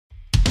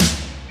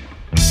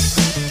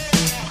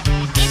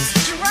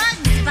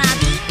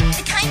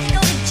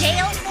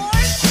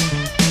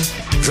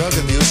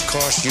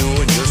cost you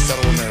and your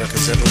fellow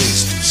Americans at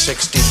least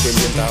 $60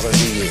 billion a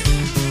year.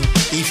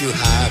 If you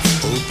have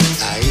open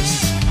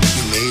eyes,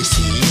 you may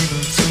see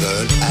the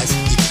world as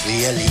it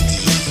really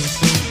is.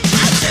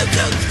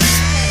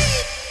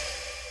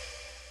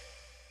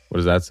 What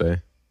does that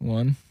say?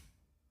 1.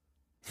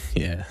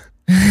 Yeah.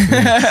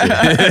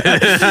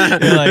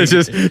 You're like,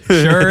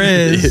 sure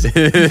is.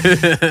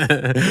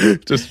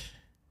 Just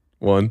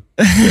 1.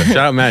 Yeah, shout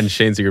out Matt and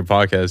Shane Secret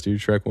Podcast, dude.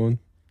 Shrek 1.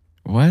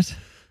 What?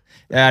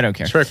 Yeah, I don't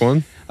care. Shrek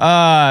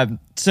 1.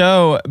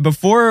 So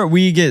before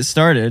we get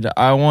started,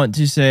 I want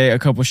to say a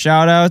couple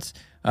shout outs.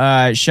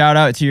 Shout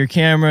out to your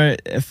camera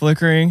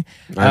flickering.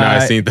 I know, I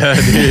seen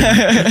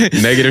that,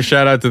 dude. Negative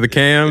shout out to the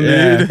cam,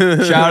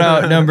 dude. Shout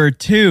out number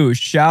 2.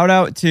 Shout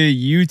out to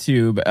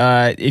YouTube.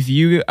 If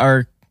you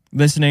are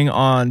listening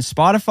on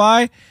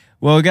Spotify,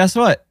 well, guess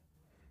what?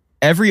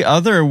 Every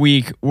other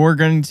week, we're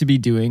going to be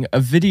doing a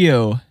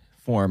video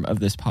form of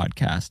this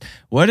podcast.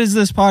 What is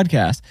this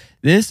podcast?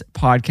 This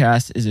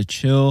podcast is a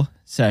chill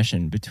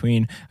session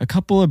between a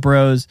couple of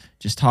bros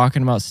just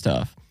talking about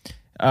stuff.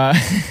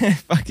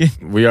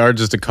 We are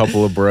just a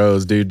couple of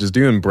bros, dude, just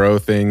doing bro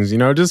things,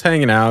 just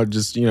hanging out,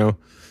 just,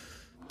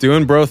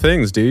 doing bro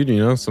things,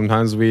 dude.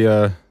 Sometimes we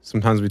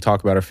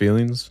talk about our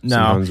feelings. No,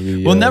 sometimes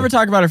we'll never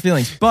talk about our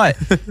feelings. But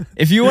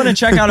if you want to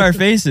check out our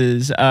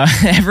faces,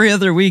 every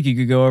other week you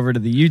could go over to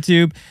the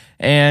YouTube,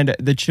 and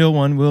the chill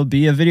one will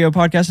be a video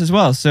podcast as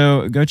well.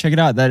 So go check it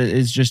out. That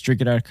is just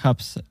Drinking Out of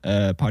Cups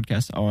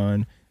podcast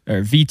on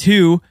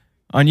V2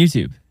 on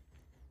YouTube,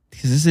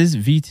 because this is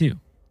V2.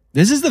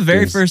 This is the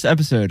very first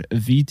episode of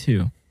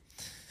V2.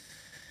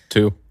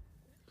 2.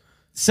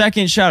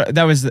 Second shout out.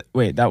 That was the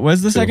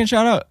 2. Second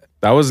shout out.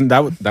 That was 2.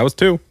 That was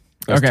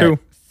okay. 2.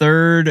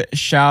 Third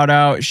shout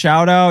out.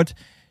 Shout out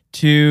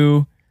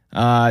to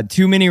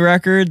Too Many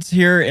Records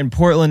here in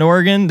Portland,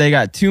 Oregon. They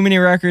got Too Many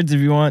Records. If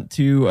you want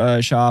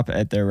to shop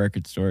at their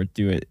record store,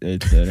 do it.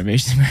 It's an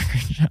amazing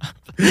record shop.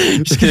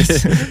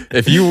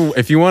 If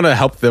you want to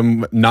help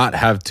them not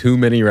have too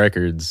many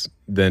records,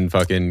 then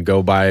fucking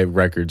go buy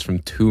records from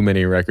Too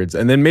Many Records,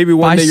 and then maybe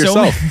one day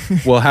yourself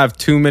will have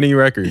too many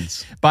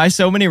records. Buy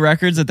so many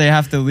records that they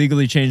have to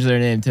legally change their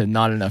name to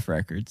Not Enough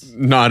Records.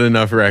 Not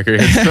Enough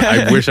Records.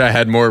 I wish I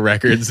had more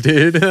records,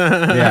 dude.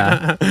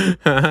 Yeah.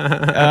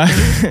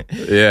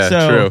 Yeah.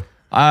 So, true.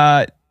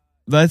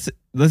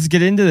 Let's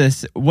get into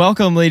this.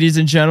 Welcome, ladies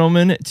and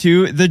gentlemen,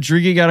 to the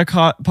Drinking Out of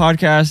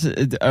podcast.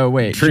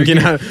 Drinking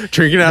out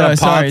of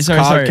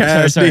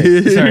podcast.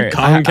 Sorry.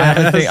 I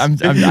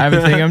have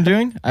a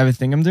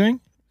thing I'm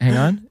doing. Hang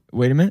on.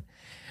 Wait a minute.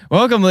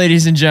 Welcome,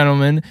 ladies and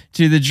gentlemen,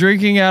 to the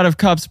Drinking Out of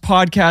Cups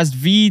podcast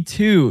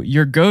V2,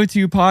 your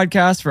go-to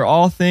podcast for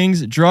all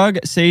things drug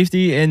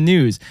safety and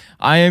news.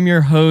 I am your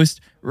host,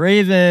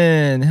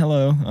 Raven.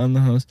 Hello, I'm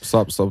the host.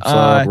 Sup,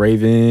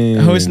 Raven.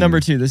 Host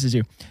number 2, this is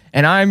you.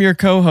 And I am your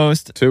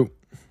co-host. 2.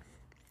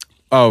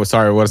 Oh,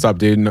 sorry. What's up,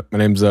 dude? My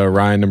name's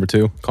Ryan number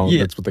 2.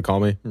 That's what they call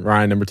me.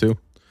 Ryan number 2.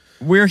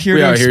 We're here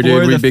to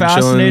explore the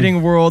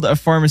fascinating world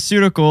of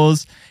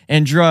pharmaceuticals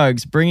and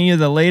drugs, bringing you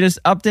the latest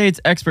updates,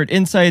 expert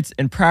insights,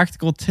 and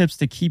practical tips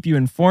to keep you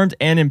informed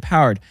and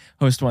empowered.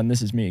 Host 1,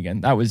 this is me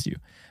again. That was you.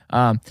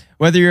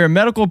 Whether you're a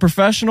medical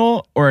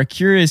professional or a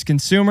curious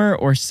consumer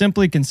or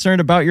simply concerned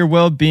about your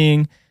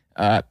well-being,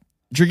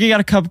 drinking out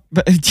a cup.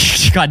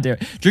 God damn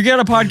it! Drinking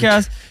out a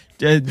podcast.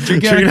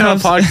 Drinking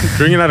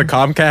out a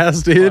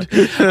Comcast, dude.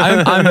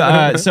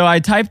 So I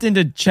typed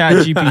into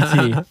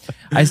ChatGPT.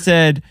 I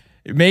said,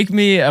 "Make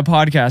me a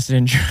podcast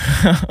intro."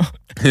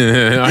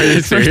 Are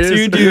you serious? For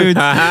 2 dudes who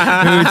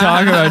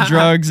talk about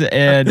drugs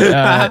and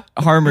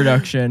harm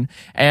reduction,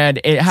 and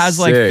it has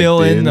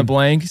fill in the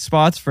blank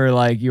spots for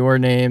your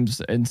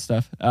names and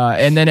stuff,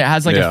 and then it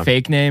has a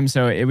fake name,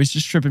 so it was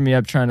just tripping me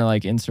up trying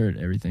to insert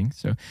everything.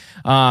 So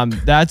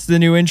that's the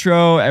new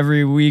intro.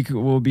 Every week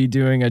we'll be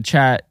doing a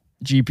Chat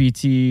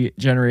GPT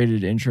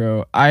generated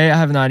intro. I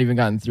have not even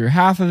gotten through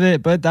half of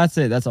it, but that's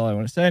it. That's all I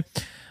want to say.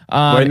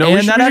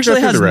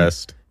 The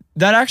rest.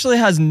 That actually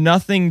has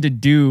nothing to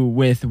do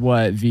with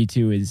what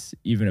V2 is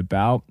even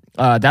about.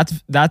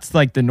 That's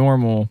the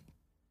normal.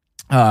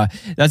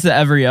 That's the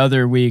every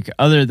other week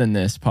other than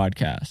this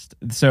podcast.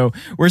 So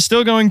we're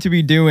still going to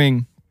be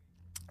doing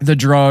the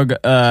drug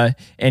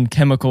and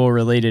chemical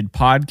related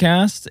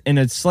podcast in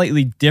a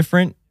slightly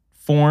different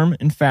form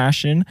and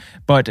fashion,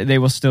 but they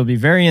will still be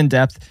very in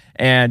depth,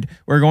 and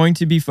we're going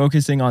to be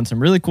focusing on some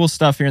really cool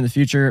stuff here in the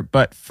future.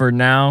 But for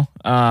now,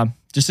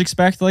 just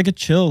expect a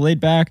chill, laid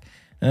back,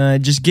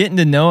 just getting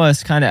to know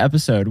us kind of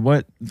episode.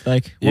 What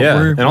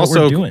we're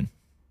doing.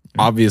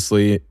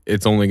 Obviously,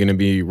 it's only going to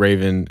be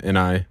Raven and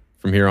I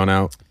from here on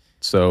out.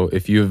 So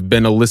if you've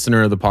been a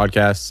listener of the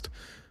podcast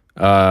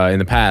in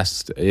the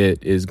past,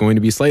 it is going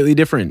to be slightly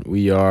different.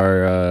 We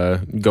are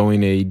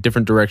going a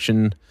different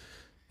direction.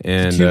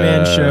 And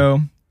two-man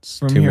show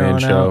from here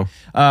on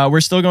out.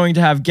 We're still going to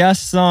have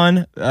guests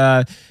on.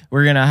 We're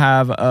going to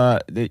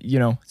have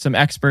some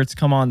experts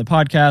come on the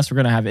podcast. We're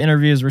going to have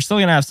interviews. We're still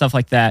going to have stuff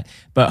like that.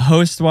 But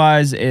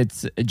host-wise,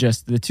 it's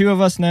just the 2 of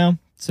us now.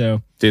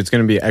 So, dude, it's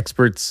going to be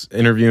experts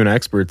interviewing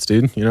experts,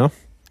 dude.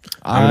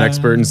 I'm an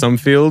expert in some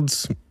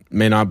fields,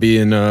 may not be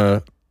in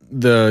the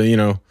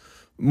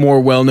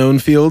more well-known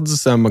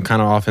fields. I'm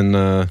kind of off in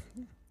the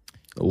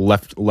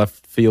left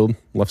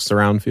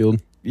surround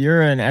field.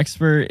 You're an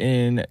expert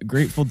in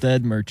Grateful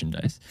Dead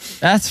merchandise.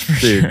 That's for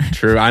Dude, sure.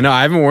 true. I know.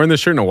 I haven't worn this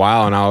shirt in a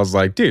while, and I was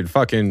like, dude,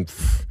 fucking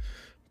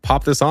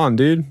pop this on,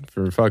 dude,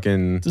 for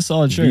fucking It's a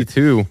solid shirt.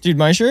 V2. Dude,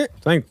 my shirt?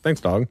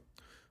 Thanks, dog.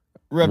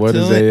 Reptilian, What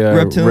is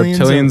a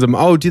reptilians?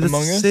 Oh, dude, that's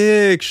Among a Us?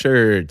 sick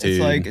shirt, dude. It's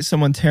like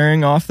someone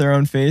tearing off their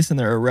own face and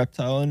they're a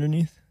reptile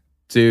underneath.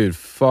 Dude,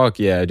 fuck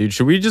yeah, dude.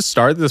 Should we just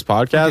start this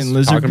podcast Fucking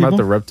lizard talking about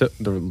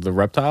people? the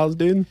reptiles,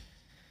 dude?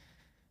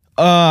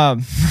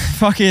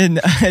 Fucking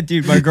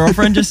dude, my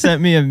girlfriend just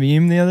sent me a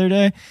meme the other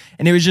day,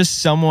 and it was just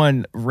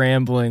someone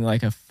rambling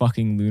like a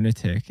fucking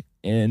lunatic,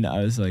 and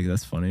I was like,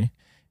 "That's funny."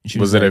 And she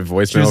Was like, it a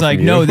voicemail? She was like,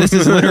 from "No, you? this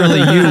is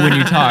literally you when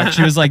you talk."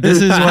 She was like,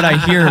 "This is what I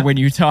hear when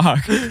you talk."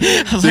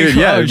 I was Dude, like,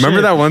 yeah. "Oh, Remember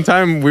shit." that one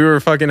time we were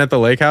fucking at the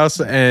lake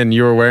house and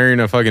you were wearing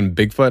a fucking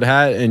Bigfoot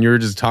hat and you were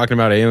just talking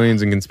about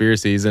aliens and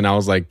conspiracies, and I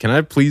was like, can I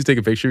please take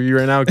a picture of you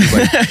right now? Because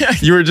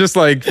like you were just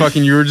like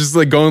fucking, you were just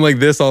like going like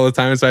this all the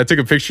time. So I took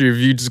a picture of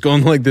you just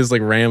going like this,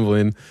 like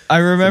rambling. I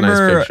It's a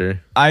remember. nice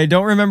picture. I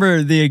don't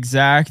remember the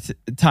exact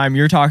time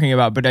you're talking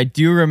about, but I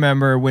do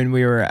remember when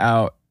we were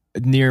out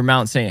near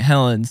Mount St.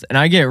 Helens, and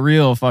I get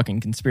real fucking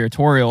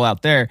conspiratorial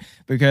out there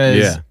because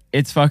Yeah.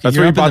 it's fucking. That's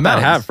you're where you up in bought the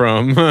that hat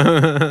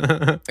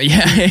mountains. from.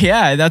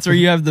 Yeah, that's where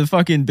you have the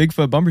fucking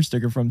Bigfoot bumper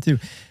sticker from too.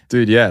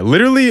 Dude, yeah.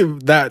 Literally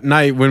that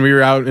night when we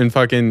were out and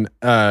fucking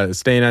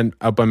staying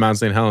up on Mount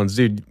St. Helens,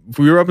 dude,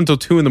 we were up until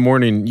 2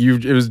 a.m.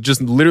 It was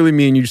just literally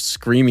me and you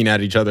screaming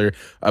at each other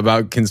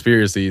about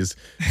conspiracies.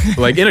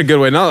 Like in a good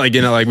way. Not like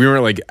in a, like we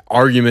weren't like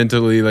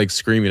argumentatively like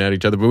screaming at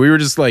each other, but we were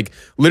just like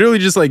literally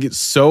just like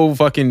so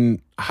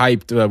fucking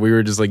hyped that we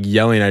were just like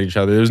yelling at each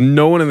other. There was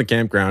no one in the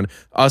campground.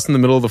 Us in the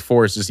middle of the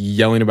forest just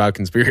yelling about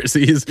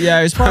conspiracies.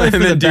 Yeah, it was probably And for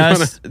the then do you wanna-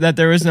 best that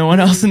there was no one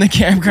else in the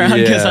campground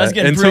because I was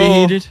getting pretty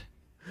heated.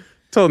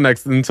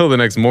 Until the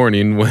next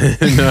morning when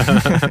you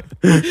want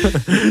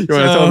to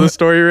tell the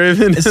story,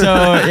 Raven? So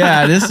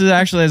yeah, this is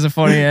actually has a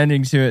funny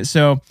ending to it.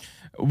 So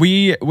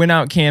we went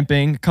out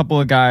camping, a couple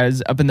of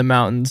guys up in the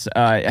mountains.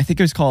 I think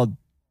it was called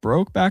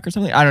Brokeback or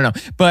something. I don't know,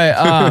 but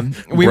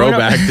we Broback,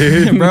 went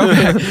dude.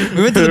 Broback.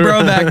 We went to the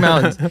Broback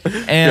Mountains, and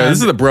Yeah, this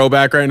is the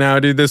Broback right now,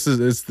 dude. It's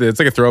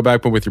like a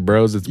throwback, but with your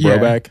bros, it's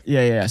Broback.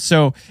 Yeah.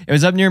 So it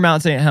was up near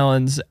Mount St.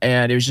 Helens,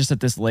 and it was just at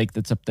this lake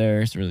that's up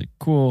there. It's really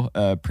cool,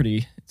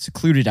 pretty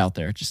secluded out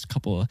there. Just a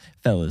couple of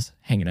fellas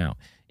hanging out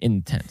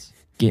in tents,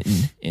 getting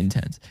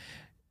intense.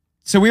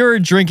 So we were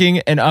drinking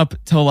and up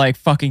till like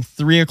fucking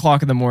 3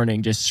 o'clock in the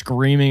morning, just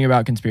screaming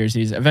about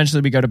conspiracies.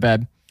 Eventually we go to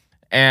bed,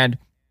 and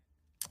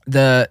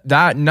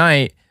that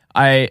night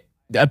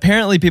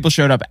apparently people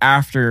showed up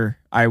after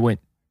I went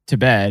to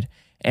bed,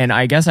 and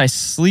I guess I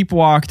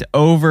sleepwalked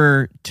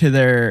over to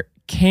their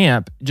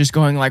camp just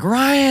going like,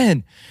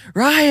 Ryan,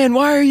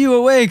 why are you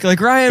awake?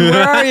 Like, Ryan,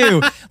 where are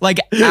you? Like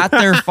at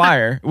their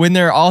fire when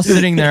they're all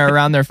sitting there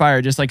around their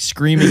fire, just like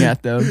screaming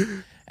at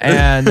them.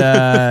 And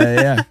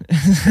yeah.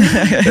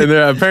 And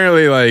they're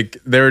apparently like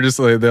they're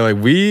like,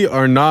 we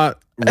are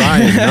not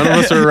Ryan. None of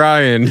us are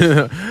Ryan.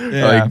 Yeah.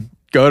 Like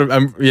go to I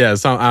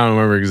don't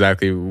remember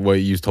exactly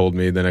what you told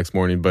me the next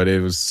morning, but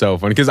it was so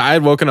funny because I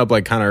had woken up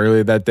like kind of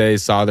early that day,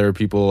 saw there were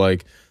people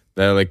like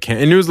that like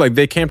and it was like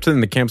they camped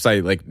in the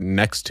campsite like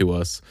next to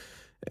us,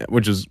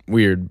 which was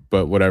weird,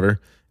 but whatever.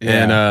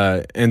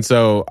 Yeah. And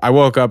so I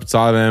woke up,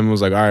 saw them,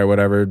 was like, all right,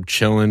 whatever,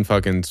 chilling,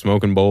 fucking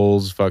smoking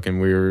bowls, fucking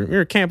we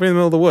were camping in the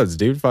middle of the woods,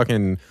 dude.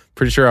 Fucking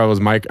pretty sure I was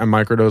I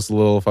microdosed a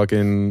little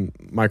fucking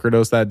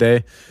microdose that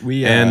day.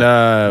 We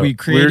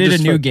created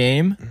a new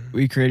game.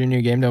 We created a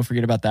new game. Don't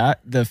forget about that.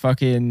 The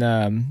fucking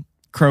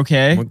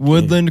croquet, What game?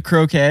 woodland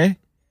croquet.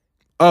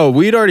 Oh,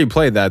 we'd already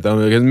played that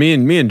though because me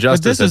and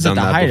Justice this was had at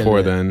done the height that of before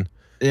it. then.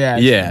 Yeah.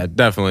 Yeah,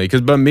 definitely.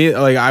 But me,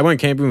 like, I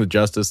went camping with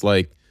Justice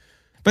like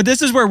But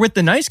this is where With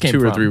the Nice came 2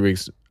 from. or 3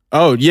 weeks.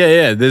 Oh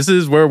yeah. This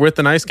is where With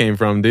the Nice came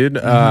from, dude.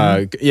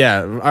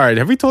 Yeah. All right.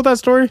 Have we told that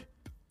story?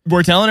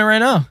 We're telling it right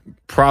now.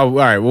 Probably.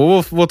 All right.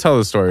 Well, we'll tell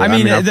the story. I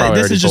mean, I've probably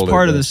this already is just told it,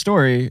 part of but- the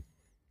story.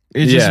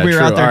 It's Yeah, just we were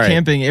true. out there All right.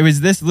 camping. It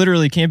was this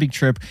literally camping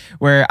trip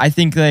where I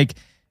think like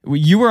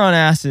you were on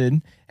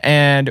acid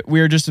and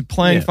we were just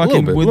playing Yeah,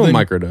 fucking little woodland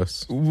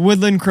microdose.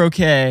 woodland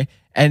croquet,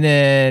 and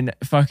then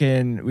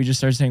fucking we just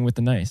started saying With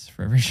the Nice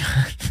for every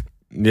shot.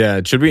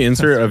 Yeah. Should we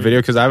insert a video?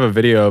 Because I have a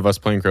video of us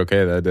playing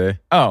croquet that day.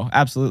 Oh,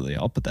 absolutely.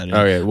 I'll put that in.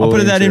 Okay. I'll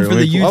put that in for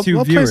the YouTube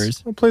I'll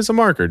viewers. We'll play some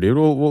marker, dude.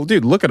 We'll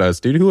dude. Look at us,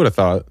 dude. Who would have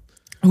thought?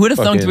 Who would have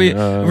thunked we?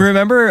 Fucking,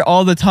 Remember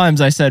all the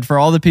times I said for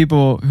all the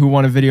people who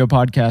want a video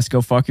podcast,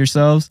 go fuck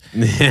yourselves.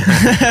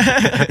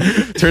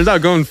 Turns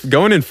out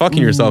going and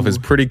fucking yourself is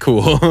pretty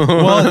cool.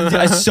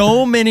 Well,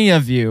 so many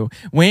of you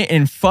went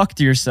and fucked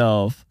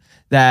yourself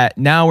that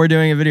now we're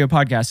doing a video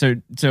podcast.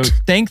 So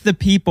thank the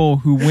people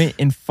who went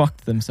and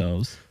fucked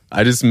themselves.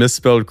 I just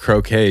misspelled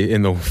croquet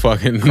in the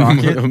fucking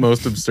Crockett?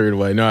 most absurd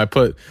way. No, I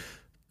put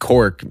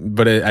cork,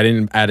 but I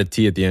didn't add a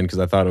T at the end because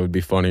I thought it would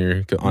be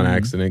funnier on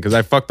accident. Because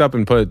I fucked up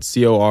and put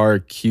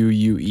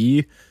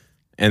CORQUE,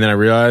 And then I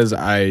realized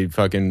I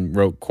fucking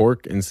wrote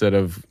cork instead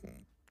of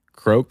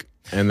croak.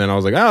 And then I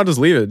was like, I'll just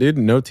leave it, dude.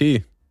 No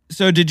T.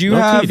 So did you No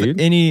have tea,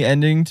 dude. any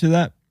ending to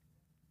that?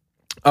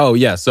 Oh,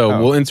 yeah. So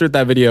we'll insert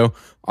that video,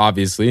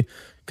 obviously,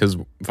 because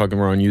fucking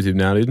we're on YouTube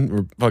now, dude.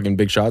 We're fucking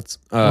big shots.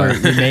 We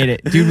made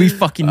it. Dude, we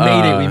fucking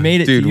made it. We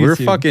made it Dude, to we're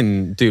YouTube.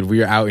 fucking, dude,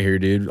 we're out here,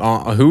 dude.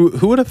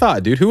 Who would have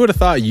thought, dude? Who would have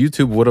thought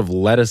YouTube would have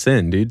let us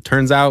in, dude?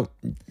 Turns out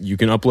you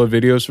can upload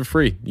videos for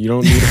free. You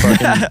don't need to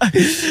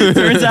fucking...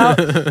 Turns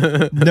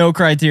out, no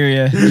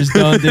criteria. Just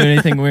don't do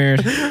anything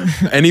weird.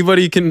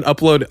 Anybody can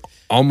upload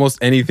almost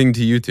anything to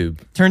YouTube.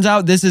 Turns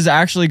out this is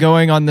actually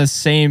going on the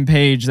same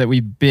page that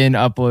we've been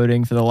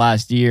uploading for the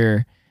last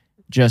year,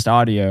 just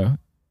audio.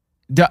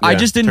 I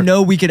just didn't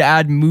know we could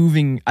add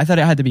moving. I thought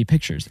it had to be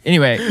pictures.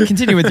 Anyway,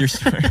 continue with your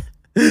story.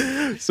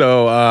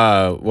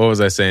 So, what was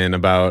I saying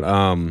about,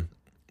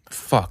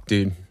 fuck,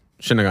 dude.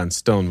 Shouldn't have gotten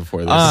stoned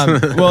before this.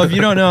 Well, if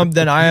you don't know,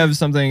 then I have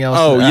something else.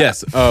 Oh,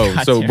 yes. Oh,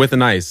 God so damn. with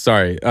an ice.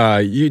 Sorry.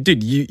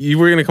 You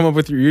were going to come up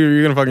with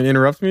you're going to fucking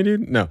interrupt me,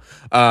 dude? No.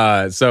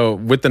 So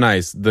with the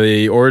ice,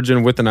 the origin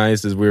of with the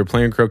ice is we were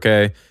playing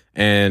croquet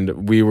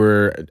and we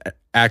were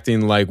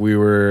acting like we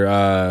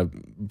were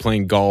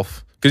playing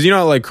golf. Because, you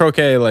know, like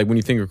croquet, like when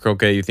you think of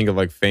croquet, you think of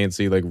like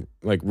fancy, like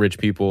rich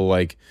people.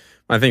 Like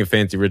when I think of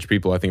fancy rich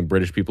people, I think of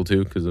British people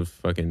too because of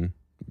fucking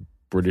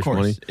British Of course,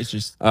 money. it's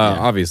just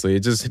Obviously,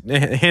 it's just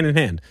hand in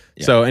hand.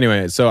 Yeah. So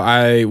anyway, so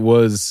I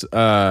was we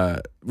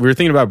were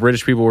thinking about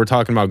British people. We're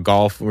talking about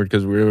golf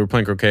because we were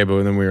playing croquet,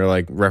 but then we were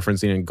like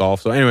referencing in golf.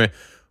 So anyway,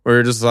 we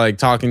were just like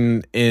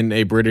talking in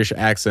a British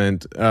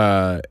accent,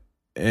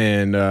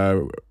 and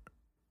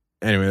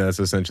anyway, that's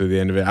essentially the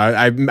end of it.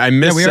 I we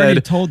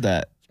already missaid. told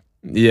that.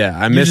 Yeah,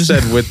 I You just-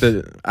 missaid with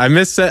the. I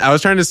missaid. I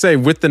was trying to say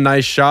with the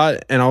nice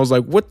shot, and I was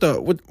like, with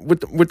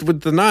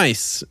the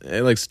nice,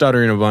 like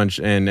stuttering a bunch.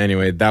 And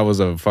anyway, that was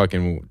a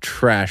fucking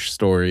trash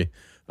story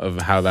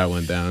of how that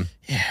went down.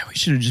 Yeah, we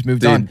should have just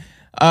moved Dude, on.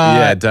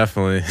 Yeah,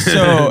 definitely.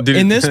 so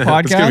in this it's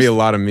gonna podcast- be a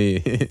lot of me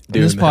doing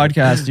In this that.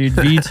 podcast, dude,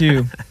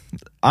 V2.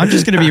 I'm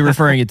just going to be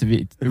referring it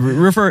to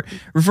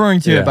referring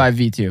to Yeah. it by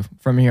V2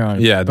 from here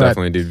on. Yeah, But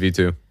definitely, dude.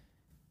 V2.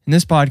 In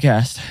this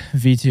podcast,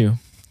 V2,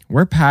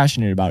 we're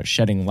passionate about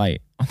shedding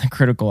light on the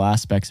critical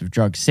aspects of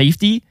drug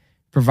safety,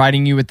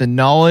 providing you with the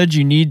knowledge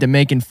you need to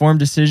make informed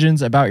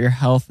decisions about your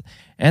health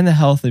and the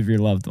health of your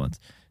loved ones.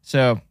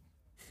 So,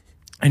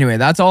 anyway,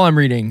 that's all I'm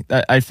reading.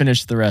 I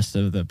finished the rest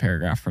of the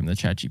paragraph from the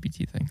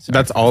ChatGPT thing. Sorry,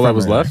 That's all that from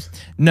was earlier.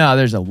 left. No,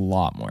 there's a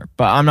lot more,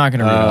 but I'm not going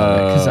to read all of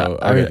it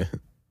because Okay.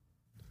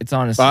 it's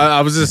honestly.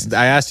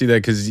 I asked you that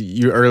because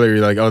you earlier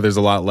you're like, oh, there's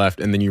a lot left,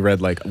 and then you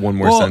read like one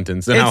more Well,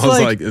 sentence, and I it's was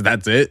like- like,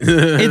 that's it.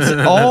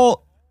 It's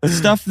all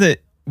stuff that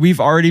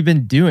we've already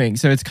been doing.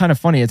 So it's kind of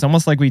funny. It's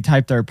almost like we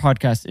typed our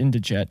podcast into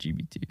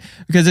ChatGPT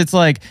because it's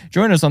like,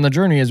 join us on the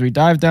journey as we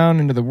dive down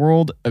into the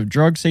world of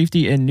drug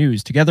safety and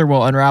news. Together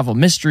we'll unravel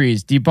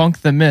mysteries, debunk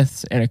the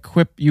myths, and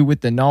equip you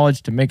with the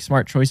knowledge to make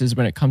smart choices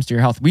when it comes to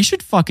your health. We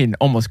should fucking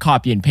almost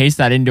copy and paste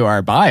that into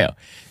our bio.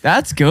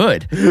 That's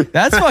good.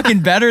 That's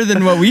fucking better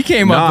than what we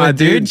came up Nah, with,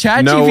 dude. dude.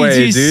 ChatGPT No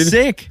way, is dude.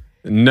 sick.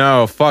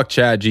 No, fuck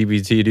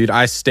ChatGPT, dude.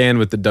 I stand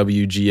with the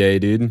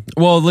WGA, dude.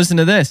 Well, listen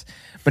to this.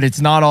 But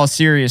it's not all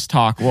serious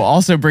talk. We'll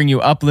also bring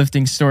you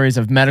uplifting stories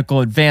of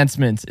medical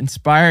advancements,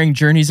 inspiring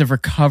journeys of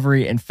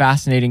recovery, and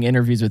fascinating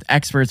interviews with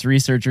experts,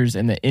 researchers,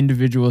 and the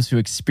individuals who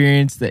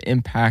experience the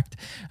impact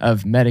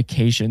of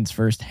medications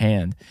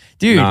firsthand.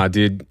 Dude, Nah,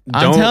 dude.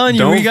 I'm telling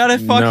you, we gotta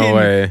fucking. No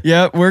way.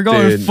 Yeah, we're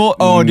going Dude, full.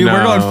 Oh, dude, we're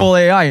no. going full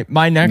AI.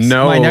 My next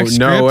script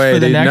for the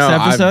dude. next No,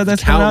 episode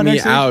that's coming out count me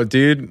next week. out,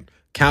 dude.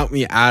 Count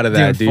me out of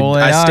that, Dude, dude. full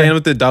I AI. stand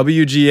with the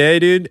WGA,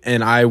 dude,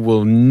 and I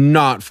will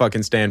not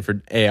fucking stand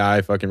for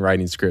AI fucking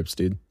writing scripts,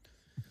 dude.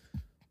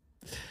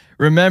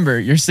 Remember,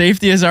 your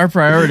safety is our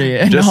priority,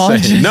 and Just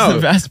knowledge saying. is No.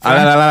 the best Tune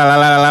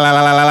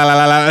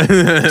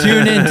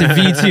Tune in to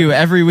V2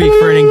 every week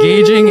for an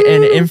engaging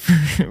and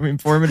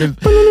informative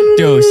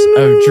dose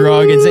of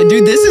drug. And say,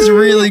 dude, this is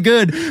really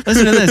good.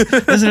 Listen to this.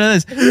 Listen to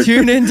this.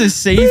 Tune in to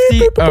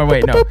safety. Oh,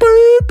 wait, no.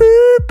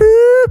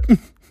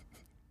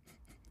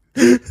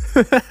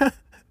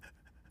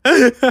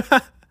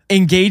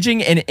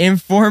 Engaging and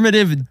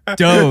informative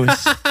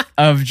dose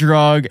of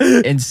drug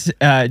and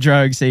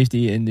drug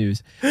safety and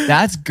news.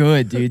 That's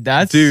good, dude.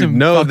 That's Dude, some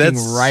no, fucking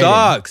that writing.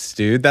 sucks,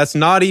 dude. That's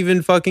not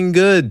even fucking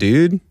good,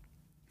 dude.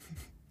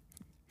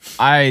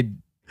 I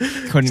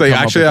couldn't. It's like, come up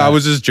actually, with I that.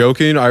 was just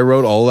joking. I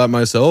wrote all that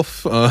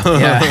myself.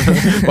 Yeah.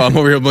 But I'm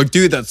over here, I'm like,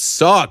 dude, that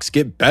sucks.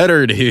 Get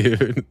better,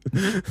 dude.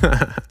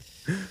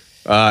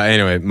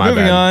 Anyway, my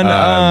Moving bad.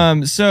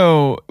 on.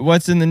 So,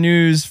 what's in the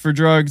news for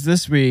drugs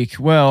this week?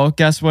 Well,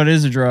 guess what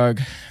is a drug?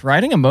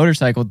 Riding a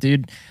motorcycle,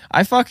 dude. I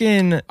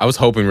was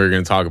hoping we were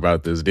going to talk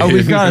about this, dude. Oh,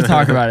 we've got to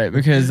talk about it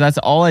because that's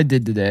all I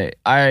did today.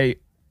 I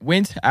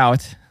went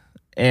out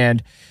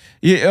and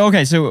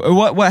okay. So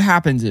what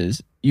happens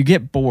is you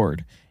get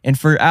bored, and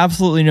for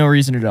absolutely no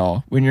reason at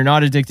all, when you're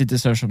not addicted to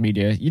social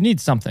media, you need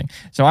something.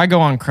 So I go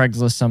on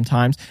Craigslist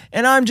sometimes,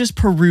 and I'm just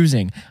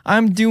perusing.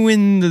 I'm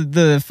doing I'm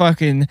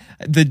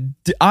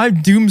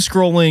doom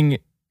scrolling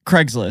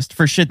Craigslist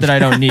for shit that I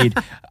don't need.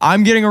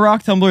 I'm getting a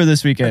rock tumbler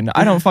this weekend.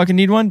 I don't fucking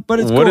need one, but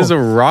it's What cool. is a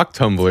rock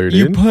tumbler,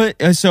 You dude?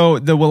 put so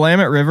the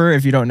Willamette River,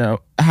 if you don't know,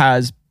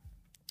 has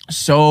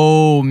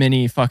so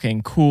many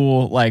fucking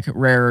cool like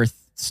rare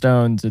earth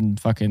stones and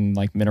fucking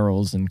like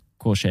minerals and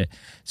cool shit.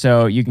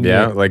 So you can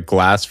Yeah, get like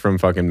glass from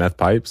fucking meth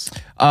pipes.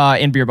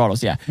 in beer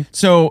bottles. Yeah.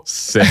 So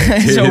Sick.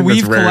 Dude. so That's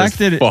we've rare as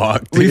collected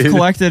fuck, we've dude.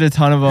 collected a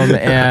ton of them,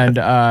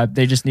 and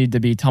they just need to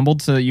be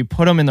tumbled. So you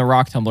put them in the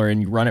rock tumbler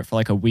and you run it for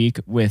like a week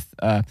with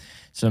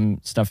some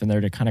stuff in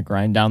there to kind of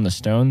grind down the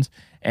stones,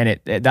 and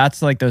it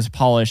that's like those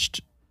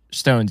polished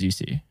stones you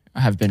see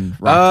have been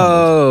rock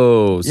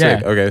tumbled. Oh, sick.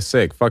 Yeah. Okay,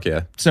 sick. Fuck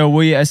yeah. So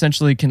we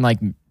essentially can like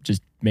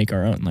just make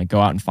our own, like go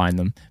out and find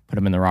them, put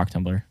them in the rock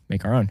tumbler,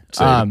 make our own.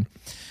 Sick.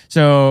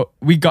 So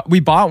we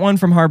bought one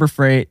from Harbor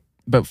Freight,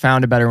 but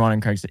found a better one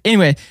in Craigslist.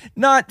 Anyway,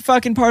 not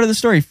fucking part of the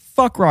story.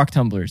 Fuck rock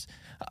tumblers.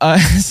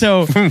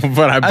 So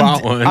But I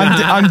bought one.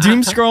 I'm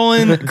doom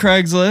scrolling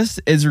Craigslist.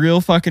 It's real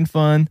fucking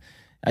fun.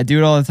 I do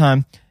it all the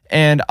time,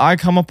 and I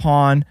come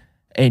upon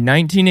a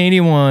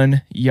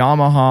 1981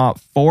 Yamaha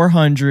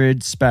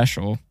 400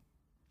 Special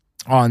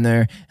on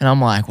there, and I'm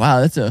like,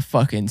 wow, that's a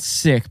fucking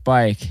sick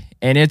bike,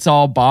 and it's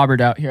all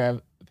bobbered out. Here, I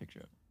have a picture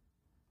of it.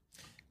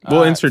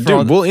 We'll insert, for all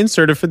dude. the- We'll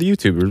insert it for the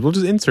YouTubers. We'll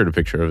just insert a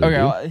picture of it. Okay,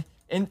 dude. well,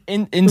 Just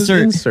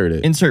insert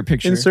insert it.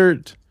 picture.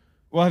 Insert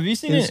Well, have you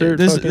seen insert it?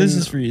 This fucking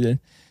is for you then.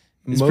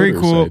 It's pretty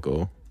cool.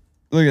 motorcycle.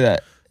 Look at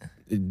that.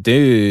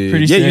 Dude.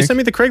 Pretty yeah, you sick. sent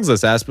me the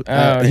Craigslist ass.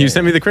 Oh, You yeah.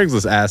 sent me the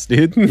Craigslist ass,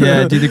 dude.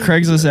 Yeah, dude, the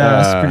Craigslist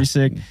ass, pretty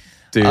sick.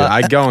 Dude,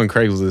 I go on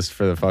Craigslist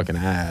for the fucking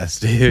ass,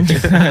 dude. You're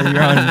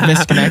on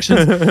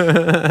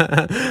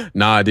misconnections.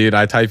 Nah, dude,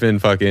 I type in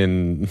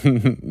fucking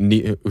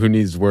who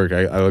needs work.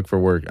 I look for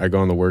work. I go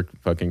on the work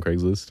fucking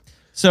Craigslist.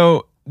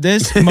 So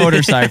this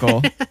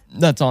motorcycle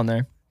that's on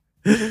there,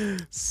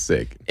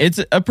 Sick. it's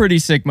a pretty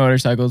sick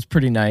motorcycle. It's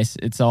pretty nice.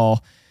 It's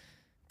all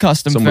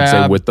custom Some would say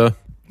fab, with the.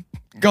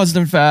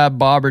 custom fab,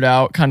 bobbered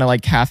out, kind of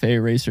like cafe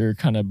racer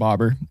kind of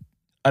bobber.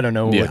 I don't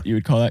know Yeah. what you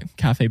would call that,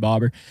 cafe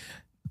bobber.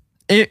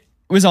 It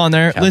was on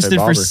there, Cafe listed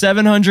bobber. for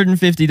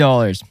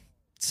 $750.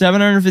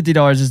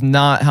 $750 is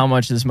not how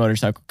much this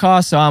motorcycle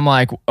costs. So I'm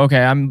like,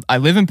 okay, I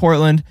live in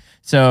Portland,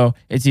 so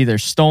it's either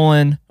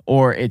stolen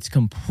or it's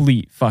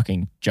complete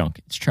fucking junk.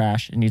 It's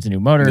trash. It needs a new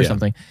motor or Yeah.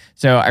 something.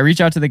 So I reach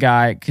out to the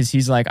guy because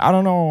he's like, I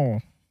don't know.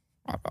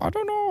 I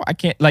don't know. I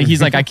can't, like,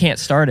 he's like, I can't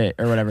start it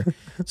or whatever.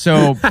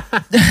 So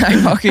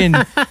I fucking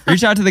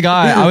reach out to the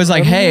guy. I was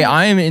like, hey,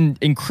 I am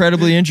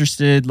incredibly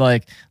interested.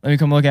 Like, let me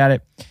come look at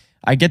it.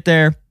 I get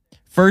there.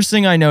 First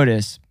thing I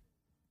notice,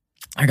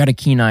 I got a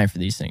keen eye for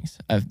these things.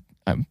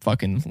 I'm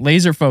fucking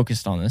laser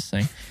focused on this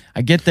thing.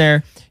 I get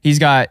there. He's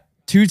got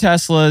 2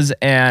 Teslas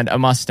and a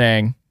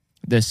Mustang,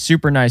 this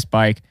super nice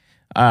bike.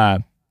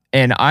 And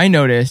I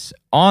notice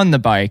on the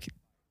bike,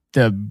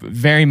 the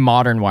very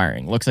modern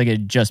wiring. Looks like it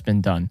had just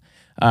been done.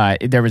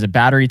 There was a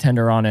battery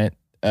tender on it.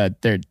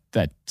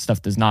 That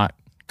stuff does not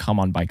come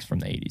on bikes from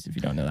the 80s, if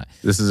you don't know that.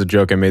 This is a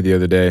joke I made the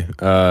other day.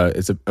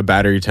 It's a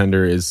battery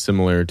tender is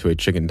similar to a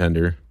chicken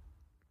tender.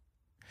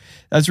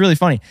 That's really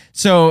funny.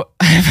 So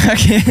I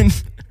fucking,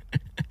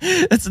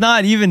 it's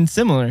not even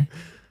similar.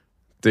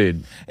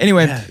 Dude.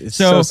 Anyway, Yeah, it's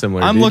so, so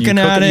similar. I'm dude. looking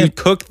at You it.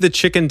 cook the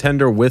chicken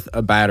tender with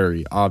a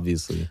battery,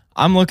 obviously.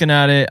 I'm looking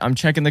at it. I'm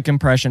checking the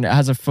compression. It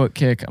has a foot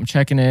kick. I'm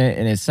checking it,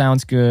 and it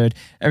sounds good.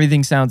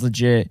 Everything sounds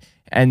legit.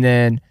 And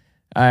then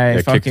I Yeah,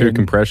 kick through fucking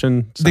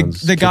compression. the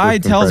Sounds the kick guy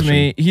with tells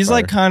compression. me he's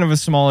like Fire. kind of a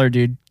smaller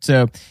dude.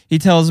 So he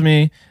tells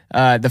me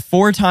the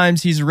 4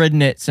 times he's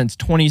ridden it since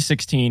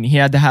 2016, he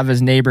had to have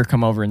his neighbor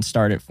come over and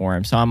start it for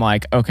him. So I'm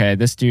like, okay,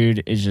 this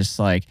dude is just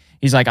like,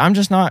 he's like, I'm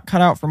just not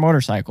cut out for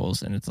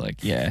motorcycles. And it's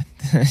like, yeah,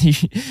 yeah,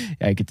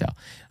 I could tell.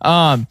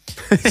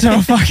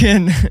 So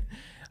fucking,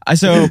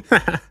 so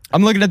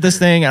I'm looking at this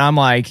thing and I'm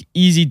like,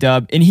 easy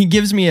dub. And he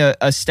gives me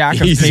a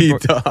stack of Easy paper.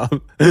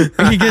 dub.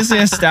 He gives me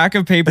a stack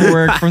of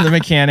paperwork from the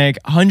mechanic,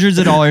 hundreds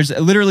of dollars.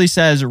 It literally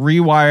says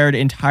rewired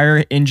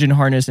entire engine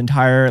harness,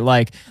 entire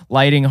like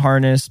lighting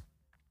harness,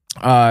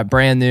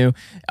 brand new.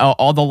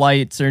 All the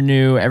lights are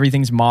new.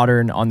 Everything's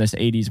modern on this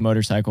 80s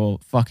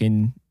motorcycle.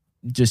 Fucking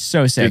just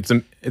so sick.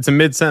 It's a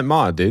mid-cent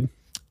mod, dude.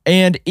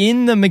 And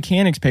in the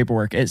mechanics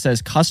paperwork, it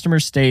says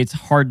customer states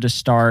hard to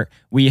start.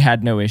 We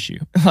had no issue.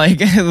 like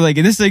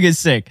this thing is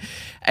sick.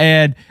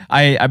 And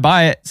I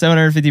buy it,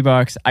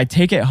 $750. I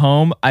take it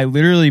home. I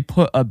literally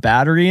put a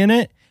battery in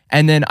it.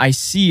 And then I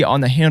see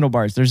on the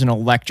handlebars, there's an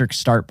electric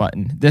start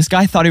button. This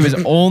guy thought it was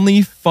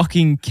only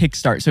fucking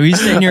kickstart. So he's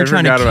sitting here I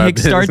trying to forgot about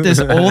kickstart this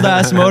old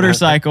ass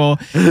motorcycle.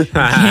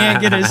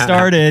 Can't get it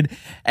started.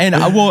 And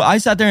I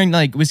sat there and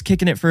like was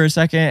kicking it for a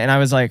second. And I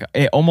was like,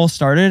 it almost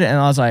started. And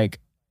I was like,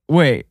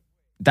 wait,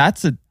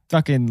 that's a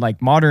fucking like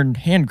modern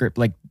hand grip.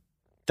 Like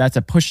that's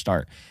a push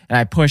start. And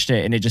I pushed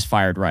it and it just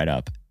fired right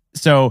up.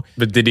 So,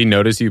 But did he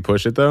notice you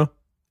push it though?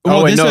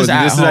 well, wait, this no, was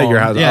at this is home. at your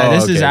house. Yeah, Oh,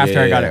 this is okay, after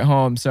yeah, I got yeah. it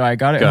home. So I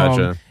got it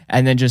Gotcha. home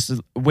and then just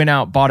went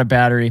out, bought a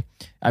battery.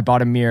 I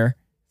bought a mirror,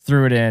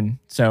 threw it in.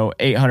 So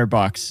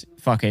 $800,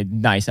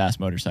 fucking nice ass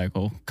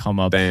motorcycle. Come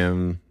up.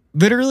 Damn.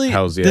 Literally,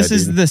 Hells yeah, this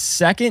is dude. the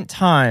second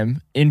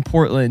time in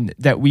Portland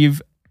that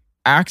we've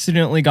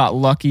accidentally got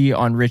lucky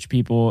on rich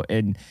people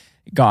and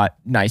got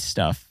nice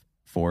stuff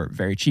for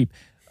very cheap.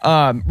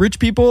 Rich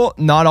people,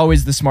 not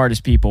always the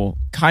smartest people.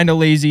 Kind of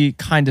lazy,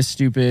 kind of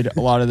stupid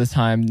a lot of the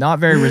time. Not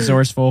very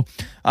resourceful.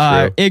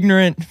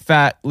 Ignorant,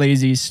 fat,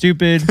 lazy,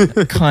 stupid,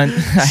 cunt.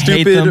 I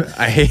hate them.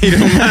 I hate them.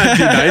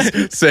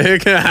 Nice.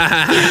 Sick.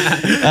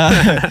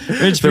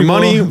 Rich Their people,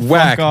 money, fuck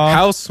whack. off.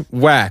 House,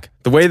 whack.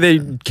 The way they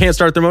can't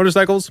start their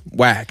motorcycles,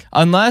 whack.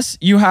 Unless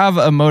you have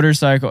a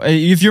motorcycle.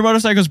 If your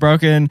motorcycle's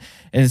broken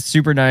and it's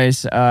super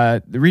nice,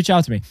 reach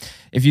out to me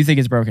if you think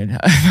it's broken.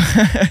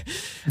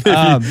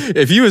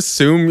 If you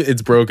assume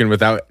it's broken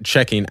without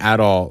checking at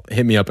all,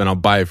 hit me up and I'll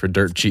buy it for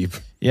dirt cheap.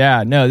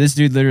 Yeah, no, this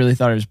dude literally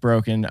thought it was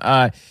broken,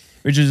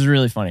 which is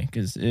really funny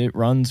because it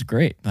runs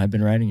great. I've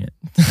been riding it.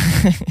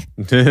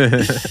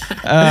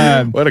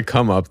 What a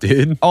come up,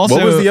 dude. Also-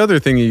 what was the other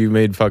thing you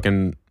made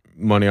fucking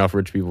money off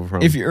rich people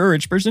from? If you're a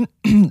rich person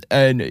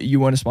and you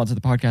want to sponsor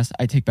the podcast,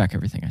 I take back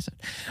everything I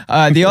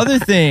said. The other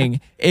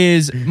thing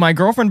is my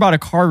girlfriend bought a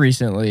car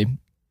recently.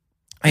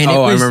 And it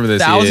Oh, I was remember this.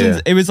 Yeah, thousands.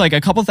 yeah. It was like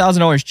a couple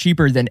 $1,000s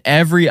cheaper than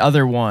every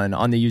other one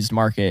on the used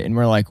market. And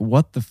we're like,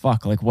 what the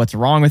fuck? Like, what's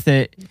wrong with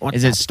it?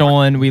 Is it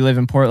stolen? We live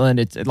in Portland.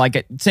 It's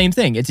like same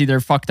thing. It's either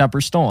fucked up or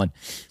stolen.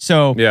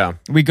 So Yeah.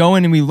 we go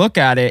in and we look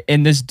at it,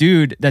 and this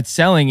dude that's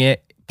selling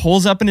it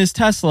pulls up in his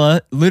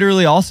Tesla,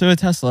 literally also a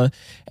Tesla,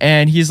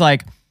 and he's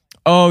like,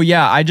 oh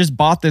yeah, I just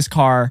bought this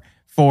car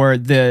for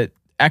the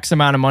X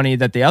amount of money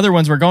that the other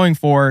ones were going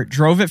for,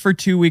 drove it for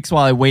 2 weeks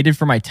while I waited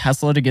for my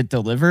Tesla to get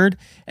delivered,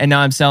 and now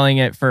I'm selling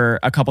it for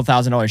a couple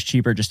 $1,000s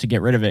cheaper just to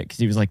get rid of it, because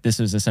he was like, this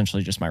was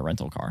essentially just my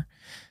rental car.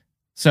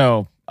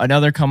 So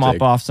another come up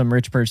Sick. off some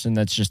rich person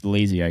that's just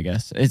lazy, I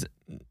guess.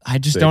 I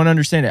just Sick. don't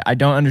understand it. I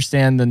don't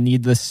understand the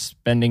needless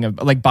spending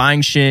of like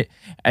buying shit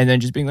and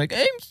then just being like,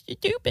 I'm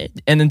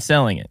stupid, and then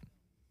selling it.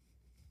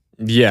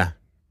 Yeah.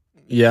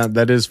 Yeah,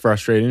 that is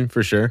frustrating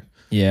for sure.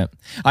 Yeah.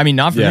 I mean,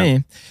 not for Yeah.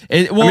 me. He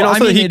it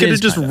could have is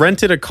just kind of-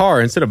 rented a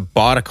car instead of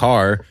bought a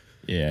car.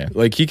 Yeah.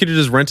 Like, he could have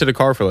just rented a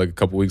car for like a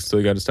couple weeks till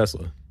he got his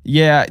Tesla.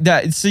 Yeah,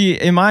 see,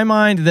 in my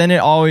mind, then it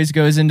always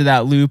goes into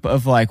that loop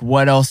of like,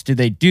 what else do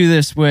they do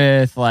this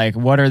with? Like,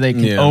 what are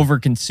they over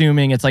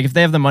consuming? It's like if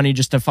they have the money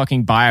just to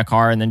fucking buy a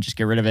car and then just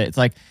get rid of it, it's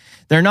like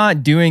they're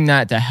not doing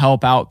that to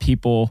help out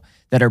people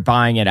that are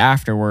buying it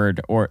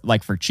afterward or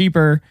like for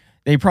cheaper.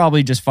 They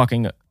probably just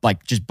fucking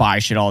like just buy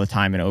shit all the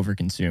time and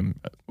overconsume,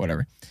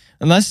 whatever.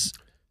 Unless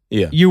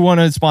you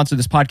want to sponsor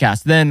this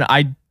podcast, then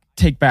I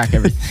take back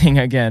everything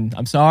again.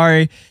 I'm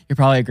sorry. You're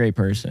probably a great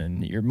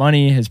person. Your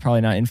money has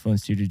probably not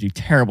influenced you to do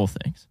terrible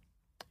things.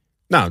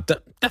 No,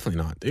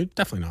 definitely not, dude.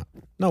 Definitely not.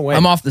 No way.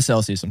 I'm off the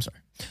Celsius. I'm sorry.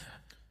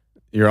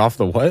 You're off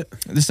the what?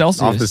 The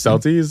Celsius. Off the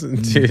Celsius?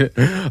 Dude,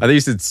 I thought you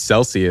said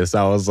Celsius.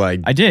 I was like,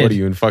 I did. What are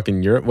you in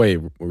fucking Europe? Wait,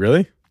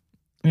 really?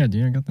 Yeah,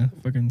 dude, I got the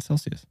fucking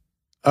Celsius.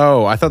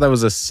 Oh, I thought that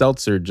was a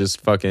seltzer. Just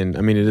fucking.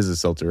 I mean, it is a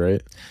seltzer,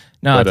 right?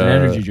 No, But, it's an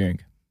energy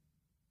drink.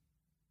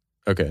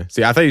 Okay.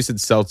 See, I thought you said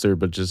seltzer,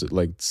 but just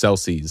like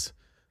Celsius.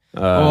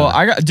 Well,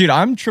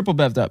 I'm triple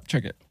bevved up.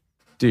 Check it.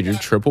 Dude, you're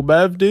triple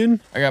bev, dude.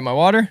 I got my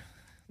water.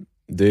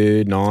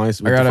 Dude,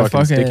 nice. With I got the a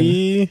fucking fucking-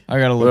 sticky. I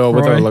got a Well,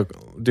 with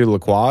LaCroix, dude,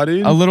 LaCroix,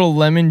 dude. a little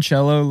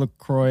limoncello,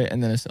 LaCroix,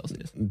 and then a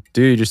Celsius.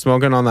 Dude, you're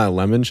smoking on that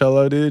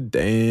limoncello, dude.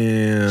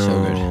 Damn.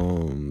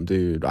 So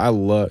Dude,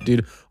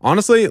 dude.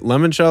 Honestly,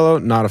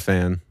 limoncello, not a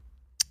fan.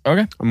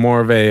 Okay. I'm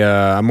more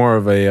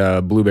of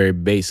a blueberry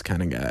base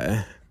kind of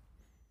guy.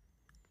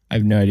 I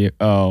have no idea.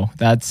 Oh,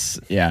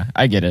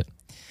 I get it.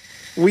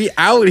 We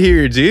out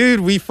here, dude.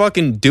 We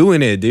fucking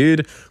doing it,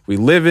 dude. We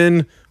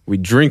living, we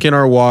drinking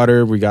our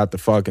water. We got the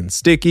fucking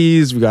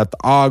stickies. We got the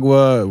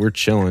agua. We're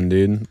chilling,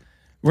 dude.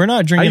 We're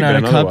not drinking you out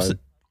of been cups otherwise?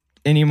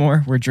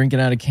 anymore. We're drinking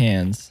out of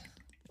cans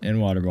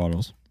and water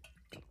bottles.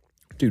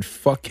 Dude,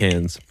 fuck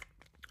cans.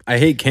 I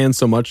hate cans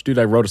so much, dude.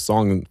 I wrote a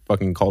song and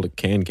fucking called it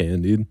Can,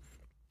 dude.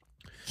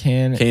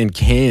 Cans.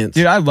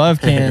 Dude, I love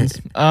cans.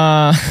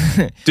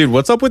 Dude,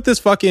 what's up with this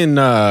fucking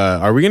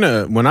are we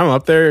gonna, when I'm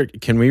up there,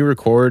 can we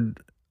record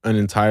an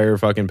entire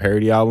fucking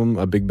parody album,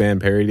 a big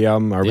band parody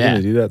album? Are we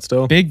gonna do that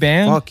still? Big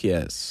band? Fuck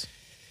yes.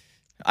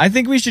 I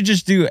think we should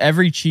just do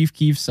every Chief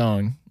Keef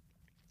song.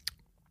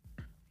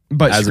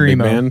 But As a big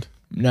Screamo. band?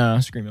 No,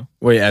 Screamo.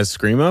 Wait, as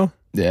Screamo?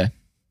 Yeah.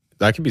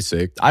 That could be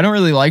sick. I don't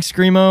really like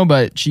Screamo,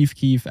 but Chief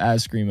Keef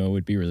as Screamo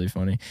would be really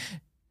funny.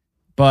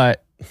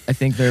 But I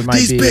think there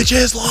might be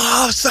bitches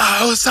love so.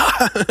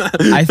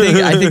 I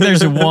think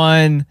there's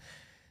one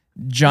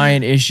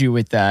giant issue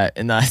with that,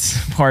 and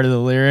that's part of the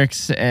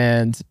lyrics.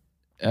 And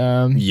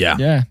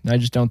Yeah. I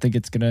just don't think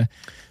it's gonna.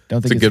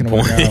 Don't think It's a good gonna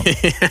work out.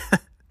 point.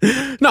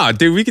 No,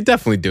 dude, we could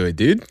definitely do it,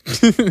 dude.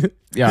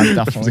 Yeah,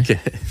 definitely.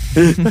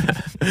 We'll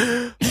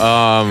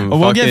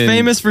get fucking-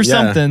 famous for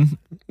yeah. something.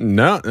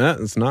 No,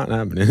 it's not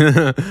happening.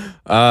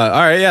 All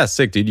right, yeah,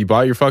 sick, dude. You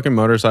bought your fucking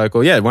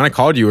motorcycle. Yeah, when I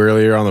called you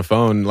earlier on the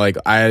phone,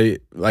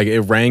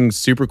 it rang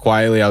super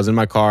quietly. I was in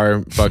my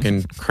car,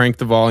 fucking cranked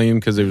the volume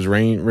because it was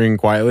ringing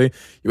quietly.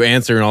 You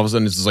answer, and all of a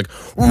sudden it's just like,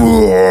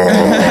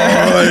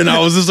 and I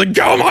was just like,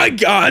 oh my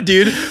god,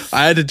 dude!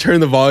 I had to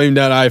turn the volume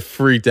down. I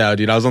freaked out,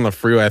 dude. I was on the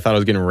freeway. I thought I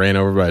was getting ran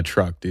over by a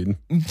truck, dude.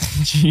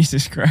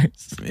 Jesus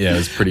Christ. Yeah, it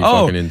was pretty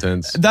fucking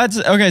intense. That's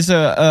okay.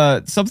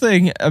 So,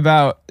 something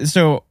about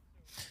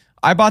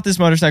I bought this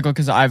motorcycle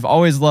because I've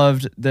always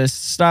loved this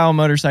style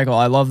motorcycle.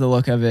 I love the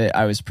look of it.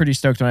 I was pretty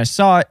stoked when I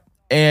saw it,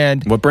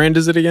 and What brand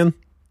is it again?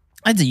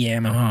 it's a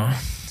Yamaha.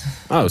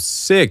 Oh,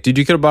 sick, dude!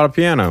 You could have bought a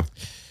piano.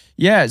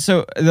 Yeah.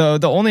 So the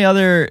only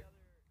other.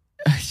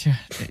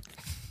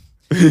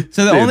 So the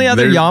Dude, only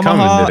other they're Yamaha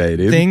coming today,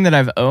 dude. thing that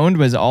I've owned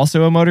was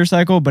also a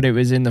motorcycle, but it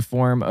was in the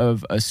form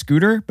of a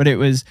scooter, but it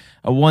was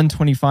a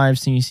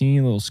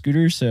 125cc little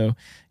scooter. So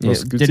Little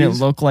it scootsies? didn't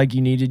look like you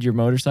needed your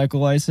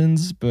motorcycle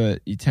license, but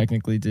you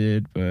technically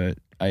did. But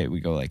we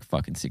go like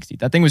fucking 60.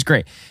 That thing was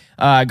great.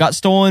 Got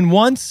stolen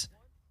once.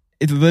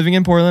 It's living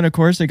in Portland, of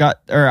course.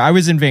 I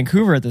was in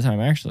Vancouver at the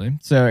time, actually.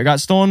 So it got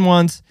stolen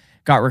once,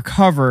 got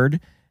recovered.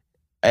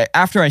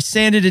 After I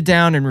sanded it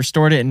down and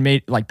restored it and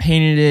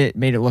painted it,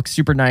 made it look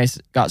super nice,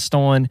 got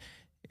stolen,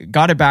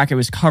 got it back. It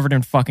was covered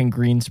in fucking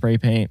green spray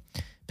paint.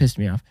 Pissed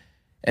me off.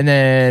 And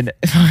then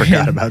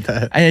Forgot about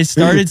that. I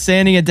started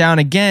sanding it down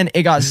again.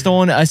 It got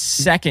stolen a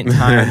second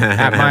time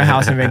at my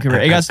house in Vancouver.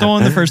 It got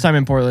stolen the first time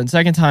in Portland,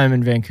 second time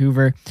in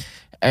Vancouver.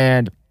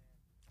 And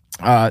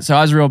so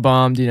I was real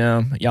bummed,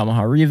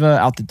 Yamaha Riva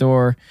out the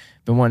door.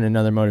 Been wanting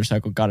another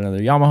motorcycle, got another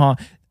Yamaha.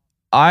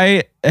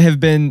 I have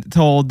been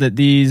told that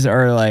these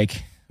are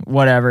like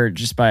whatever,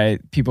 just by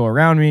people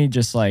around me,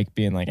 just like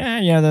being like,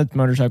 yeah, that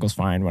motorcycle's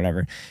fine,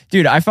 whatever.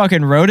 Dude, I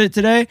fucking rode it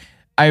today.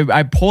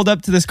 I pulled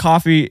up to this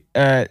coffee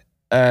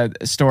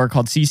store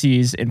called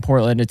CC's in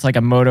Portland. It's like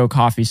a moto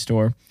coffee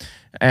store.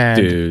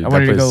 And Dude, I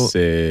wanted that to go. place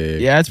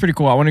sick. Yeah, it's pretty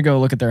cool. I want to go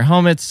look at their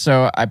helmets.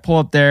 So I pull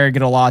up there,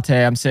 get a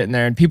latte. I'm sitting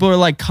there, and people are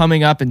like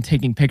coming up and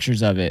taking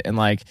pictures of it and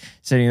like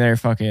sitting there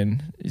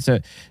fucking. So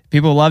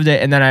people loved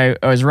it. And then I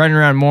was riding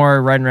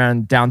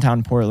around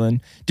downtown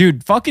Portland.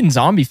 Dude, fucking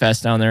zombie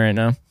fest down there right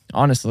now.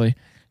 Honestly.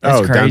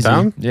 It's crazy.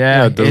 Downtown?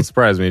 Yeah. it doesn't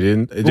surprise me,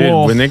 dude. Dude,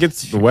 Well- when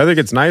the weather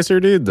gets nicer,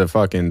 dude, the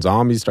fucking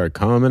zombies start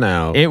coming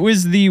out. It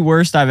was the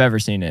worst I've ever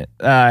seen it.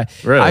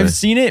 Really? I've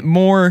seen it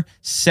more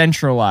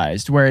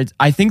centralized, where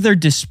I think they're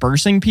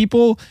dispersing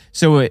people,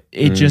 so it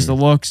just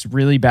looks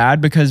really bad.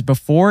 Because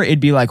before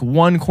it'd be like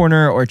one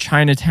corner, or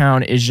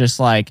Chinatown is just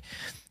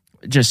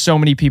so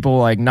many people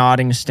like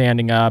nodding,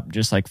 standing up,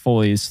 just like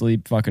fully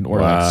asleep, fucking or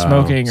like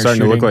smoking or starting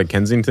shooting. to look like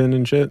Kensington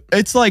and shit.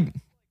 It's like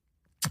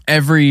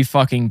every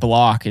fucking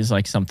block is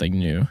like something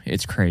new.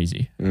 It's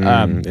crazy.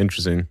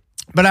 Interesting.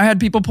 But I had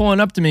people pulling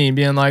up to me and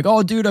being like,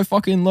 "Oh, dude, I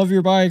fucking love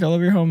your bike. I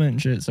love your helmet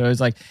and shit." So it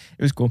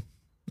was cool.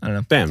 I don't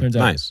know. Damn, Turns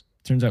nice.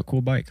 out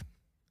cool bike.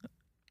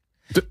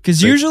 Because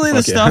Sick. usually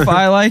the Fuck yeah. stuff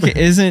I like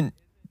isn't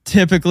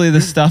typically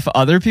the stuff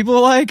other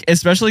people like,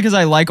 especially because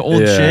I like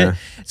old Yeah. shit.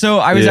 So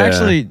I was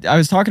Yeah. I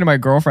was talking to my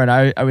girlfriend.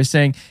 I was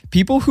saying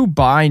people who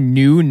buy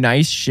new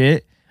nice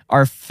shit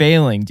are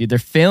failing, dude. They're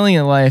failing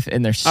in life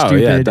and they're stupid. Oh,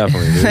 yeah,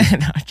 definitely,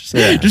 dude. No,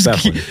 Yeah, just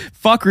definitely.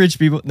 fuck rich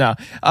people. No,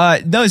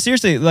 no,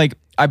 seriously. Like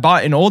I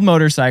bought an old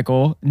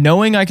motorcycle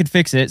knowing I could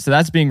fix it. So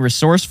that's being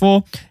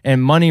resourceful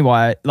and money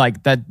wise,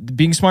 like that,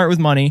 being smart with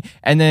money.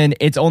 And then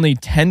it's only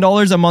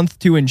 $10 a month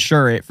to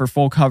insure it for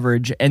full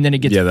coverage. And then it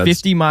gets Yeah, that's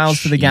 50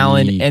 miles to the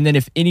gallon. cheap. And then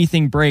if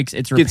anything breaks,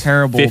 it's Gets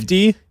repairable.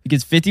 50? It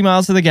gets 50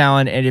 miles to the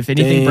gallon. And if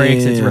anything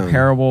breaks, it's Damn.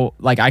 repairable.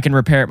 Like I can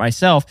repair it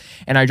myself.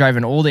 And I drive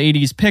an old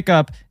 80s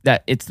pickup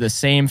that it's the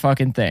same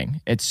fucking thing.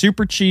 It's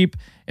super cheap.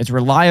 It's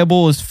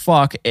reliable as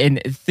fuck.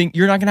 And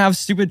you're not going to have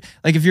stupid,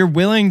 like if you're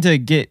willing to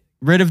get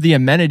rid of the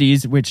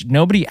amenities, which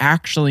nobody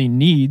actually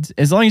needs,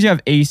 as long as you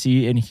have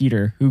AC and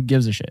heater, who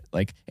gives a shit?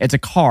 Like it's a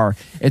car.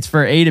 It's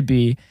for A to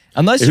B.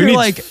 Unless Who you're needs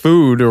like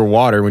food or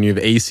water when you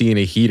have AC and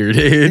a heater,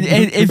 dude?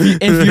 and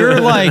if you're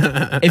like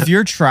if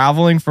you're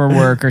traveling for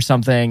work or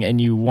something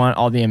and you want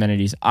all the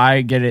amenities,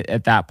 I get it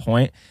at that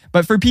point.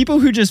 But for people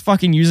who just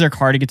fucking use their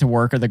car to get to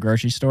work or the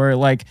grocery store,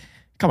 like,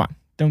 come on,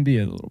 don't be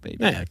a little baby.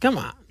 Yeah, come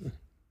on.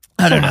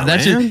 I don't know. on,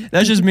 That's man.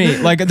 that's just me.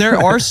 Like there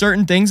are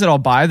certain things that I'll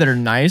buy that are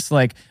nice,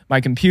 like my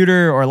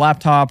computer or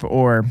laptop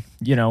or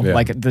Yeah.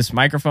 like this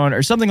microphone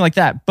or something like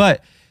that.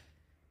 But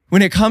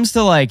when it comes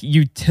to like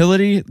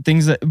utility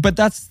things, but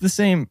that's the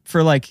same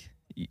for like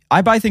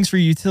I buy things for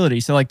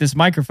utility. So like this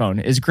microphone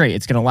is great.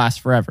 It's gonna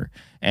last forever,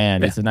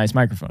 and it's a nice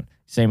microphone.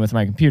 Same with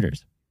my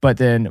computers. But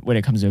then when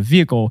it comes to a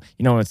vehicle,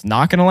 it's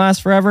not gonna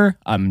last forever.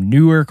 A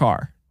newer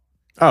car.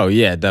 Oh,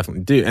 yeah,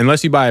 definitely. Dude,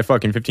 unless you buy a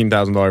fucking $15,000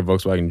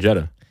 Volkswagen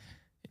Jetta.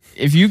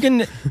 If you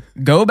can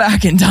go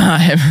back in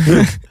time.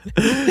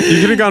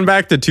 You could have gone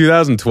back to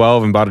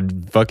 2012 and bought a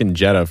fucking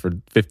Jetta for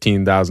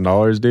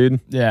 $15,000, dude.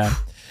 Yeah.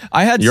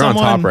 I had You're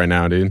someone, on top right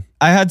now, dude.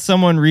 I had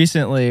someone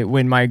recently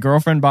when my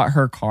girlfriend bought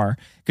her car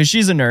because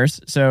she's a nurse,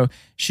 so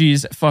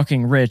she's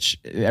fucking rich.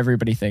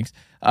 Everybody thinks.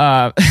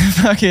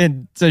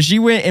 So she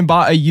went and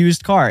bought a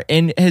used car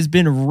and has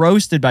been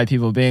roasted by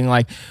people being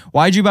like,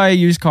 "Why'd you buy a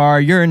used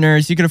car? You're a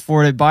nurse. You can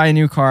afford it. Buy a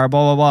new car."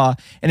 Blah blah blah.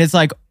 And it's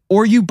like,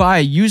 or you buy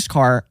a used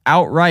car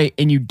outright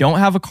and you don't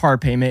have a car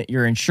payment.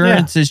 Your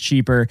insurance is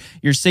cheaper.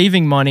 You're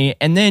saving money,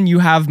 and then you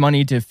have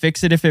money to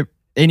fix it if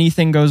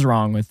anything goes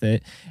wrong with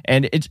it.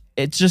 And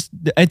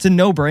it's a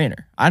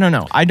no-brainer. I don't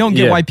know. I don't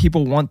get why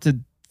people want to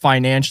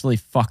financially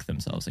fuck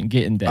themselves and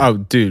get in debt. Oh,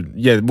 dude.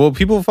 Yeah. Well,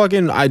 people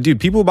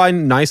people buy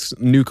nice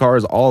new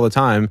cars all the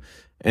time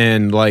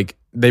and like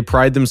they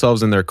pride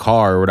themselves in their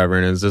car or whatever.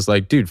 And it's just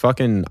like, dude,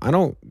 fucking, I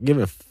don't give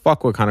a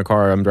fuck what kind of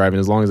car I'm driving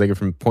as long as I get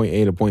from point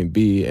A to point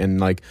B. And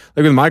like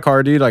with my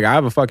car, dude, like I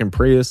have a fucking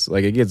Prius.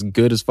 Like it gets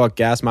good as fuck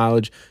gas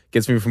mileage,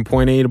 gets me from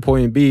point A to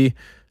point B.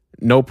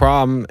 No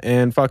problem.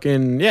 And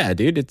fucking, yeah,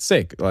 dude, it's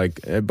sick.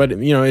 Like, but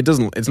you know,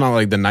 it's not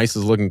like the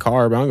nicest looking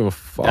car, but I don't give a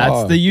fuck.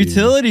 That's the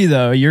utility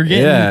though. You're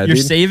you're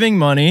saving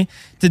money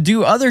to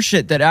do other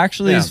shit that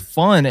actually is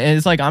fun. And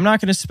it's like, I'm not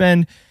going to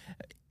spend,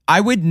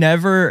 I would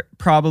never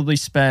probably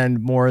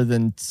spend more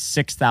than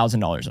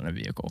 $6,000 on a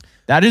vehicle.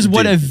 That is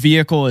what a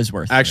vehicle is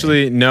worth.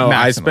 Actually, no,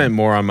 maximum. I spent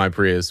more on my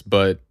Prius,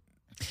 but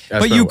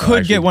you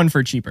could get one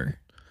for cheaper.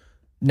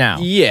 Now,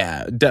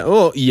 nah.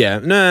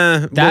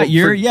 That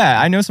year,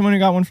 I know someone who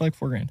got one for like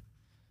 $4,000.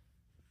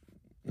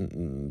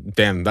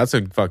 Damn, that's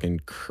a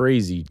fucking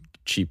crazy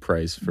cheap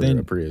price for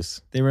a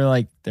Prius. They were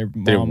like their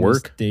mom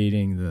was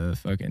dating the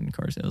fucking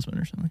car salesman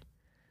or something.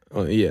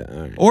 Oh yeah,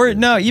 right. Or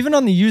no, even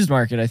on the used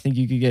market, I think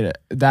you could get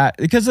that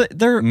because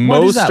they're most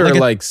what is that, are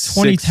like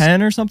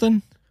 2010 or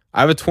something.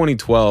 I have a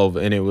 2012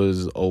 and it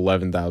was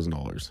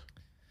 $11,000.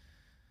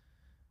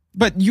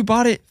 But you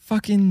bought it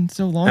fucking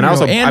so long and ago.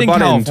 Also, and I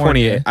bought in it in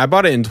 2018. I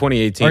bought it in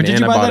 2018. Or did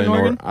you buy that in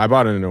Oregon? I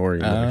bought it in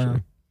Oregon,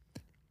 actually.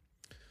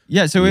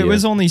 Yeah, so it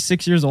was only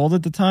 6 years old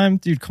at the time.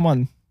 Dude, come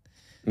on.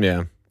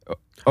 Yeah.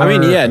 I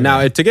mean,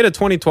 now to get a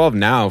 2012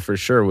 now for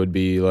sure would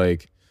be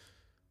like,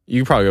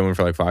 you could probably go in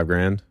for like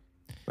 $5,000,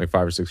 like $5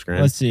 or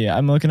 $6,000. Let's see.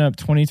 I'm looking up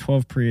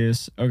 2012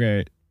 Prius.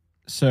 Okay.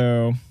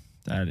 So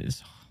that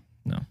is,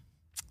 no.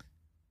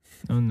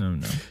 No.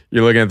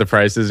 You're looking at the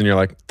prices and you're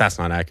like, that's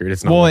not accurate.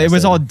 It's not. Well, it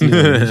was all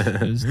dealers.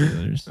 It was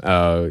dealers.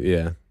 Oh,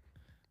 yeah.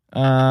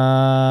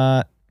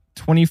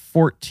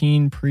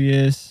 2014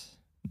 Prius.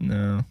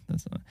 No,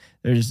 that's not.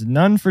 There's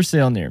none for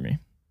sale near me.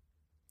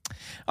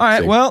 All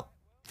right, well.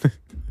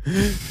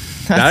 That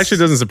actually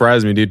doesn't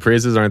surprise me, dude.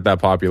 Priuses aren't that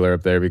popular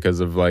up there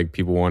because of like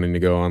people wanting to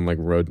go on like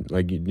road,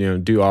 like, you know,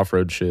 do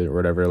off-road shit or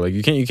whatever. Like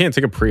you can't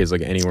take a Prius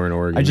like anywhere in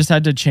Oregon. I just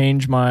had to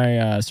change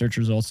my search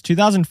results.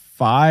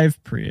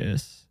 2005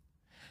 Prius.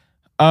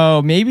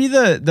 Oh, maybe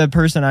the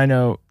person I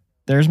know,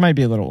 theirs might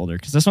be a little older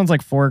because this one's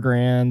like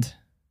 $4,000.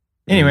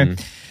 Anyway,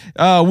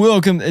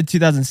 welcome to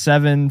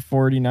 2007,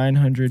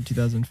 4,900,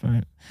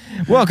 2005.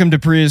 Welcome to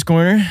Prius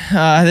Corner.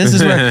 This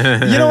is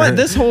where, you know what?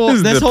 This whole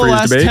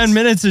last debates. 10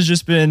 minutes has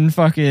just been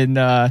fucking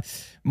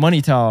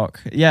money talk.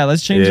 Yeah,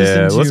 let's change this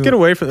into... let's get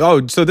away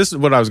from... so this is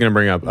what I was going to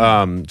bring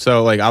up.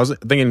 So like I was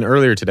thinking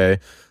earlier today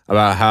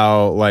about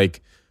how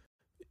like,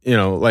 you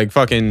know, like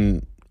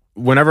fucking...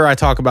 Whenever I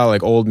talk about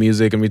like old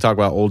music and we talk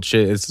about old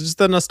shit, it's just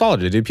the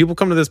nostalgia, dude. People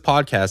come to this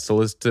podcast to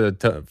listen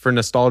to for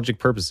nostalgic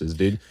purposes,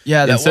 dude.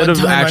 Yeah, that instead one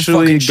time of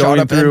actually I shot going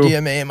up through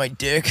MDMA in my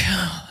dick.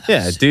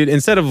 Yeah, dude.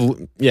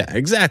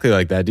 Exactly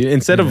like that, dude.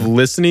 Instead of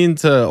listening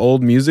to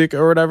old music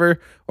or whatever,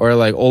 or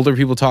like older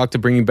people talk to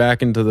bring you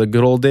back into the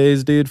good old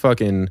days, dude.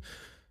 Fucking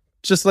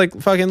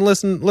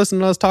listen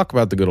to us talk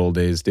about the good old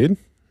days, dude.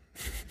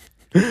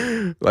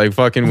 Like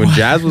fucking when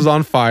jazz was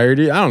on fire,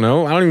 dude. I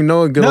don't even know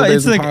what good old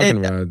days we're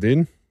talking about,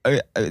 dude.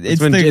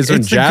 It's when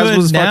jazz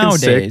was fucking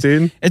sick,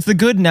 dude. It's the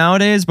good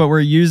nowadays, but we're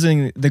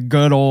using the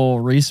good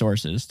old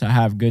resources to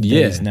have good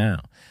days now,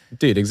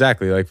 dude.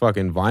 Exactly, like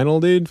fucking vinyl,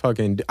 dude.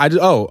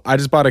 I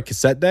just bought a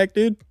cassette deck,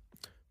 dude.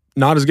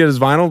 Not as good as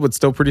vinyl, but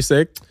still pretty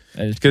sick.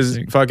 Because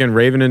fucking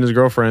Raven and his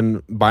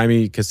girlfriend buy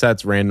me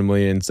cassettes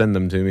randomly and send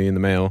them to me in the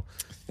mail,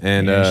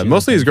 and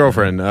mostly his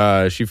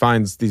girlfriend. She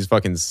finds these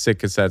fucking sick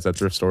cassettes at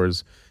thrift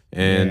stores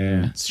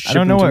and I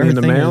don't know what her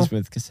thing is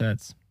with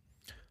cassettes.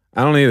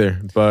 I don't either,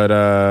 but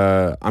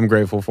I'm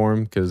grateful for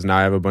him because now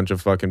I have a bunch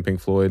of fucking Pink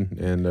Floyd,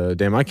 and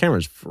damn, my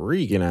camera's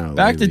freaking out.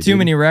 Back to Too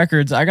Many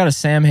Records. I got a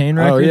Sam Hain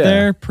record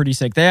there. Pretty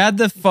sick. They had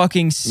the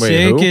fucking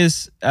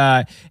sickest.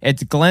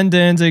 It's Glenn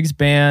Danzig's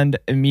band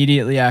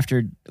immediately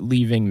after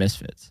leaving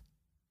Misfits.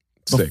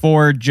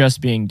 Before just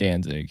being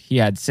Danzig, he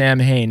had Sam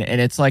Hain, and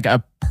it's like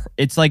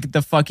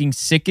the fucking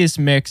sickest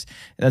mix.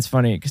 That's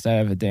funny because I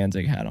have a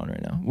Danzig hat on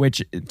right now,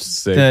 which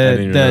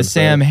the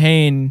Sam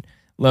Hain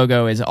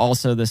logo is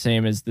also the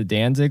same as the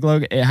Danzig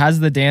logo. It has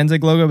the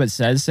Danzig logo but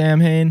says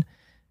Sam Hain,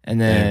 and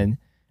then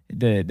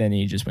then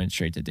he just went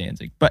straight to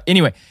Danzig. But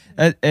anyway,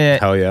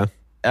 hell yeah.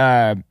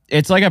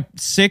 It's like a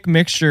sick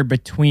mixture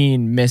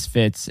between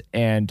Misfits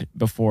and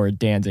before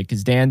Danzig,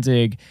 because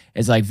Danzig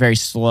is like very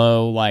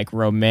slow, like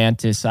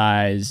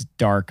romanticized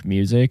dark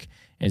music.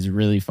 Is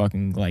really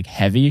fucking like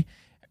heavy.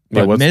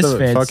 Yeah, But what's Misfits,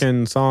 the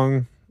fucking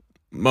song?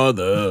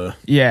 Mother,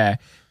 yeah,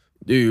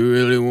 do you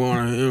really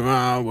want to hear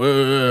my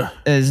word?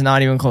 is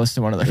not even close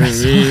to one of the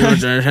best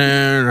songs. That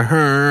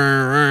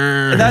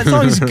That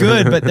song's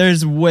good, but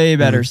there's way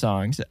better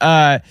songs.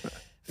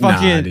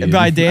 Fucking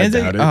by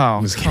Danzig.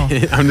 I'm just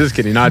kidding. I'm just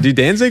kidding. Nah, dude,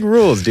 Danzig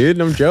rules, dude.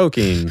 I'm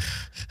joking.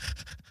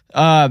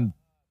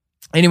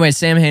 Anyway,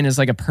 Sam Hain is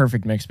like a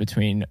perfect mix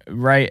between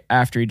right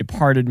after he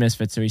departed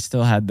Misfits, so he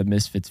still had the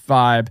Misfits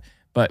vibe,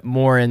 but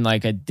more in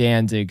like a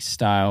Danzig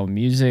style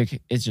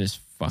music. It's just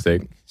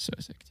fucking Sick. so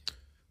sick.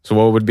 So,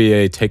 what would be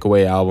a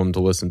takeaway album to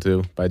listen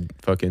to by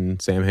fucking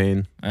Sam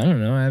Hain I don't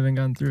know. I haven't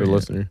gone through for it the yet.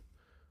 listener?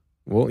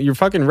 Well, you're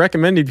fucking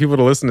recommending people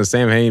to listen to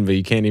Sam Hain, but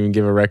you can't even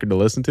give a record to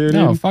listen to.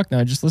 No, Dude? fuck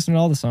no. Just listen to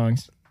all the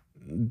songs.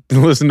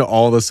 Listen to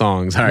all the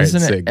songs. All right,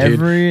 Listen sick, to dude.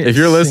 every If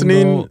you're listening,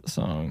 single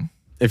song.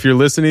 if you're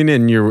listening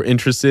and you're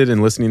interested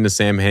in listening to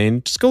Sam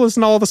Hain, just go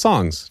listen to all the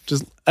songs,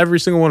 just every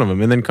single one of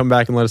them, and then come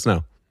back and let us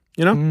know.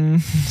 You know,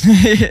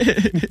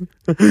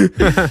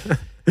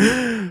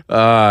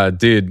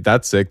 dude,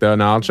 that's sick though.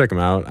 No, I'll check him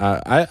out.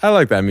 I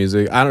like that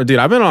music. Dude.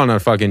 I've been on a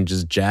fucking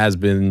just jazz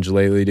binge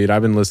lately, dude.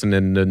 I've been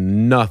listening to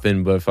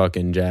nothing but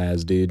fucking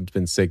jazz, dude. It's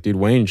been sick, dude.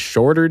 Wayne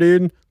Shorter,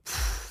 dude.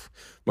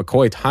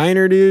 McCoy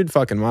Tyner, dude.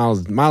 Fucking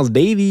Miles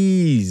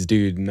Davies,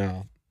 dude.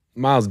 No,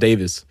 Miles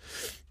Davis.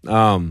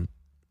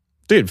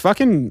 Dude,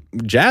 fucking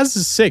jazz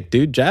is sick,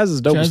 dude. Jazz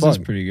is dope as Jazz fuck.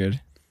 is pretty good.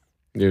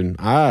 Dude,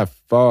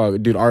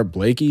 dude, Art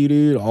Blakey,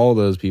 dude, all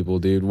those people,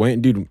 dude.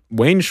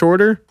 Wayne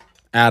Shorter,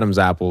 Adam's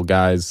apple,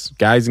 guys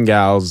and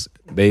gals,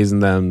 theys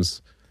and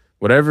thems,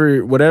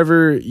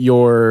 whatever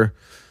your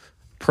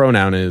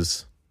pronoun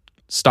is,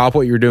 stop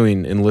what you're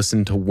doing and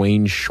listen to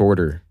Wayne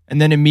Shorter.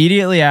 And then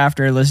immediately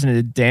after, listen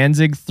to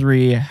Danzig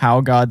 3, How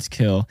Gods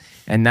Kill.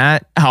 And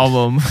that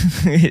album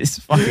is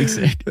fucking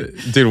sick.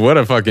 Dude, what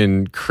a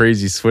fucking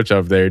crazy switch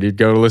up there, dude.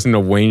 Go to listen to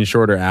Wayne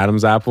Shorter,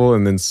 Adam's apple,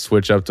 and then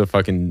switch up to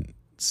fucking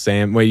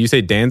Sam. Wait, you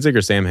say Danzig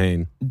or Sam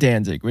Hain?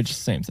 Danzig, which is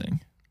the same thing.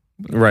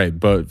 Right,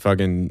 but for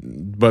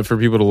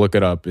people to look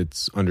it up,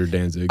 it's under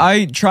Danzig.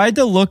 I tried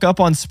to look up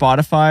on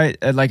Spotify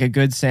like a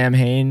good Sam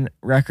Hain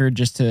record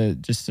just to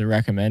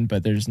recommend,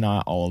 but there's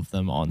not all of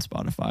them on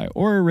Spotify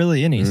or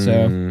really any.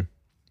 So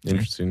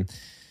Interesting.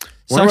 Sucks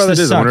Wonder why to that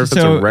is. I wonder if suck.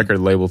 it's So- a record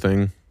label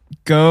thing.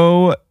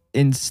 go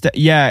instead.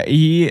 Yeah,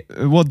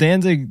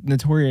 Danzig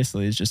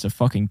notoriously is just a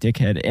fucking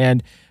dickhead,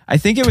 and I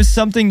think it was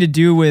something to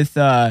do with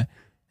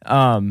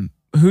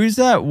who's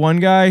that one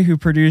guy who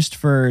produced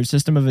for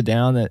System of a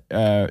Down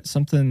that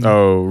something.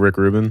 Oh, Rick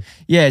Rubin.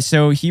 Yeah,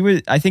 so he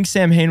was. I think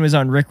Sam Hain was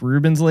on Rick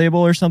Rubin's label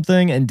or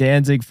something, and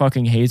Danzig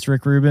fucking hates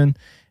Rick Rubin,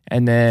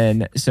 and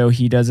then so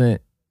he doesn't.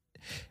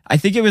 I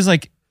think it was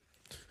like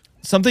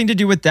something to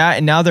do with that,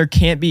 and now there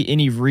can't be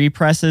any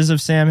represses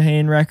of Sam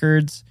Hain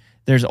records.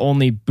 There's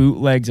only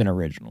bootlegs and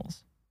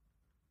originals.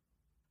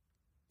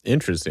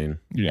 Interesting.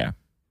 Yeah,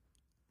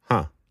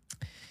 Huh.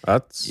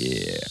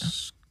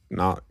 That's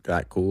not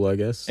that cool, I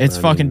guess. it's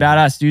I fucking mean,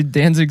 badass, dude.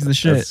 Danzig's the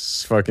shit.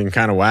 That's fucking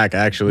kind of whack,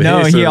 actually.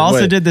 No, So he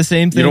also what, did the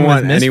same thing. You don't with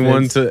want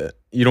anyone Misfits.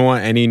 you don't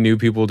want any new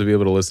people to be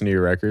able to listen to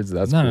your records?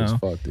 That's cool as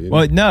fuck, dude.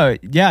 Well, no,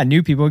 yeah,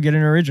 new people get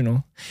an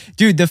original.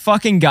 Dude, the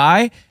fucking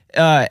guy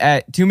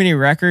at Too Many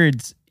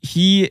Records,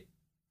 he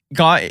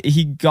got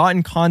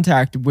in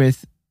contact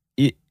with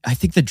I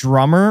think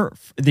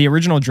the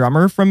original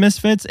drummer from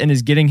Misfits, and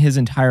is getting his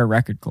entire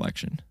record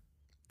collection.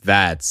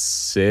 That's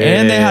sick.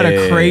 And they had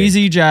a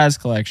crazy jazz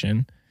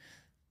collection.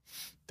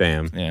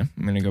 Damn. Yeah,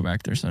 I'm gonna go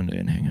back there Sunday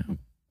and hang out.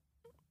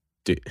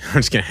 Dude, I'm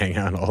just gonna hang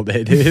out all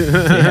day, dude.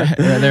 Yeah,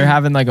 they're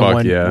having like a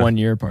Fuck yeah. 1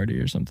 year party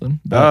or something.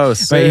 Oh,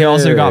 But he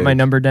also got my sick.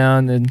 number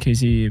down in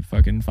case he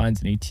fucking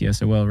finds any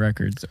TSOL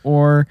records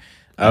or.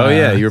 Oh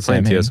yeah, you were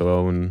Sam playing Hain.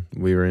 TSOL when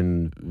we were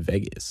in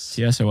Vegas.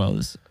 TSOL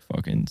is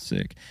fucking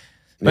sick.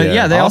 But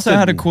yeah, they also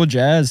had a cool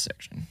jazz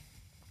section.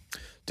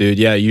 Dude,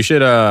 yeah, you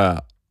should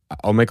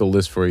I'll make a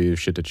list for you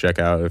shit to check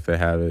out if they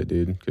have it,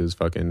 dude. Cause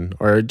fucking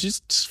or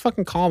just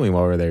fucking call me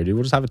while we're there, dude.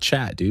 We'll just have a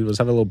chat, dude. We'll just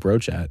have a little bro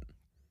chat.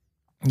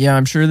 Yeah,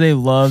 I'm sure they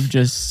love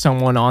just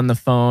someone on the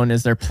phone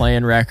as they're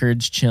playing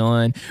records,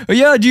 chilling. Oh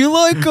yeah, do you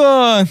like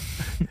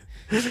fucking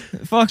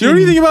Do you know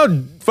anything about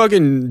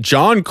fucking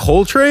John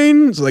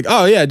Coltrane? It's like,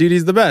 oh yeah, dude,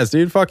 he's the best,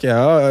 dude. Fuck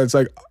yeah. Oh, it's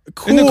like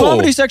cool. in the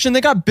comedy section,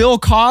 they got Bill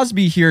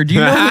Cosby here. Do you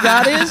know who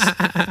that is?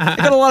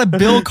 They got a lot of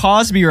Bill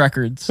Cosby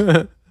records.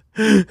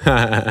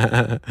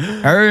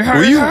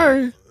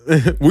 Hey,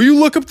 Will you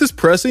look up this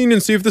pressing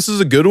and see if this is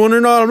a good one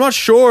or not? I'm not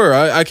sure.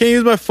 I can't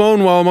use my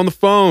phone while I'm on the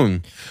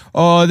phone.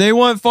 Oh, they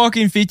want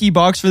fucking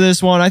 $50 for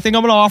this one. I think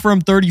I'm gonna offer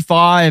them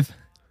 35.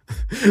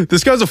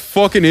 This guy's a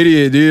fucking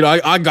idiot, dude.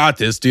 I got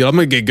this, dude. I'm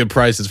gonna get good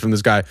prices from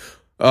this guy.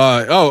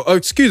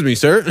 Excuse me,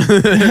 sir.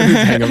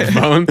 Hang up the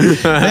phone.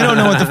 They don't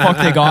know what the fuck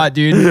they got,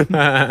 dude.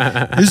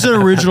 This is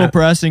an original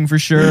pressing for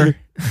sure. You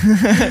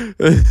can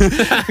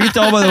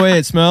tell by the way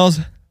it smells.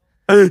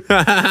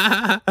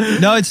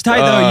 No, it's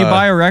tight though. You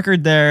buy a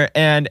record there,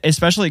 and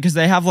especially because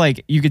they have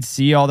like you could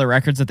see all the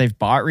records that they've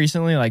bought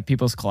recently, like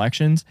people's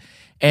collections,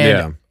 and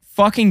Yeah.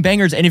 fucking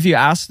bangers. And if you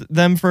ask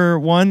them for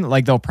one,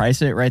 like they'll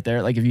price it right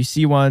there. Like if you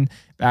see one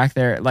back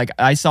there, like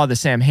I saw the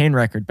Sam Hain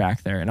record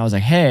back there and I was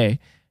like, hey,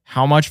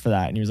 how much for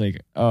that? And he was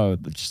like, oh,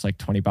 it's just like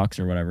 $20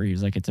 or whatever. He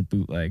was like, it's a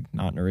bootleg,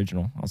 not an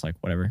original. I was like,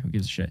 whatever, who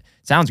gives a shit?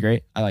 Sounds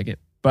great. I like it.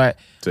 But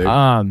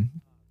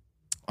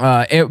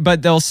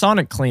but they'll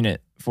sonic clean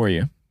it for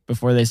you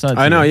before they sell it.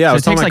 I know, yeah. I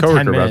was it takes telling my like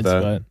 10 coworker minutes,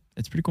 about that. but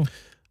it's pretty cool.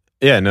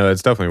 Yeah, no,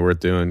 it's definitely worth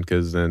doing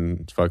because then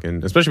it's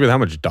fucking, especially with how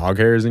much dog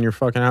hair is in your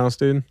fucking house,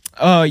 dude.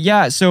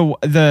 Yeah. So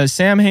the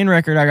Sam Hain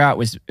record I got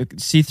was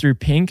see-through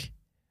pink,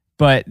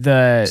 but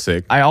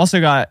Sick. I also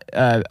got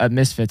a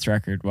Misfits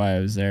record while I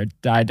was there,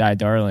 Die Die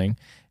Darling,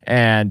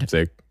 and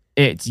Sick.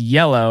 it's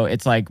yellow.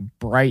 It's like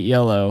bright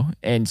yellow,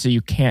 and so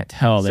you can't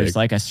tell. There's Sick.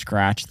 like a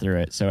scratch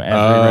through it. So every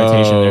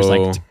rotation, there's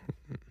like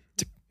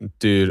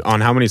dude, on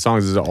how many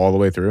songs is it all the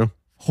way through?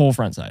 whole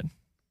front side.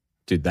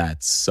 Dude,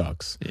 that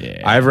sucks.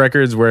 Yeah. I have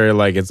records where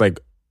like it's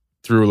like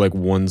through like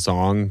one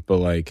song, but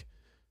like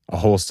a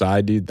whole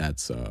side, dude, that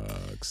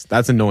sucks.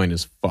 That's annoying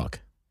as fuck.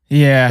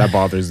 Yeah. That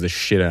bothers the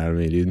shit out of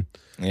me, dude.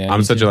 Yeah. I'm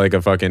me such too.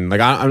 a fucking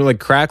like I'm like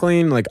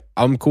crackling. Like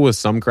I'm cool with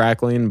some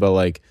crackling, but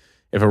like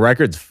if a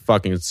record's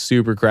fucking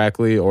super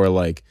crackly or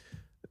like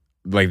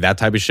that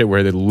type of shit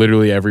where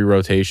literally every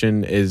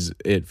rotation is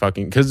it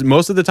fucking, because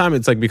most of the time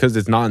it's like because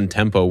it's not in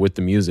tempo with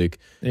the music,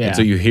 Yeah. and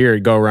so you hear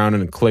it go around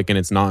and click and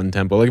it's not in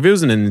tempo. Like if it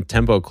was an in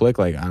tempo click,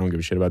 like I don't give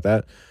a shit about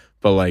that,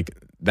 but like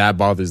that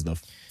bothers the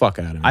fuck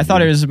out of me. I thought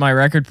dude. it was my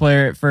record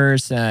player at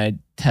first, and I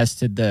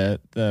tested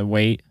the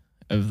weight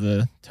of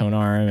the tone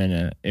arm,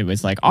 and it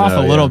was like off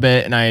Oh, a little yeah.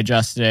 bit, and I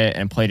adjusted it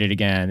and played it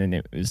again, and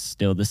it was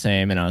still the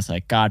same, and I was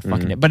like, God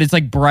fucking it. But it's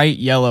like bright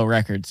yellow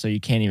record, so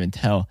you can't even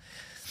tell.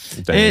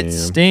 Damn. It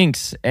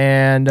stinks,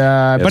 and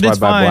That's but why it's I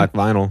buy fine. black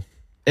vinyl.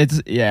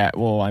 It's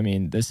well, I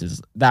mean,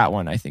 that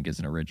one I think is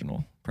an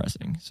original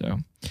pressing, so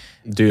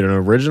Dude, an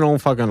original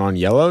fucking on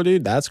yellow,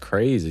 dude, that's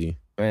crazy.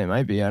 it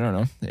might be. I don't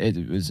know.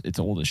 It's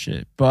old as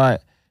shit,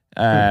 but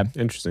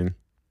Interesting.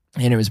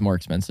 and it was more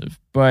expensive.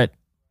 But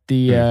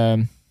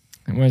the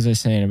what was I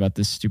saying about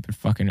this stupid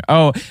fucking?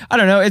 Oh, I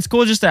don't know. It's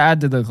cool just to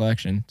add to the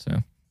collection. So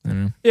I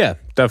don't know. Yeah,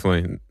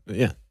 definitely.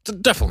 Yeah,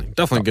 definitely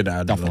good to add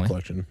to the Definitely.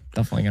 collection.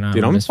 Definitely gonna.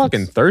 Dude, have I'm Misfits.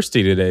 fucking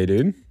thirsty today,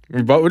 dude.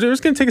 But we're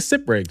just gonna take a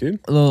sip break, dude.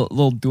 a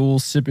little dual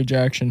sippage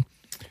action.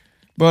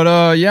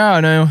 But yeah,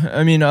 no.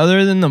 I mean,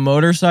 other than the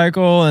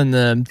motorcycle and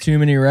the too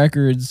many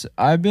records,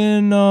 I've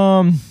been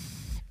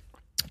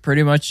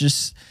pretty much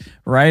just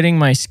riding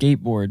my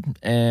skateboard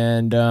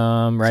and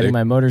riding Sick.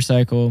 my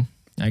motorcycle.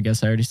 I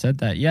guess I already said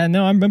that. Yeah,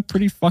 no, I'm a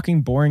pretty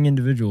fucking boring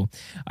individual.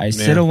 I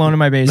sit Yeah. alone in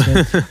my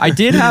basement. I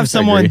did have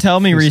someone agree. tell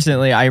me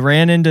recently,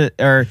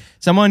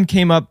 someone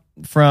came up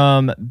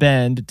from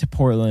Bend to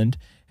Portland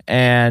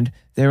and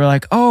they were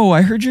like, oh,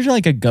 I heard you're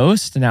like a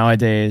ghost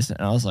nowadays. And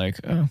I was like,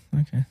 oh,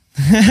 okay.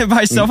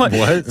 By someone,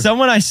 What?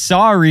 someone I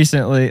saw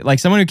recently, like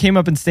someone who came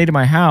up and stayed at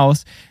my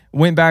house,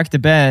 went back to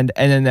Bend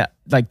and then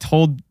like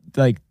told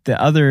like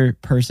the other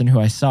person who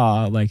I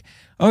saw, like,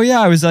 oh yeah,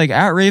 I was like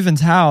at Raven's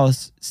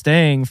house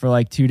staying for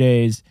like 2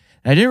 days.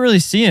 I didn't really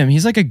see him.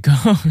 He's like a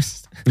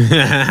ghost.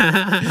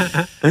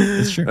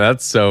 It's true.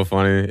 That's so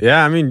funny.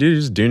 Yeah, I mean, dude, you're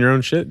just doing your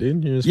own shit,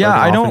 dude. You're just Yeah,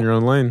 fucking I off don't- in your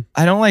own lane.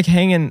 I don't like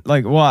hanging I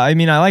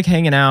like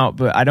hanging out,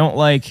 but I don't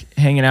like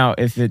hanging out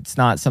if it's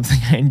not something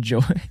I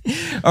enjoy.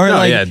 Or No,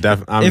 like yeah,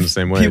 I'm if the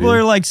same way. people dude.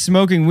 are like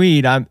smoking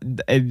weed,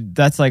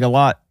 that's like a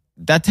lot.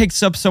 That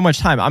takes up so much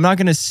time. I'm not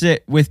gonna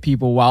sit with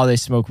people while they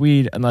smoke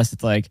weed unless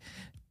it's like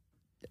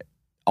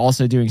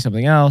also doing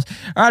something else.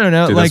 Or I don't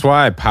know. Dude, like that's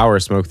why I power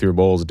smoke through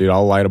bowls, dude.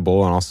 I'll light a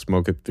bowl and I'll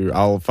smoke it through.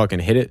 I'll fucking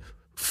hit it.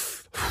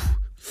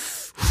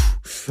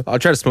 I'll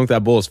try to smoke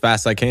that bowl as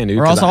fast as I can, dude.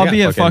 or 'cause else I I'll got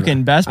be at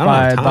fucking Best I don't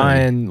have Buy time.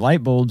 buying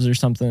light bulbs or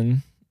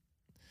something.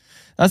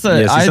 That's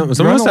Yeah, see, some of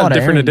run us a lot have of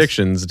different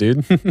errands. addictions,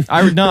 dude.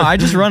 I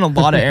just run a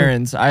lot of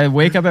errands. I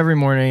wake up every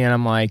morning and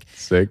I'm like,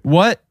 Sick.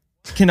 what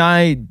can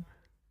I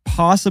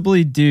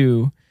possibly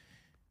do,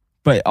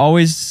 but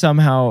always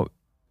somehow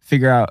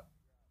figure out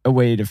a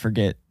way to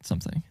forget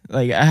something?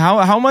 Like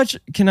how much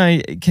can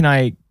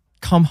I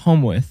come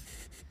home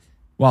with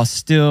while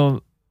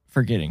still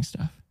forgetting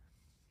stuff?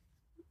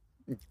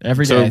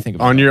 Every day So I think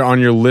about on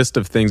your list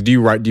of things, do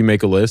you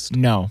make a list?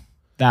 no.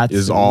 That's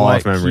Is all what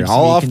off memory, keeps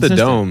all me off the consistent.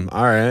 dome.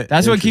 All right,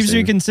 That's what keeps me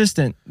Interesting.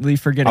 consistently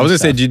forgetting. I was gonna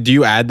stuff. say, do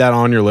you add that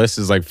on your list?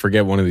 Is like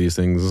forget one of these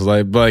things,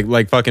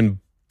 like fucking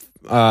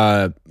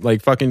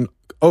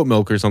oat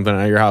milk or something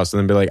at your house, and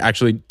then be like,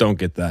 actually, don't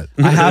get that.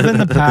 I have in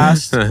the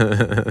past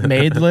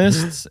made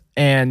lists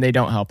and they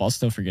don't help. I'll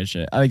still forget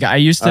shit. Like I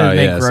used to Oh,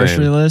 make yeah, grocery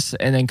same. lists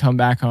and then come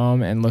back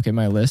home and look at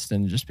my list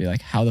and just be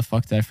like, how the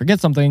fuck did I forget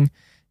something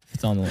if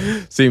it's on the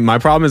list? See, my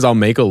problem is I'll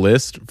make a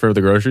list for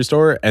the grocery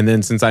store, and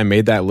then since I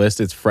made that list,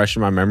 it's fresh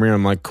in my memory. And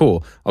I'm like,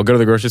 cool. I'll go to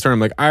the grocery store. And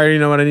I'm like, I already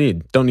know what I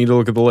need. Don't need to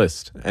look at the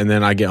list. And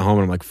then I get home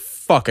and I'm like,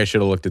 fuck, I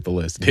should have looked at the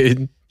list,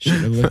 dude. Should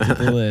have looked at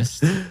the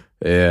list.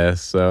 Yeah.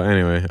 So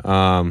anyway,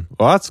 well,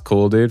 that's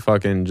cool, dude.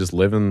 Fucking just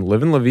living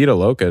La Vida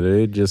Loca,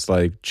 dude. Just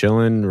like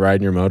chilling,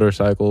 riding your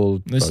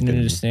motorcycle, Listening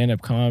fucking- to stand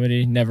up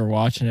comedy, never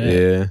watching it.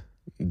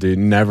 Yeah. Dude,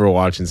 never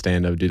watching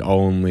stand up, dude.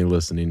 Only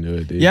listening to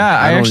it, dude. Yeah,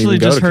 I don't actually even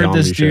go just to heard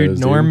comedy this dude, shows,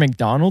 Norm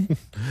McDonald. He's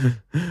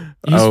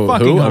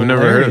fucking who? I've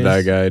never heard of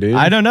that hilarious. guy, dude.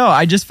 I don't know.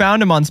 I just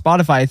found him on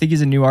Spotify. I think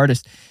he's a new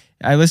artist.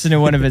 I listened to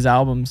one of his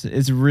albums.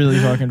 It's really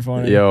fucking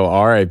funny. Yo,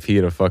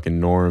 R.I.P. to fucking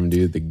Norm,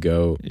 dude, the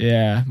GOAT.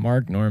 Yeah,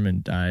 Mark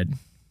Norman died.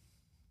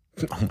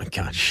 Oh my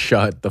God,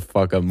 shut the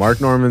fuck up.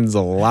 Mark Norman's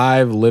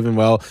alive, living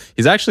well.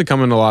 He's actually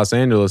coming to Los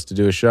Angeles to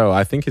do a show.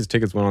 I think his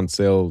tickets went on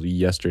sale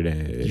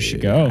yesterday. You should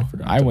go.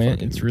 forgot I to went.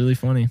 fucking- It's really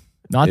funny.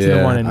 Not to the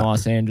Yeah, one in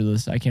Los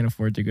Angeles. I can't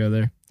afford to go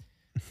there.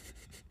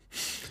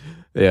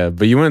 Yeah,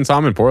 but you went and saw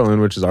him in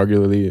Portland, which is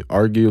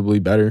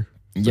arguably better.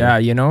 Yeah,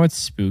 you know what's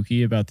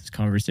spooky about this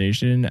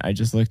conversation? I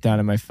just looked down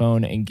at my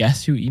phone and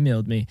guess who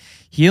emailed me?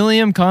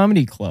 Helium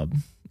Comedy Club.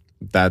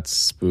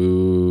 That's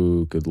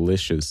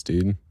spookalicious,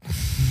 dude.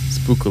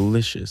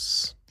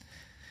 Spookalicious.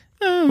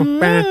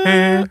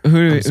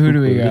 Who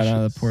do we got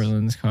out of the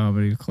Portland's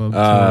Comedy Club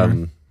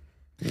tour?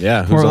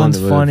 Yeah, who's Portland's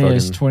on the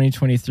Funniest fucking-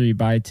 2023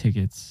 buy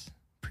tickets.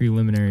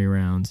 Preliminary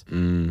rounds.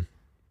 Mm.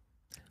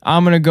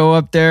 I'm going to go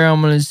up there.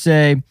 I'm going to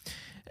say,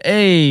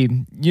 hey,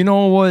 you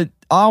know what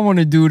I want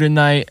to do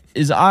tonight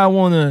is I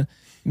want to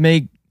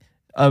make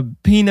a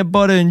peanut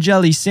butter and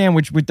jelly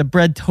sandwich with the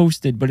bread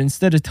toasted. But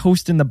instead of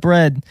toasting the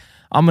bread,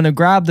 I'm going to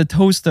grab the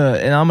toaster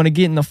and I'm going to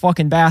get in the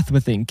fucking bath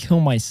with it and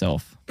kill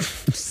myself.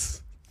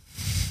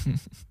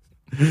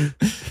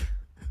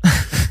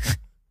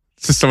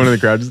 Just someone in the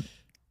crowd just,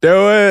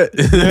 do it.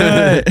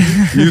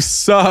 You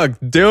suck.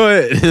 Do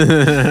it.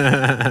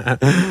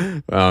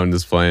 I'm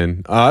just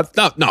playing. No,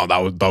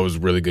 that was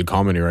really good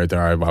comedy right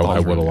there. I would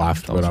have really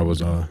laughed, good. but I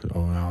was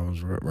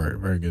very,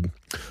 very good.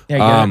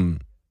 Yeah,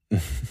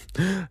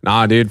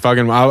 Nah, dude,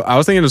 fucking. I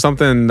was thinking of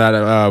something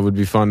that would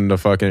be fun to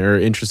fucking or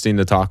interesting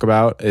to talk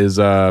about is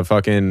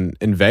fucking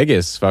in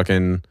Vegas,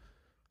 fucking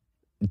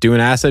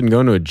doing acid and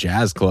going to a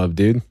jazz club,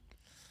 dude.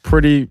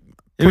 Pretty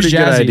was good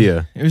jazzy.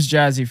 idea. It was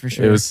jazzy for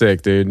sure. It was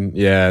sick, dude.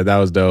 Yeah, that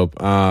was dope.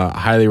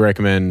 Highly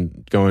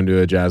recommend going to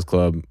a jazz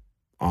club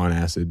on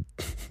acid.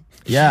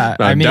 Yeah,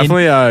 No, I mean,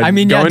 definitely. yeah, going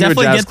to a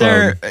definitely jazz get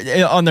club.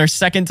 there on their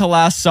second to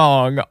last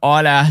song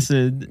on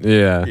acid.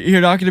 Yeah, You're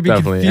not going to be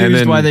Definitely. And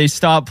confused then- why they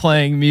stop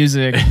playing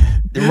music right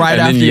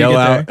and after then you yell get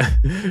out,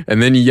 there.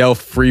 and then you yell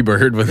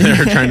 "Freebird" when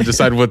they're trying to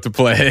decide what to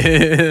play.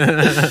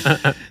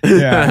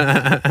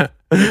 Yeah.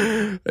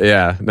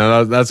 Yeah,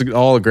 no, that's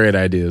all great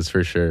ideas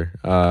for sure.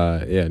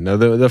 Yeah, no,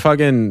 the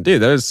fucking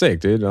dude, that was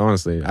sick, dude.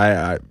 Honestly,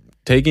 I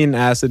taking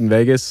acid in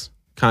Vegas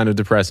kind of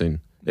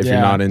depressing if you're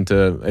Yeah. not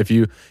into if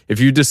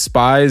you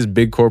despise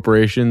big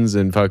corporations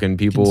and fucking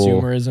people.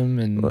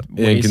 Consumerism and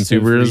waste of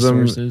consumerism.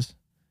 resources.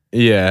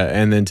 Yeah,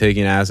 and then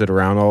taking acid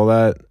around all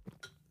that,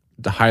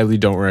 highly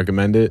don't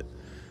recommend it.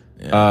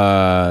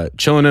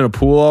 Chilling in a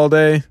pool all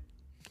day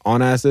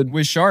on acid,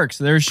 With sharks.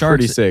 There's sharks.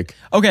 pretty sick.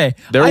 Okay.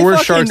 There were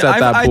sharks at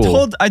that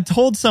pool. I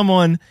told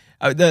someone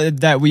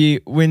that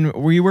when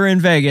we were in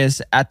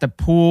Vegas at the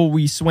pool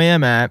we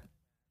swam at,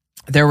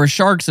 there were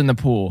sharks in the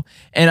pool,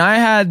 and I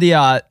had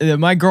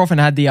my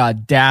girlfriend had the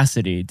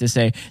audacity to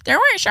say there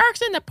weren't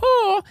sharks in the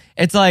pool.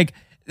 It's like,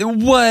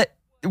 what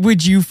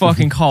would you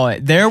fucking call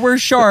it? There were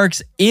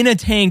sharks in a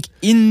tank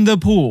in the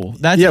pool.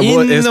 That's Yeah,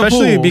 well, in the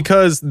especially pool.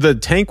 because the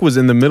tank was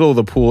in the middle of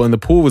the pool, and the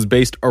pool was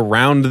based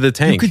around the You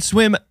tank. could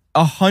swim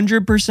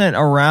 100%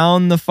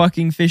 around the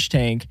fucking fish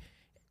tank.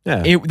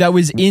 Yeah. That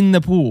was in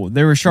the pool.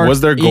 There were sharks.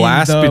 Was there in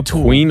glass the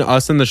between pool.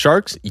 us and the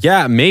sharks?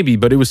 Yeah, maybe,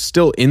 but it was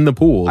still in the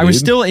pool. I was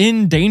dude. still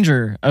in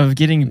danger of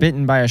getting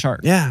bitten by a shark.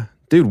 Yeah,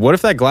 dude. What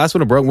if that glass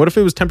would have broken? What if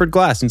it was tempered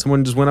glass and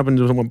someone just went up and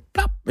just went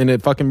plop and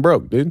it fucking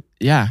broke, dude?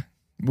 Yeah,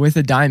 with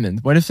a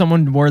diamond. What if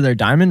someone wore their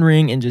diamond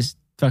ring and just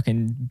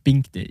fucking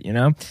binked it? You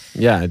know?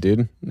 Yeah,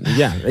 dude.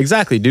 Yeah,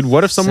 exactly, dude.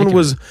 What if Sick someone of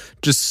was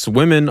just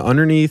swimming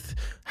underneath,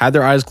 had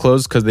their eyes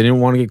closed because they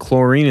didn't want to get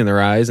chlorine in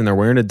their eyes, and they're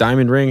wearing a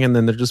diamond ring, and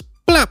then they're just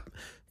plop,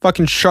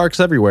 fucking sharks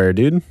everywhere,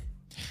 dude.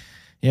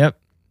 Yep.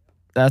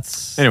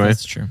 That's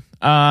true.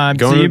 So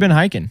Going- you've been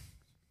hiking.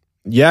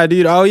 Yeah,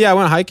 dude. Oh yeah, I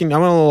went hiking. I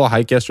went on a little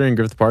hike yesterday in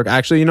Griffith Park.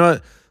 Actually, you know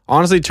what?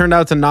 Honestly, it turned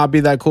out to not be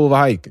that cool of a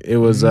hike. It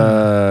was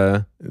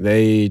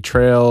they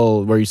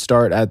trail where you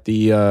start at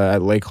the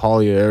at Lake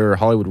Hollywood or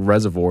Hollywood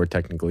Reservoir,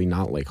 technically,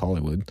 not Lake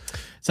Hollywood.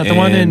 Is that the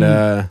one in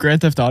And,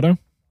 Grand Theft Auto?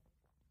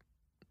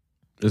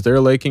 Is there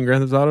a lake in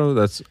Grand Theft Auto?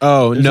 There's There's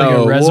no like a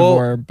well,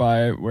 reservoir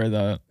by where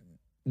the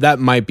that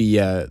might be.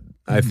 Yeah,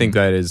 I think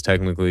that is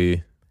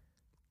technically.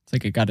 it's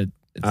like I like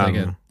don't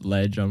a know.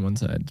 ledge on one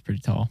side. It's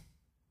pretty tall.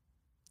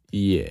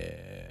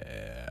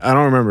 Yeah, I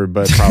don't remember,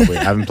 but probably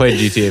I haven't played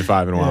GTA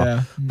 5 in a while.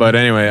 Yeah. But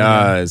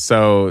anyway,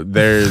 so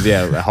there's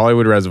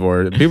Hollywood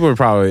Reservoir. People are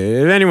probably,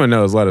 if anyone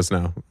knows, let us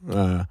know.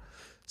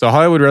 So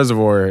Hollywood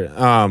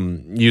Reservoir,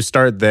 you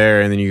start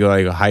there and then you go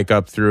like hike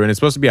up through, and it's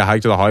supposed to be a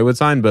hike to the Hollywood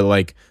sign, but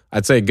like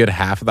I'd say a good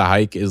half of the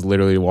hike is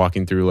literally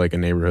walking through like a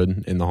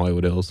neighborhood in the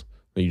Hollywood Hills.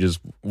 You just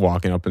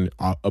walking up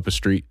a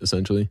street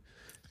essentially,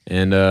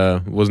 and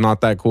was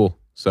not that cool.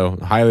 So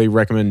highly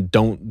recommend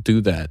don't do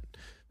that.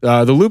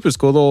 The loop is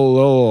cool. The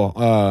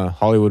little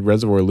Hollywood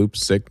Reservoir loop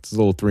is sick. It's a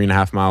little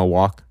 3.5 mile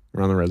walk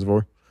around the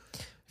reservoir.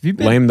 Have you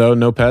been? Lame though,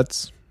 no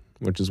pets,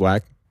 which is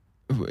whack.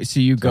 So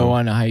you go So-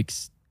 on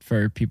hikes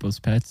for people's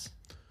pets?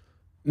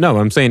 No,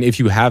 I'm saying if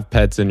you have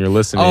pets and you're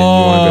listening and you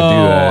want to go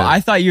do that. I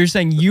thought you were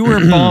saying you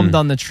were bummed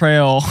on the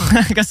trail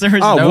because there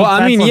was Oh, no well, I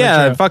pets mean, on the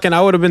yeah, trail. fucking,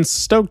 I would have been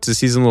stoked to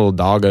see some little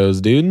doggos,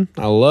 dude.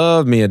 I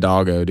love me a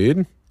doggo,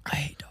 dude. I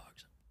hate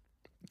dogs.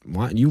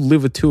 Why? You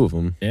live with 2 of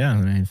them. Yeah,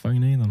 I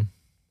fucking hate them.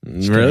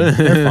 Really?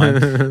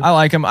 They're fun. I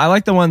like them. I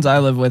like the ones I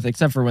live with,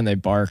 except for when they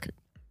bark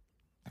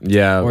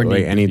Yeah, Or need like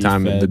to be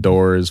anytime fed. the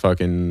door is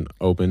fucking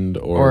opened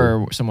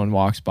or someone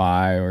walks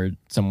by or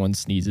someone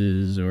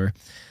sneezes or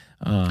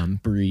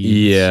breathes.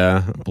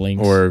 yeah,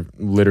 Blinks. or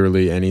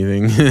literally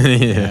anything.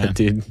 Yeah,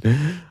 dude.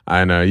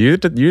 I know.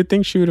 You'd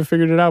think she would have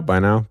figured it out by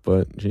now,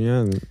 but she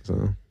hasn't.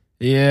 So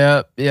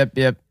Yep.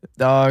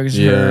 Dogs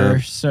Yeah. are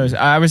so.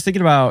 I was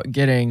thinking about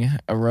getting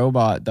a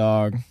robot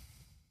dog.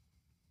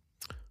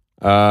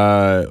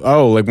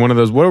 like one of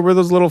those. What were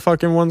those little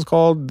fucking ones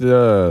called?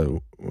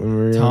 When we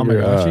were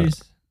younger?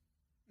 Tamagotchis.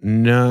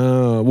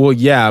 No. Well,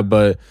 yeah,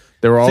 but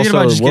there were Thinking also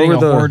about just what getting were a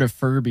the? horde of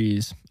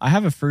Furbies. I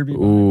have a Furby.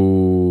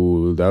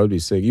 Ooh, that would be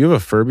sick. You have a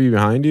Furby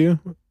behind you?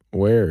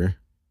 Where?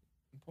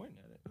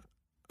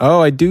 Oh,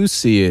 I do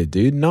see it,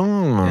 dude.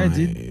 Nice.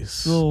 dude.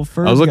 It's a little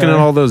Furby. I was looking guy. at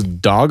all those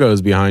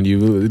doggos behind you.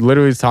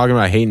 Literally was talking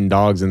about hating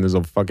dogs, and there's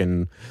a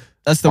fucking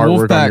That's the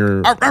artwork wolf on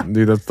your. pack.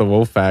 Dude, that's the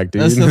wolf pack,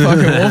 dude. That's the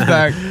fucking wolf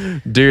pack.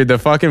 Dude, the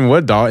fucking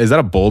what dog? Is that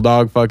a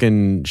bulldog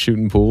fucking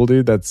shooting pool,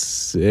 dude? That's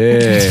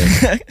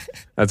sick.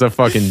 That's a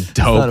fucking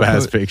dope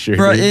ass picture.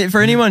 dude.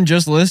 For anyone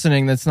just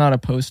listening, that's not a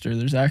poster.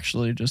 There's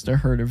actually just a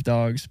herd of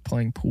dogs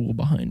playing pool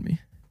behind me.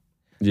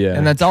 Yeah.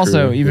 And that's true.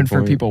 also, Good even for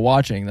point. people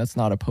watching, that's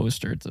not a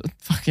poster. It's a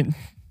fucking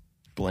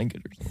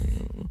blanket or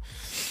something.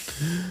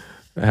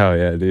 Hell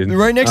yeah, dude.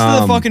 Right next to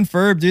the fucking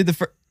Furb, dude.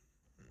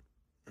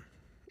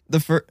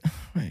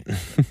 Wait.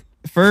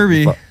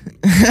 Furby.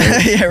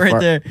 Yeah, right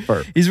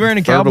there. He's wearing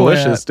a cowboy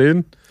hat. Furbalicious,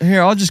 dude.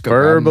 Here, I'll just go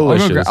grab him.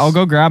 Furbalicious. I'll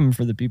go grab him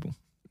for the people.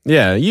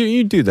 Yeah,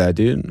 you do that,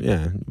 dude.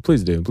 Yeah,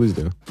 please do.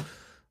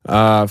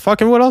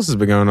 Fucking what else has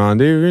been going on,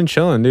 dude? We've been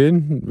chilling,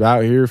 dude.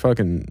 Out here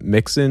fucking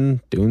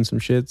mixing, doing some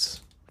shits.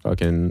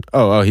 Fucking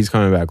oh, he's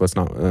coming back. Let's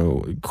not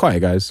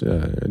quiet, guys.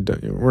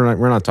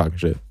 We're not talking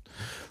shit.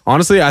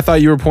 Honestly, I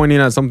thought you were pointing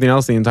at something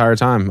else the entire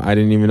time. I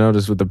didn't even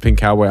notice with the pink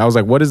cowboy. I was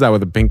like, what is that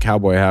with the pink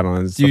cowboy hat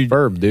on? It's Dude, the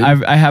Furb, dude.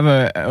 I have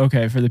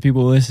for the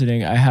people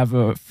listening, I have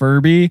a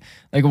Furby,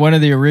 like one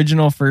of the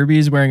original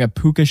Furbies wearing a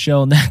puka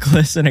shell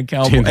necklace and a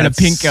cowboy Dude, and a that's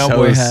pink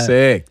cowboy so hat.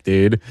 sick,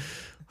 dude.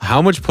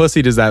 How much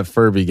pussy does that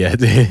Furby get,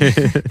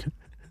 dude?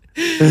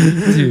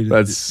 Dude.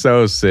 That's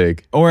so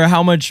sick. Or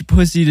how much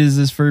pussy does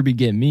this Furby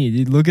get me?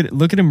 Dude, look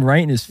at him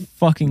right in his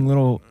fucking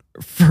little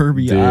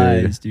Furby Dude.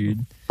 eyes,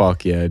 dude.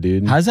 Fuck yeah,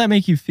 dude. How does that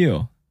make you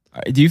feel?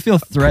 Do you feel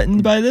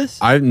threatened by this?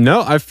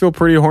 I feel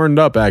pretty horned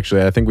up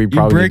actually. I think we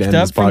probably need to bricked end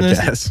up this from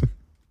this? podcast.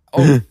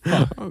 Oh,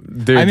 fuck.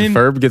 Dude, I mean-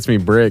 Furb gets me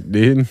bricked,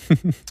 dude.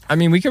 I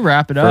mean, we could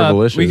wrap it up.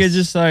 Furbalicious. We could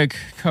just like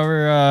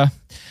cover. I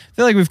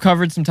feel like we've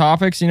covered some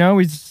topics. You know,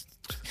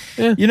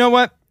 Yeah. You know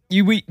what?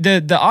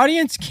 The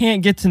audience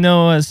can't get to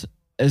know us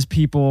as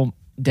people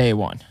day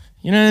one.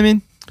 You know what I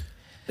mean?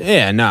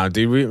 Yeah, no,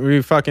 dude.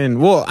 We fucking.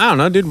 Well, I don't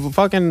know, dude.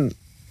 Fucking.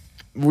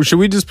 Should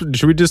we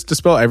just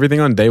dispel everything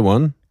on day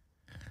one?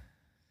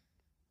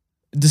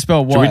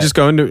 Dispel what?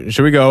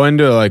 Should we go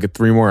into like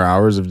 3 more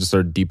hours of just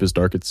our deepest,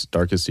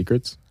 darkest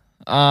secrets?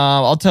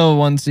 I'll tell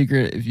one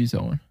secret if you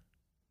tell one.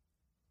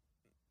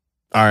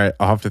 All right,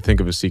 I'll have to think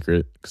of a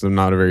secret because I'm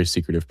not a very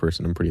secretive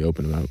person. I'm pretty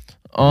open about.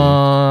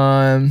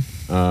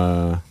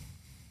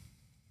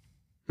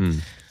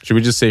 Should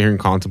we just sit here and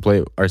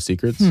contemplate our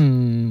secrets?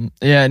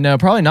 Yeah, no,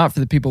 probably not for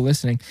the people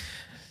listening.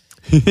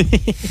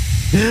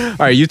 All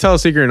right, you tell a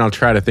secret and I'll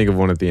try to think of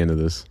one at the end of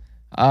this.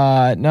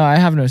 No, I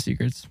have no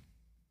secrets.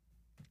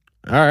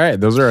 All right,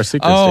 those are our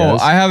secrets. Oh,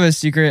 guys. I have a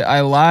secret.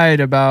 I lied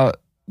about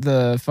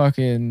the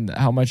fucking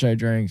how much I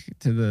drank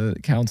to the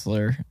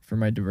counselor for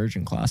my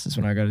diversion classes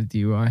when I got a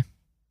DUI.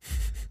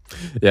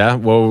 Yeah.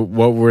 Well,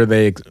 what were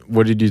they?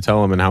 What did you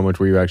tell them, and how much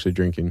were you actually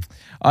drinking?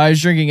 I was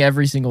drinking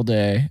every single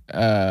day,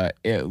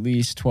 at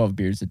least 12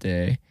 beers a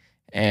day,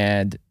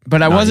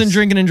 but I Nice. wasn't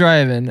drinking and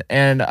driving.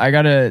 And I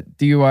got a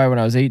DUI when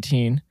I was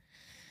 18,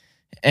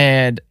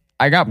 and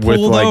I got With,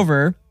 pulled like-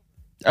 over.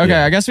 Okay,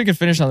 Yeah. I guess we could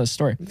finish on this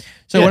story.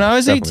 So Yeah, when I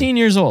was definitely. 18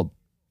 years old,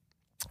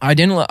 I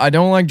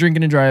don't like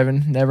drinking and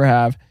driving, never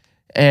have.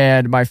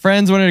 And my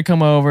friends wanted to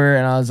come over,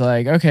 and I was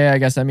like, okay, I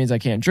guess that means I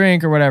can't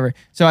drink or whatever.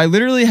 So I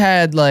literally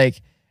had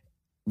like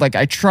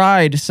I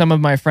tried some of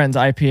my friend's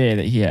IPA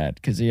that he had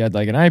because he had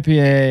like an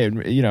IPA,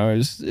 and you know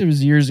it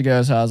was years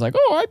ago. So I was like,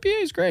 oh,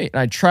 IPA is great, and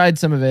I tried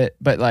some of it,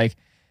 but like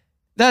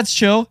that's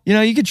chill. You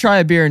know, you could try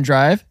a beer and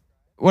drive,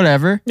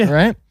 whatever, Yeah.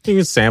 right? You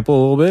can sample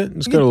a little bit.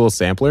 Just go to a little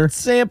sampler.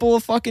 Sample a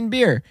fucking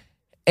beer,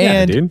 Yeah,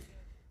 and dude.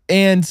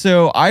 and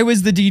so I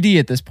was the DD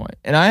at this point,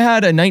 and I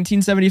had a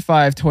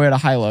 1975 Toyota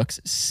Hilux,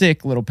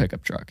 sick little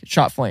pickup truck. It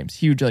shot flames,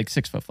 huge, like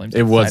 6-foot flames.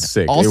 It out the was side.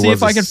 sick. I'll It see was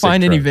if a I can sick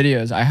find any truck.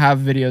 videos. I have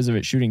videos of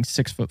it shooting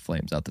 6-foot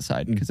flames out the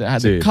side because it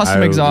had the Dude,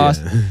 custom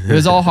exhaust. yeah. It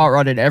was all hot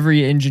rodded,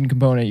 every engine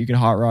component you could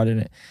hot rod in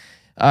it.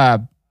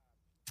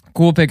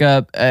 Cool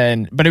pickup,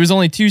 but it was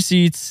only 2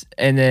 seats,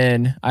 and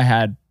then I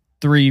had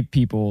 3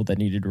 people that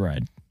needed to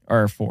ride,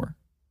 or 4.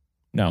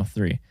 No,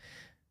 3.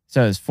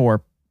 So it was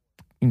 4,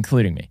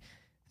 including me.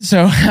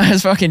 So I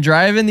was fucking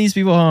driving these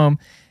people home,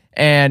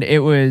 and it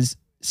was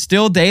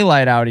still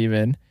daylight out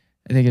even.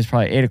 I think it was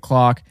probably 8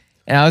 o'clock.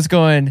 And I was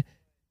going,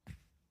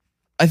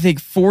 I think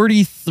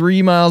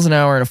 43 miles an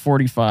hour at a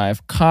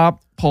 45.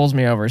 Cop pulls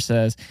me over,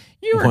 says,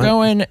 you were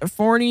going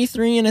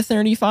 43 and a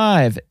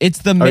 35. It's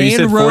the main you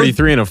said road.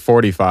 43 and a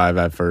 45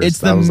 at first. It's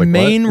the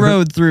main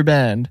road through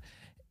Bend.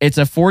 It's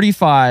a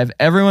 45.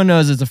 Everyone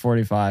knows it's a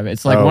 45.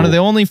 It's like one of the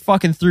only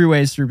fucking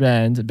throughways through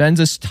Bend. Bend's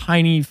this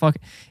tiny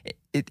fucking...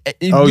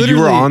 you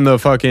were on the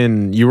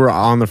fucking... You were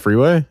on the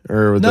freeway?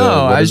 Or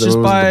I was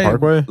just by... the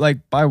Parkway?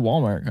 Like, by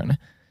Walmart, kind of.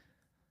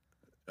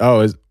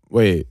 Oh,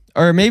 wait.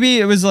 Or maybe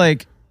it was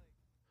like...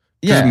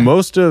 Yeah.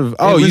 Most of...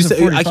 Oh, you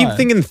said... I keep 45.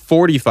 thinking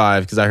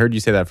 45 because I heard you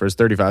say that first.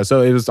 35.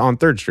 So it was on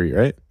 3rd Street,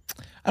 right?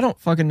 I don't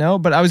fucking know,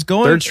 but I was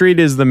going... 3rd Street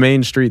is the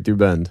main street through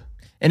Bend.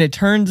 And it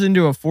turns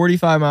into a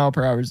 45 mile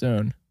per hour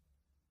zone.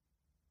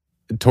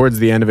 Towards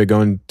the end of it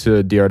going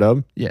to DR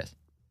Dub? Yes.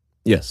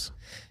 Yes.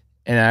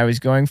 And I was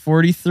going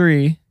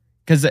 43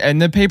 because in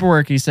the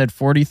paperwork he said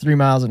 43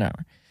 miles an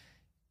hour.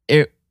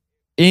 It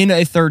in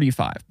a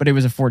 35, but it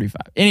was a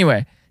 45.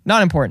 Anyway,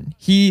 not important.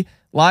 He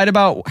lied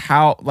about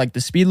how like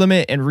the speed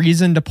limit and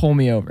reason to pull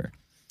me over.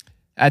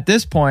 At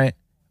this point,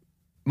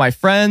 my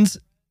friends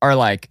are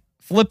like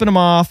flipping him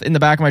off in the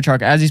back of my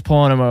truck as he's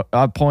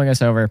pulling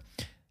us over.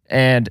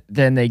 And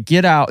then they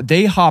get out,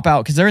 they hop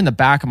out because they're in the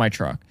back of my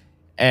truck.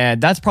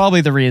 And that's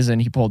probably the reason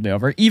he pulled me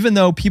over. Even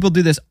though people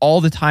do this all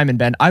the time in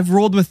Bend. I've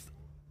rolled with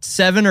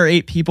 7 or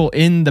 8 people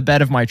in the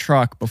bed of my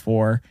truck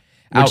before.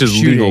 Which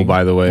is legal,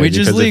 by the way. Which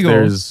is legal.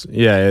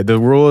 The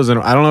rule is, I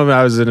don't know if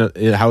I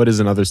was how it is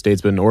in other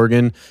states, but in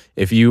Oregon,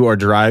 if you're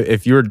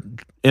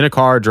in a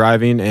car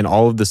driving and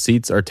all of the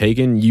seats are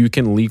taken, you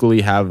can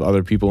legally have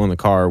other people in the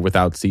car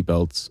without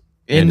seatbelts.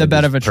 In the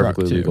bed of a truck,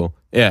 too. Legal.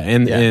 Yeah,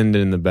 and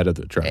in the bed of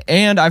the truck.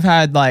 And I've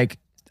had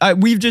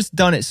we've just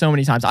done it so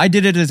many times. I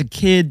did it as a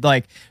kid,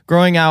 like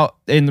growing out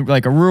in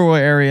like a rural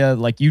area.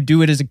 Like you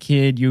do it as a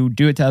kid, you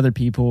do it to other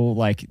people.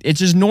 Like it's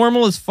just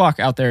normal as fuck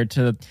out there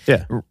to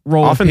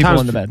roll with people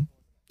in the bed.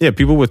 Yeah,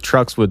 people with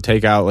trucks would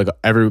take out like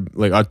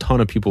a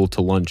ton of people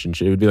to lunch and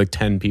shit. It would be like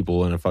 10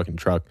 people in a fucking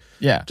truck.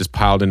 Yeah, just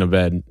piled in a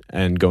bed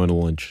and going to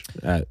lunch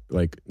at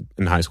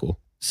in high school.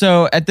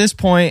 So at this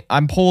point,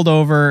 I'm pulled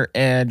over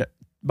and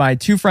my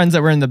 2 friends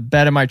that were in the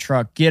bed of my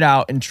truck get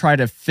out and try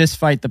to fist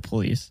fight the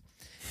police.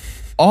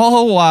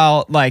 All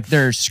while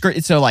there's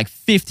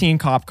 15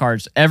 cop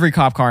cars. Every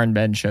cop car in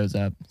Bend shows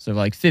up.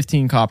 So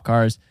 15 cop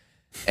cars.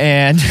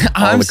 And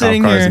I'm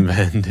sitting here. All the cop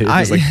cars in Bend, dude.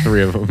 There's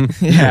 3 of them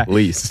at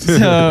least.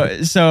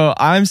 So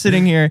I'm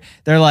sitting here.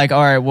 They're like,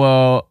 all right,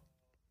 well,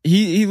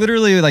 he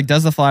literally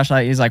does the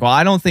flashlight. He's like, well,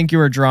 I don't think you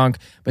were drunk,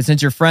 but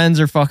since your friends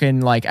are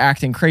fucking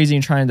acting crazy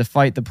and trying to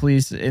fight the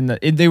police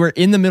they were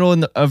in the middle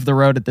of the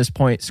road at this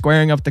point,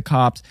 squaring up the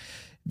cops,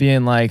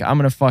 being like, I'm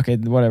gonna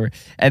fucking whatever.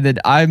 And then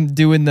I'm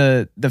doing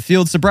the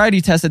field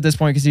sobriety test at this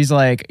point because he's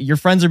like, your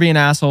friends are being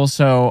assholes,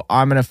 so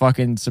I'm gonna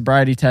fucking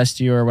sobriety test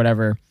you or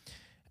whatever.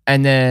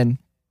 And then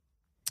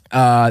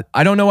I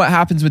don't know what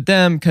happens with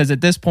them because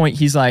at this point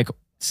he's like,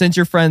 since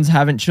your friends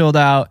haven't chilled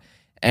out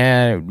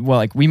and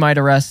we might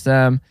arrest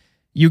them,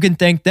 you can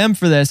thank them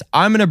for this.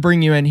 I'm going to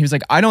bring you in. He was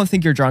like, I don't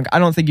think you're drunk. I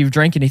don't think you've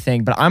drank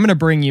anything, but I'm going to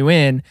bring you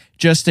in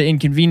just to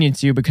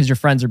inconvenience you because your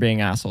friends are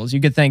being assholes.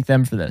 You could thank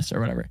them for this or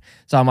whatever.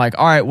 So I'm like,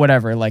 all right,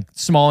 whatever.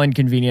 Small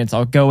inconvenience.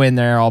 I'll go in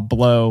there. I'll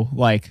blow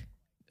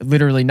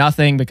literally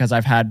nothing because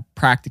I've had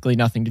practically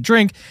nothing to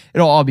drink.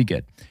 It'll all be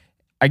good.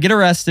 I get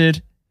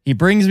arrested. He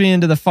brings me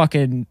into the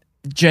fucking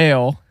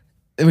jail,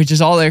 which is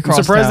all the way across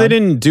I'm surprised town. they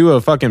didn't do a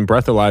fucking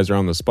breathalyzer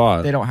on the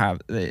spot. They don't have,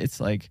 it's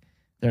they're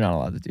not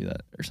allowed to do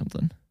that or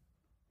something.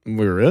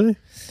 Were really?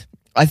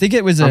 I think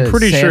it was I'm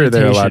pretty sure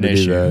they're allowed to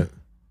do that.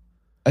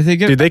 I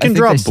think they can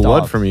draw blood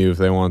stopped. from you if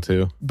they want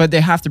to. But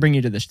they have to bring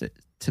you to the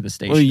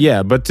station. Well,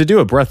 yeah, but to do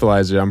a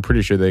breathalyzer, I'm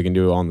pretty sure they can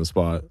do it on the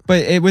spot.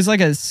 But it was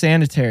a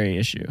sanitary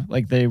issue.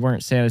 They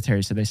weren't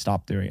sanitary, so they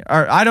stopped doing it.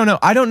 Or I don't know.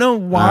 I don't know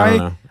why.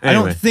 Anyway. I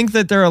don't think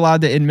that they're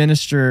allowed to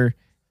administer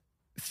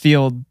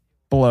field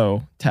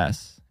blow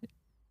tests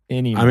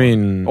anymore. I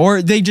mean,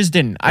 or they just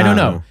didn't. I don't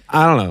know.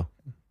 I don't know.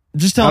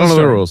 Just tell I me don't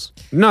know the rules.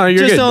 No,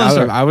 you're just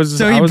good. I was.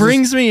 So he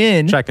brings me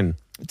in checking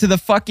to the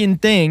fucking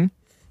thing,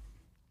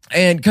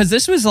 and because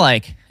this was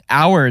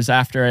hours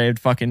after I had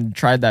fucking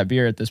tried that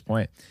beer at this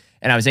point,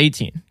 and I was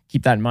 18.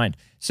 Keep that in mind.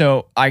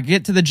 So I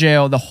get to the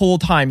jail. The whole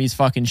time he's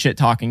fucking shit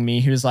talking me.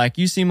 He was like,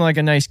 "You seem like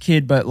a nice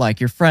kid, but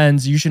your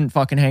friends, you shouldn't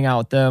fucking hang out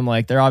with them.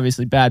 They're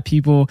obviously bad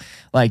people.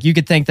 You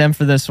could thank them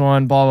for this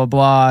one. Blah blah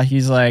blah."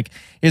 He's like,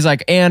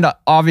 and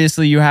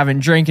obviously you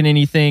haven't drinking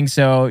anything,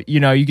 so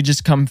you could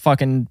just come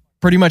fucking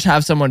pretty much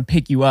have someone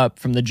pick you up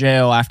from the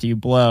jail after you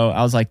blow.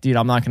 I was like, dude,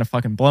 I'm not gonna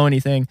fucking blow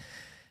anything.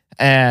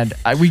 And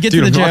we get to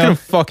the jail. I'm not gonna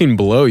fucking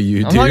blow you,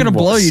 dude. I'm not gonna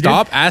blow you,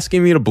 Stop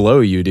asking me to blow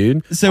you,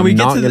 dude. So I'm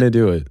not gonna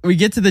do it. We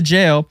get to the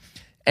jail,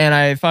 and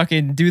I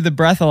fucking do the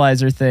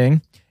breathalyzer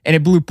thing, and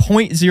it blew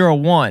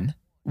 0.01,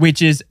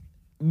 which is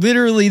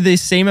literally the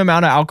same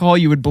amount of alcohol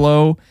you would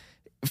blow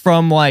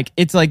from like,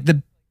 it's like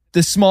the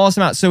smallest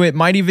amount. So it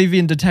might have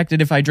even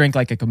detected if I drank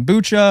like a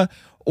kombucha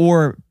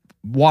or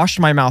washed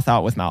my mouth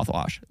out with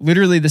mouthwash.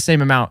 Literally the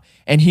same amount.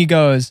 And he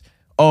goes,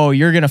 oh,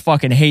 you're going to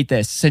fucking hate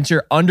this. Since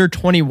you're under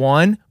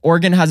 21,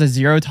 Oregon has a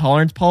zero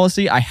tolerance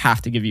policy. I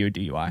have to give you a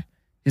DUI.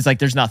 He's like,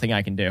 there's nothing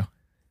I can do.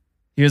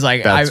 He was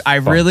like, I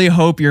really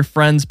hope your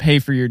friends pay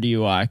for your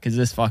DUI because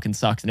this fucking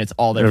sucks and it's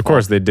all their fault. Of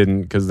course they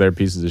didn't because they're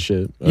pieces of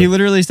shit. He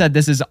literally said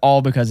this is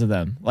all because of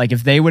them. Like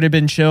if they would have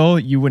been chill,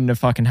 you wouldn't have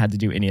fucking had to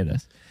do any of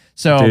this.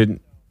 So, Dude,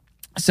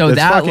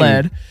 that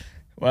led...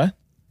 What?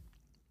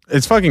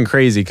 It's fucking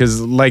crazy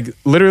because like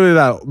literally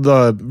that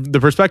the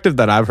perspective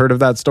that I've heard of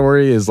that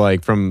story is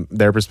like from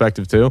their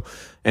perspective too.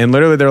 And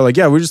literally they're like,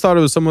 yeah, we just thought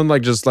it was someone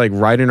like just like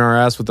riding our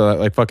ass with the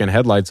like fucking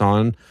headlights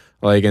on.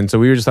 Like, and so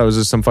we just thought it was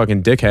just some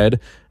fucking dickhead.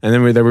 And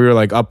then we were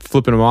like up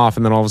flipping them off.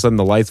 And then all of a sudden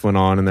the lights went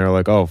on and they're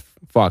like, oh,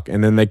 fuck.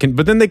 And then they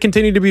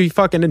continue to be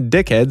fucking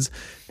dickheads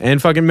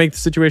and fucking make the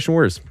situation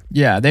worse.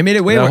 Yeah, they made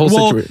it way worse.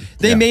 Well,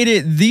 they made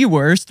it the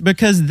worst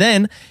because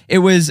then it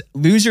was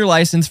lose your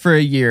license for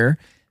a year.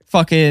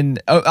 Fucking,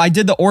 I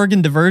did the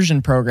Oregon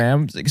diversion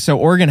program. So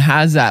Oregon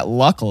has that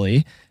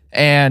luckily.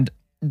 And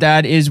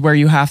that is where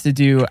you have to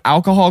do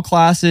alcohol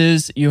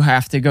classes. You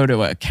have to go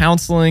to a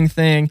counseling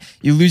thing.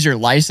 You lose your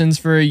license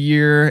for a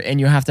year and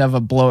you have to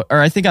have or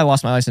I think I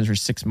lost my license for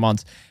 6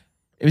 months.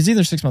 It was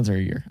either 6 months or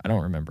a year. I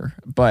don't remember.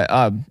 But,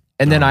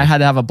 and then I had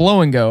to have a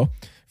blow and go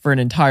for an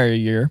entire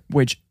year,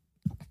 which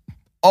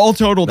all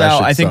totaled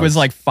out, I think was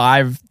like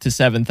 $5,000 to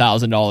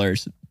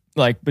 $7,000,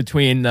 like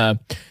between the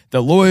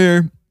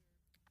lawyer,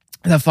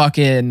 the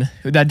fucking,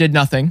 that did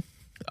nothing.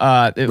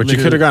 But you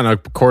could have gotten a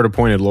court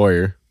appointed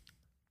lawyer.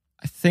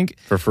 I think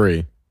for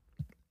free.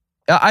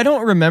 I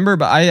don't remember,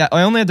 but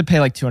I only had to pay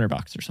like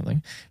 $200 or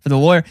something for the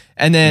lawyer,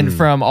 and then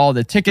from all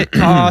the ticket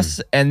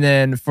costs, and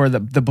then for the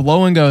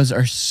blow and goes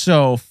are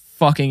so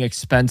fucking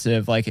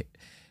expensive. Like,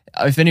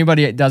 if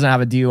anybody doesn't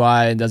have a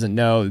DUI and doesn't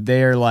know,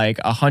 they are like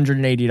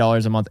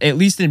 $180 a month. At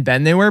least in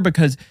Bend they were,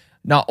 because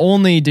not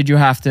only did you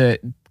have to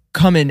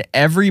come in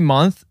every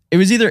month. It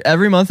was either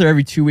every month or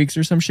every 2 weeks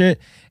or some shit,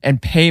 and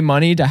pay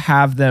money to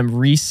have them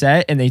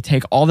reset, and they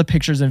take all the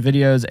pictures and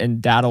videos and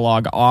data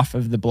log off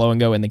of the blow and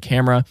go in the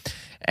camera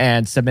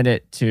and submit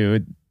it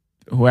to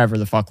whoever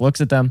the fuck looks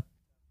at them.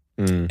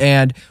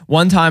 And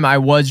one time I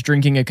was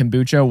drinking a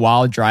kombucha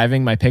while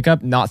driving my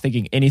pickup, not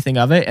thinking anything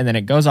of it, and then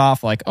it goes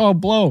off like, oh,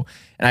 blow.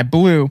 And I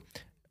blew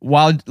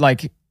while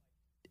like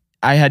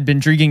I had been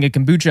drinking a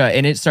kombucha,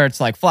 and it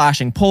starts like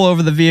flashing, pull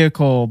over the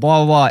vehicle,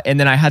 blah, blah, blah. And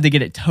then I had to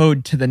get it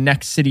towed to the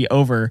next city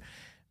over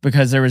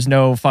because there was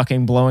no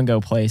fucking blow and go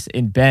place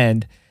in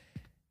Bend.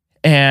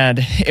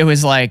 And it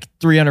was like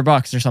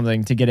 $300 or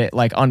something to get it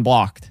like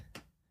unblocked.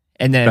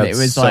 And then it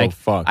was so like,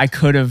 fucked. I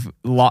could have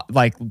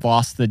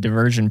lost the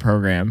diversion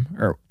program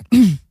or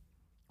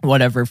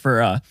whatever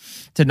for,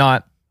 to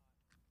not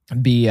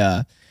be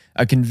a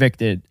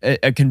conviction.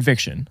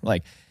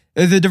 Like,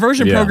 the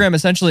diversion program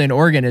essentially in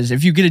Oregon is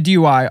if you get a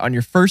DUI on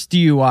your first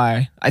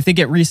DUI, I think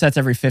it resets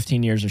every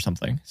 15 years or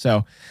something.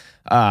 So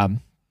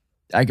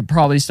I could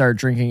probably start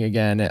drinking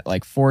again at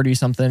like 40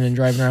 something and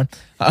driving around.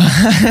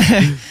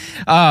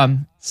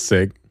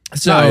 Sick.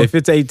 So if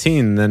it's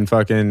 18, then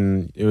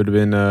fucking it would have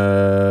been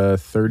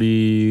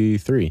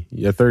 33.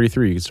 Yeah,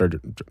 33. You could start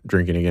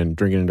drinking again,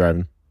 drinking and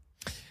driving.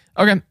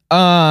 Okay.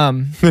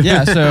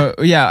 Yeah. So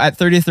yeah, at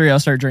 33, I'll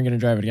start drinking and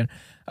driving again.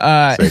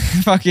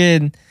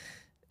 Fucking.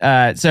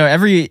 So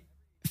every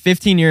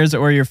 15 years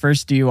or your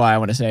first DUI, I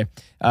want to say,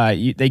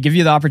 they give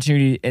you the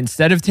opportunity,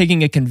 instead of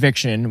taking a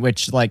conviction,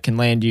 which like can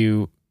land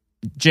you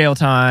jail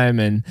time,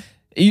 and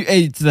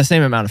it's the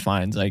same amount of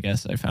fines, I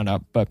guess I found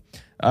out, but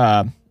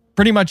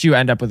pretty much you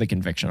end up with a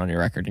conviction on your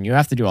record and you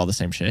have to do all the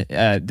same shit.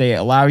 They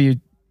allow you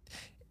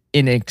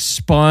an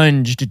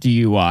expunged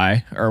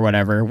DUI or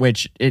whatever,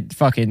 which it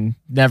fucking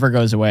never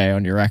goes away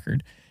on your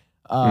record.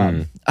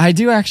 I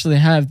do actually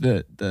have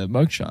the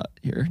mugshot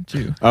here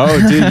too.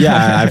 Oh, dude,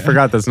 yeah, I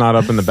forgot that's not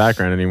up in the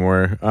background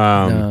anymore.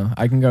 No,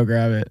 I can go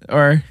grab it,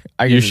 or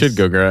you should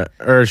go grab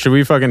it, or should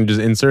we fucking just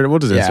insert it? We'll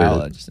just insert it.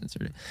 I'll just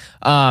insert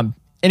it.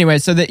 Anyway,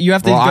 so that you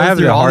have to go I have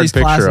through a all hard these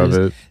picture classes.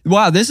 of it.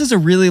 Wow, this is a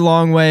really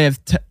long way of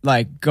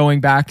like going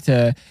back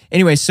to.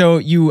 Anyway, so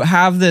you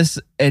have this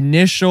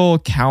initial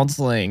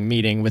counseling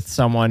meeting with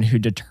someone who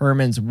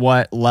determines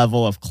what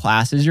level of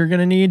classes you're going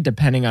to need,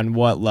 depending on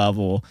what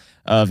level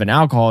of an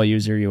alcohol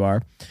user you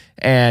are.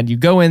 And you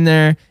go in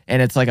there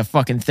and it's like a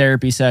fucking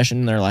therapy session.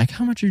 And they're like,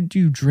 how much do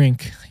you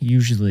drink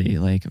usually?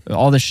 Like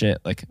all this shit,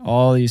 like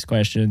all these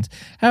questions.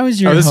 How is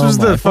your home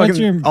life? What's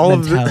your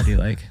mentality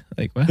like?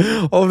 Like what?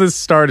 All of this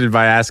started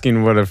by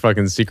asking what a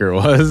fucking secret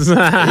was.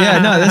 Yeah,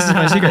 no, this is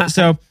my secret.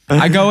 So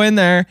I go in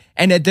there,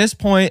 and at this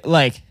point,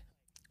 like,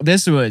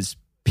 this was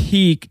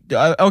peak.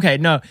 Okay,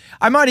 no,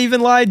 I might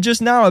even lied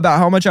just now about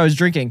how much I was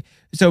drinking.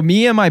 So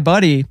me and my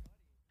buddy,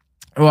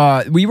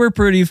 we were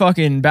pretty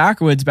fucking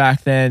backwoods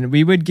back then.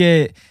 We would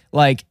get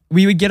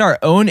our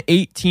own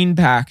 18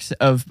 packs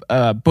of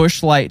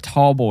Busch Light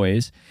Tall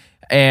Boys,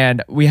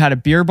 and we had a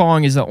beer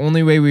bong is the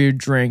only way we would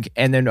drink,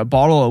 and then a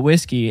bottle of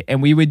whiskey,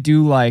 and we would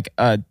do like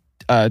a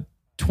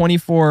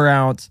 24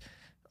 ounce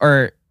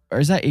or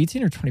is that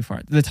 18 or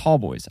 24? The tall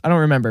boys. I don't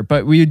remember,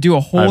 but we would do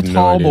a whole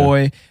tall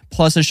boy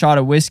plus a shot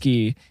of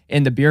whiskey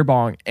in the beer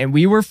bong, and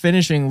we were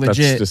finishing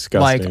legit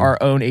like our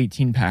own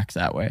 18 packs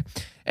that way.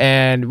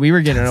 And we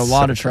were getting in a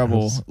lot of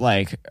trouble,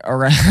 like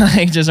around,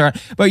 like just around.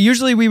 But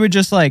usually we would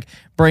just like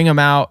bring them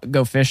out,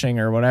 go fishing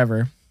or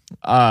whatever.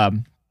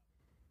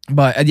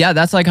 But yeah,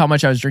 that's like how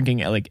much I was drinking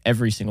like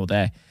every single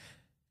day.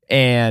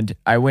 And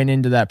I went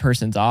into that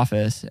person's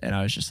office, and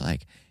I was just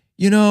like,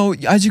 you know,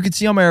 as you could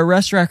see on my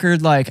arrest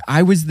record, like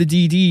I was the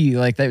DD,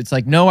 like it's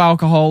like no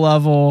alcohol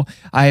level.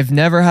 I have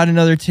never had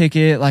another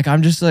ticket. Like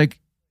I'm just like,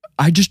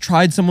 I just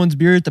tried someone's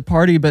beer at the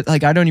party, but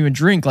like I don't even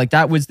drink. Like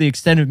that was the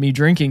extent of me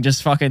drinking,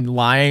 just fucking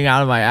lying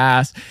out of my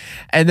ass.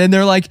 And then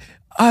they're like,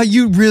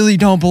 you really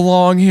don't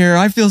belong here.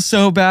 I feel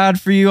so bad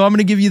for you. I'm going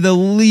to give you the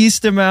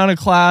least amount of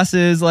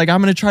classes. Like, I'm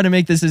going to try to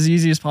make this as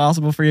easy as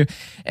possible for you.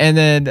 And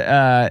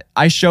then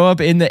I show up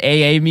in the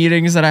AA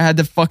meetings that I had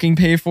to fucking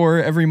pay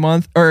for every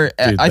month. Or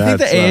dude, I think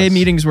the AA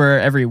meetings were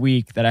every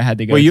week that I had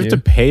to go to. Wait, you have to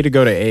pay to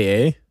go to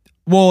AA?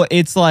 Well,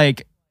 it's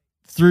like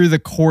through the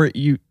court,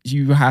 you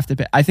have to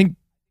pay. I think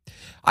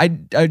I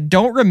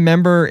don't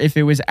remember if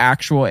it was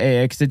actual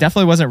AA, because it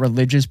definitely wasn't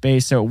religious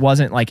based, so it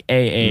wasn't like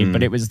AA,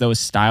 but it was those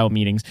style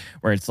meetings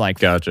where it's like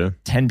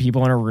 10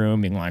 people in a room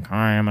being like,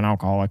 I am an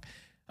alcoholic.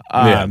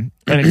 But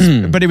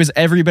it was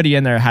everybody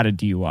in there had a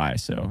DUI,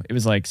 so it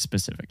was like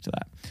specific to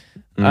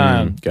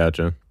that.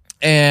 Gotcha.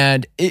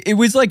 And it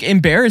was like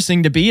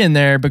embarrassing to be in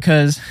there,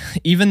 because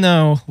even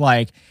though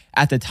like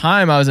at the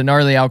time I was a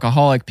gnarly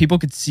alcoholic, people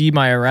could see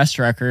my arrest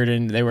record,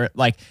 and they were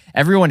like,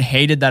 everyone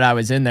hated that I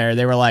was in there.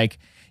 They were like,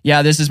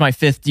 yeah, this is my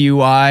 5th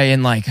DUI,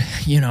 and like,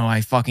 you know,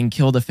 I fucking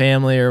killed a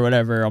family or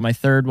whatever on my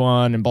 3rd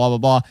one, and blah, blah,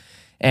 blah.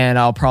 And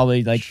I'll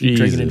probably like be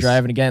drinking and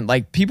driving again.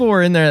 Like people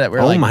were in there that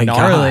were like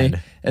gnarly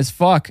as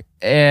fuck.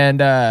 And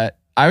I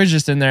was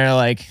just in there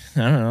like,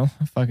 I don't know,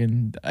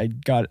 I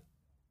got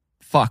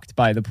fucked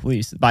by the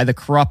police, by the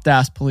corrupt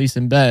ass police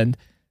in Bend.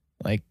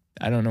 Like,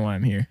 I don't know why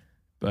I'm here,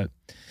 but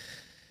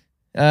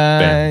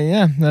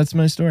yeah, that's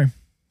my story.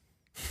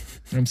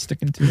 I'm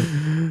sticking to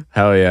it.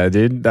 Hell yeah,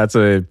 dude. That's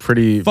a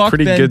pretty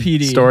good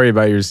PD. Story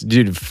about yours.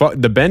 Dude,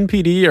 the Bend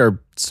PD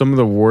are some of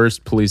the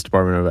worst police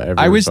department I've ever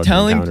I was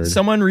telling encountered.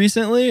 Someone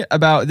recently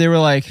about, they were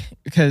like,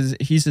 because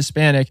he's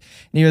Hispanic,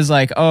 and he was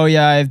like, oh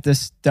yeah, I've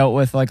just dealt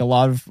with like a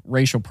lot of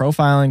racial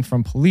profiling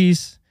from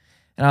police.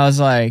 And I was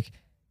like,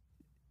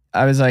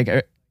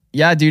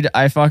 yeah, dude,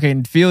 I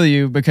fucking feel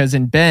you, because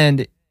in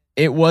Bend,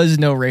 it was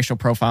no racial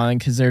profiling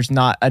because there's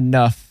not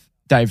enough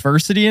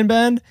diversity in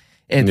Bend.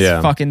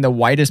 It's fucking the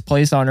whitest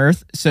place on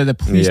earth. So the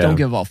police don't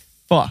give a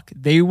fuck.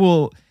 They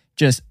will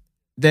just,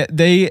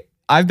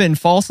 I've been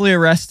falsely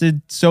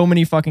arrested so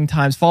many fucking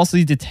times,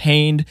 falsely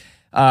detained,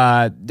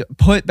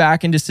 put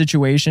back into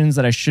situations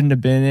that I shouldn't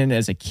have been in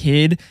as a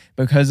kid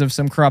because of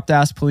some corrupt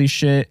ass police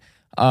shit.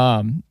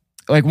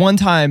 Like one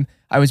time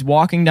I was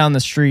walking down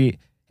the street,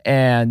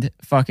 and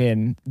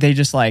fucking, they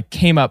just like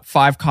came up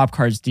 5 cop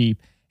cars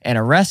deep and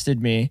arrested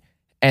me.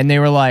 And they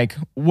were like,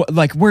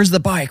 where's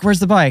the bike? Where's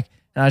the bike?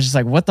 And I was just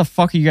like, what the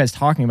fuck are you guys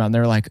talking about? And they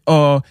were like,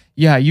 oh,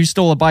 yeah, you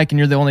stole a bike and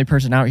you're the only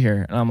person out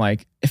here. And I'm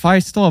like, if I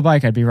stole a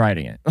bike, I'd be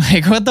riding it.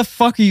 Like, what the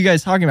fuck are you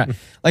guys talking about?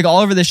 Like,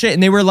 all over this shit.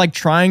 And they were like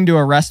trying to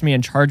arrest me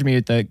and charge me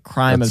with the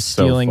crime of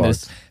stealing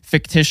this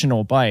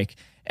fictional bike.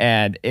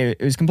 And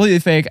it was completely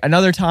fake.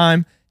 Another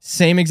time,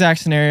 same exact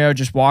scenario,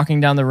 just walking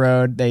down the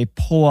road. They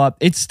pull up.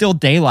 It's still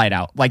daylight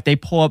out. Like, they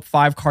pull up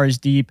 5 cars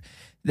deep.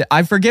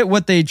 I forget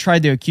what they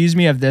tried to accuse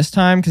me of this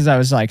time, because I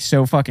was like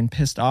so fucking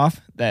pissed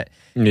off that,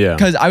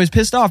 because I was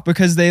pissed off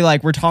because they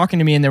like were talking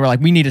to me and they were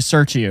like, we need to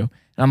search you. And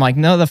I'm like,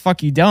 no, the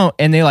fuck you don't.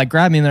 And they like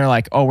grabbed me and they're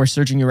like, oh, we're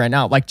searching you right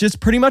now. Like, just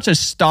pretty much a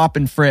stop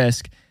and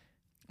frisk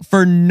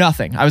for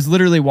nothing. I was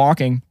literally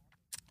walking.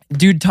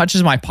 Dude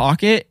touches my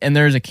pocket and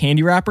there's a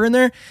candy wrapper in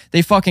there.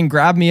 They fucking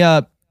grab me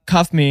up,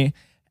 cuff me,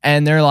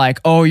 and they're like,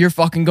 oh, you're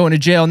fucking going to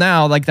jail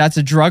now. Like, that's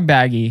a drug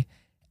baggie.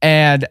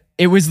 And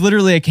it was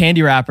literally a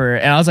candy wrapper.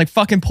 And I was like,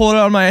 fucking pull it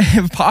out of my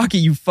pocket,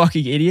 you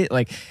fucking idiot.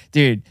 Like,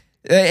 dude.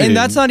 And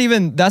that's not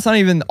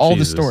even all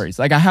the stories.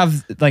 Like, I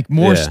have like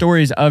more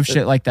stories of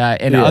shit like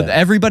that. And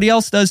everybody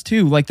else does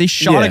too. Like, they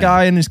shot a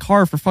guy in his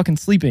car for fucking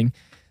sleeping.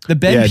 The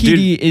Bend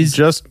PD is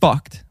just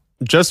fucked.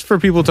 Just for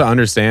people to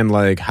understand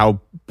like how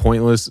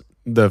pointless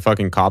the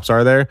fucking cops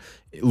are there.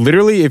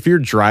 Literally, if you're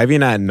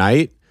driving at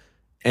night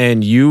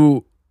and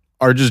you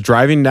are just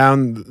driving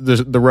down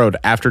the road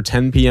after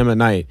 10 p.m. at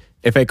night,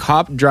 if a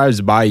cop drives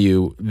by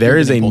you, there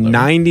is a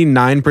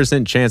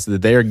 99% chance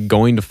that they are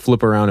going to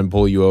flip around and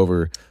pull you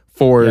over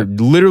for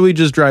literally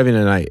just driving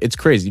at night. It's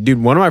crazy. Dude,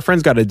 one of my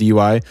friends got a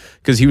DUI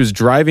because he was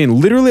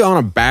driving literally on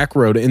a back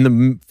road in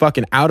the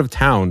fucking out of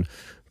town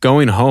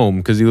going home,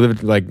 because he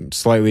lived like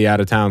slightly out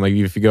of town. Like,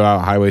 if you go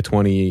out Highway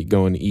 20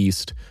 going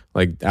east,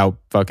 like out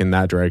fucking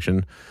that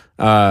direction,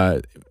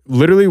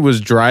 literally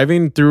was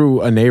driving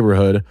through a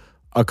neighborhood.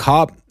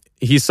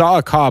 He saw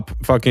a cop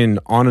fucking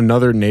on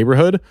another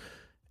neighborhood,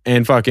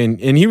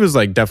 and he was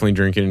like definitely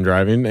drinking and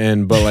driving,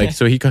 but like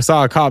so he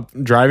saw a cop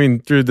driving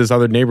through this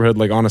other neighborhood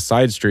like on a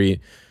side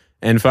street,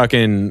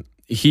 and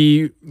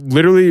he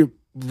literally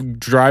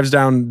drives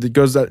down,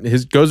 goes to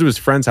his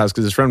friend's house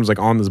because his friend was like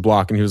on this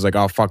block, and he was like,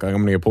 oh fuck, like,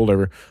 I'm gonna get pulled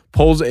over,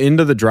 pulls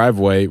into the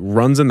driveway,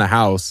 runs in the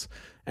house,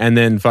 and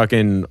then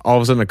all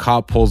of a sudden a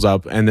cop pulls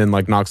up and then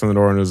like knocks on the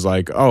door and was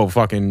like, oh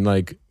fucking,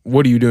 like,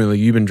 what are you doing, like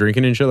you've been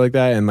drinking and shit like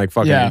that, and like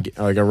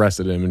like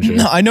arrested him and shit.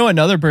 I know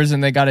another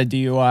person that got a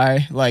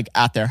DUI like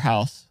at their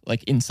house,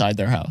 like inside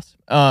their house.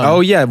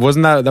 Oh yeah,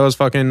 wasn't that was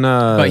fucking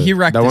but he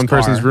wrecked that his one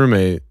person's car.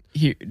 roommate.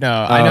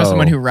 I know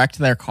someone who wrecked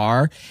their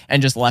car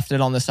and just left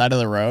it on the side of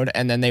the road,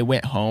 and then they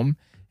went home,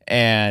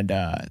 and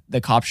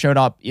the cop showed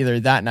up either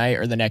that night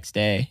or the next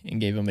day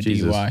and gave him a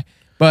DUI.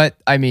 But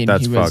I mean,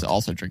 he was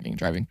also drinking and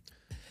driving.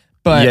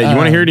 But yeah, you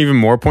want to hear an even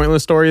more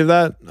pointless story of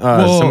that?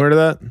 Similar to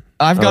that?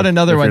 I've got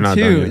another one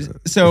too.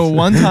 So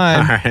one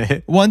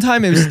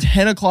time it was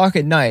 10 o'clock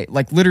at night,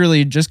 like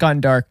literally just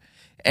gotten dark,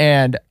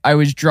 and I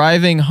was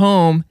driving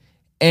home,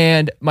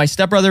 and my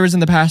stepbrother was in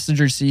the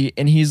passenger seat,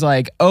 and he's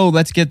like, oh,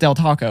 let's get Del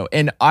Taco.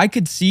 And I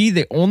could see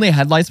the only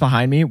headlights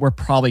behind me were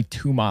probably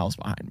 2 miles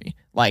behind me,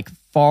 like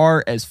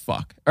far as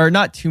fuck. Or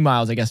not 2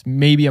 miles, I guess,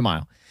 maybe a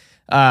mile.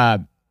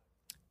 Like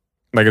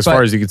as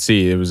far as you could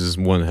see, it was just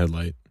one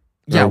headlight.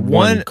 Yeah,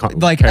 one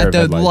like at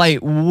the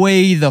light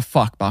way the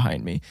fuck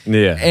behind me.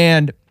 Yeah.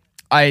 And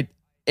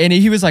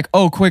he was like,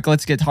 oh, quick,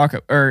 let's get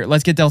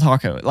Del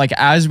Taco. Like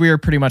as we were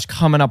pretty much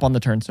coming up on the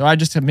turn. So I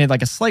just made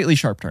like a slightly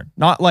sharp turn.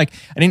 Not like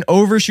I didn't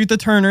overshoot the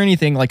turn or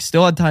anything. Like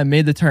still had time,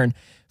 made the turn.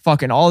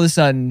 Fucking all of a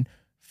sudden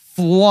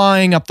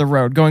flying up the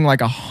road, going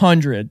like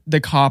 100. The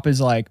cop is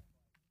like,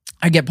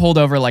 I get pulled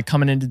over like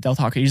coming into Del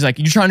Taco. He's like,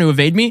 you trying to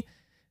evade me?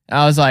 And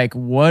I was like,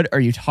 what are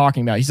you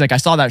talking about? He's like, I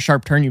saw that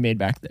sharp turn you made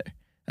back there.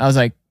 And I was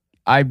like,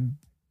 I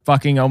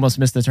fucking almost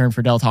missed the turn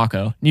for Del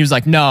Taco. And he was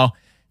like, no,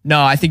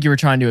 I think you were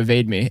trying to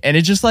evade me. And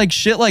it's just like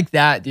shit like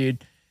that,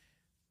 dude.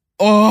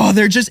 Oh,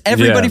 they're just,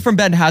 everybody from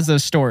Bend has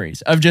those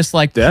stories of just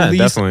like police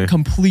definitely.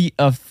 Complete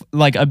of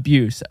like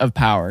abuse of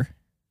power.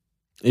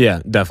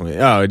 Yeah, definitely.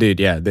 Oh, dude,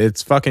 yeah,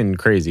 it's fucking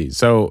crazy.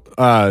 So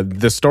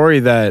the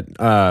story that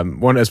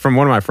one is from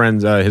one of my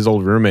friends, his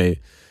old roommate,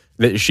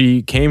 that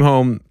she came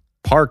home,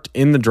 parked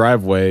in the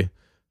driveway,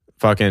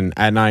 fucking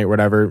at night,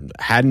 whatever,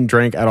 hadn't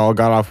drank at all,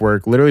 got off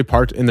work, literally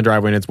parked in the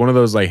driveway, and it's one of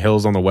those like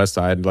hills on the west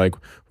side, like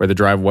where the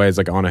driveway is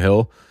like on a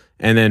hill,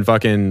 and then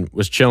fucking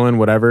was chilling,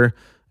 whatever,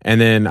 and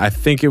then I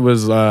think it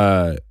was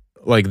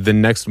like the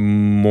next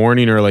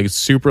morning or like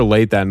super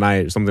late that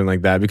night or something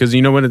like that, because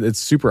you know when it's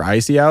super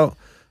icy out,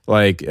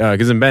 like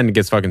because in Bend it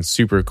gets fucking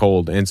super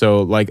cold, and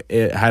so like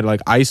it had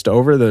like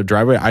the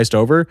driveway iced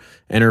over,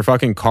 and her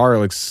fucking car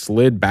like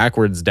slid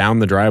backwards down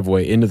the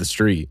driveway into the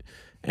street.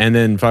 And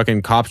then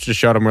fucking cops just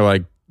showed up and were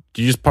like,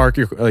 "Do you just park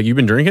you've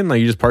been drinking?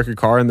 Like you just park your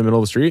car in the middle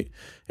of the street?"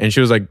 And she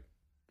was like,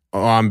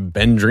 "Oh, I've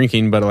been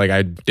drinking, but like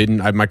I've been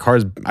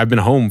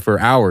home for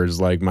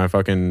hours. Like my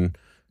fucking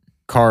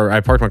car,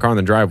 I parked my car in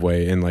the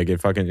driveway, and like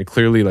it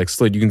clearly like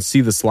slid. You can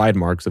see the slide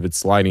marks of it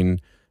sliding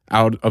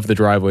out of the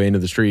driveway into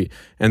the street."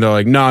 And they're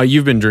like, "No,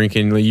 you've been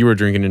drinking. Like, you were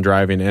drinking and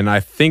driving." And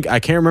I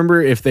can't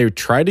remember if they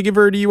tried to give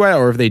her a DUI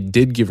or if they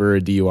did give her a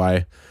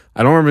DUI.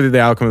 I don't remember the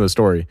outcome of the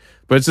story.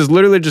 But it's just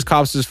literally just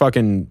cops just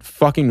fucking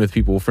with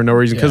people for no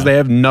reason because they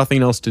have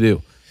nothing else to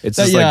do. It's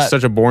just like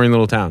such a boring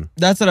little town.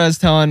 That's what I was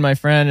telling my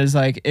friend is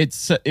like,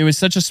 it was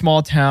such a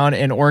small town,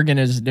 and Oregon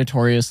is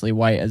notoriously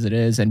white as it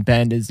is, and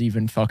Bend is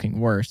even fucking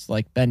worse.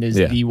 Like Bend is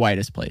the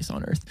whitest place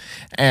on earth.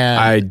 And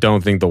I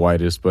don't think the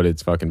whitest, but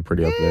it's fucking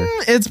pretty up there.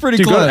 It's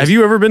pretty close. Have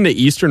you ever been to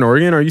Eastern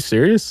Oregon? Are you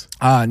serious?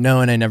 No,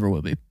 and I never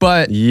will be.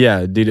 But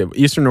yeah, dude,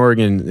 Eastern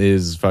Oregon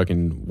is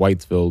fucking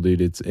Whitesville,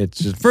 dude. It's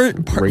just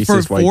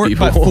racist white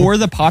people. But for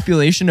the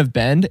population of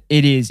Bend,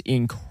 it is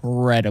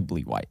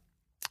incredibly white.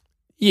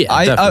 Yeah,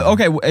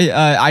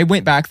 I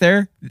went back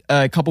there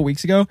a couple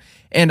weeks ago,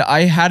 and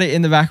I had it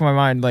in the back of my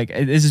mind, like,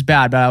 this is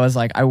bad, but I was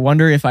like, I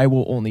wonder if I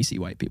will only see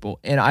white people.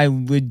 And I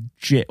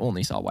legit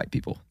only saw white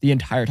people the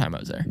entire time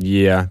I was there.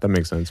 Yeah, that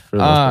makes sense for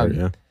the most part,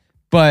 yeah.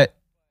 But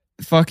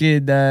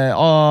fucking,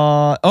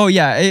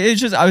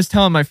 it's just, I was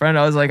telling my friend,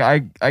 I was like,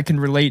 I can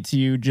relate to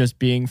you just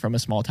being from a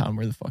small town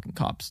where the fucking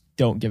cops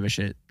don't give a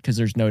shit because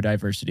there's no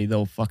diversity.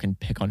 They'll fucking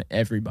pick on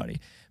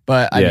everybody.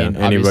 But I mean,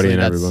 anybody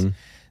and everyone.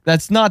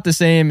 That's not the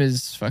same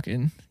as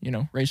fucking,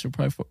 racial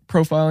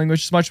profiling,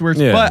 which is much worse.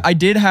 Yeah. But I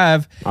did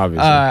have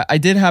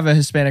a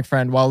Hispanic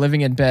friend while living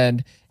in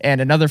Bend,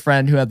 and another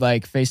friend who had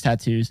like face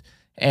tattoos,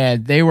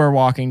 and they were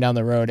walking down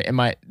the road, and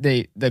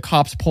the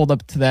cops pulled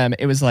up to them.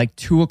 It was like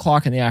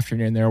 2:00 in the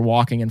afternoon. They were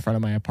walking in front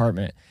of my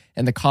apartment,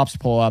 and the cops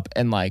pull up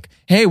and like,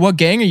 "Hey, what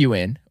gang are you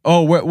in?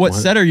 Oh, what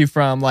set are you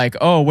from? Like,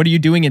 oh, what are you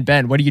doing in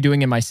Bend? What are you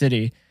doing in my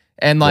city?"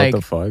 And like, what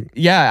the fuck?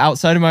 Yeah,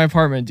 outside of my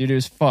apartment, dude, it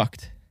was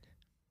fucked.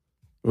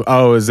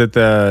 Oh, is it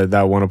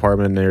that one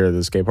apartment near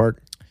the skate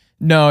park?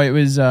 No, it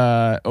was it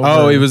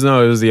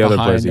was the other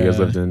place you guys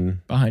lived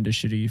in. Behind a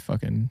shitty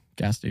fucking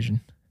gas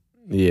station.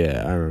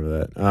 Yeah, I remember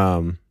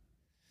that.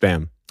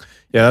 Bam.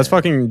 Yeah, that's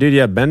fucking dude,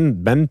 yeah,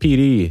 Ben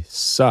PD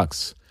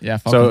sucks. Yeah,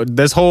 so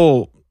this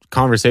whole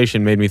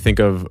conversation made me think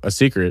of a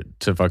secret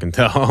to fucking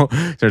tell.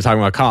 They're talking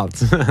about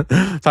cops.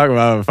 Talking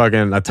about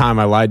fucking a time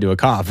I lied to a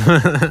cop.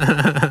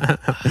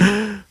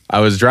 I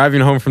was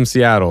driving home from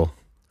Seattle.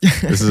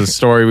 This is a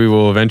story we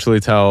will eventually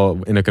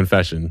tell in a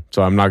confession,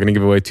 so I'm not going to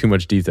give away too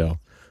much detail.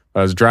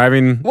 I was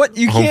driving What?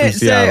 You home can't from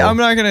say, Seattle. I'm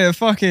not going to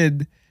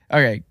fucking...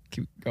 Okay,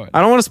 keep going. I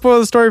don't want to spoil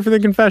the story for the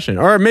confession.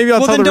 Or maybe I'll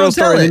Well, tell then the real don't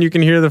tell story, it. then you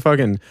can hear the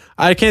fucking...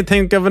 I can't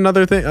think of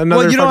another thing.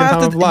 Another Well, you don't fucking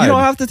have time to. I've lied. You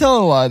don't have to tell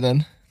a lie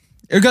then,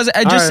 because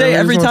I just All right, say I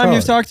every just won't time tell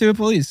you've it. talked to a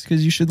police,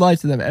 because you should lie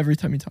to them every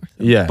time you talk to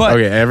them. Yeah. But-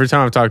 okay. Every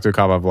time I've talked to a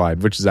cop, I've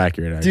lied, which is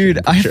accurate. Actually, Dude,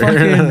 I'm I sure.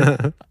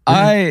 fucking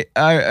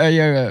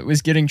I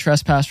was getting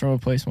trespassed from a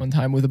place one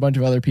time with a bunch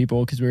of other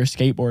people because we were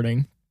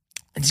skateboarding,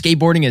 and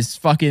skateboarding is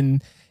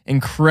fucking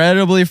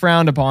incredibly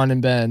frowned upon in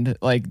Bend.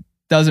 Like,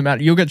 doesn't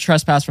matter. You'll get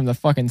trespassed from the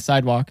fucking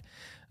sidewalk.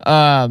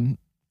 And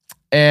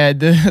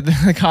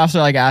the cops are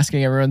like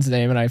asking everyone's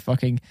name, and I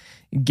fucking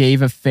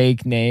gave a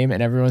fake name,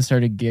 and everyone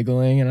started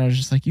giggling, and I was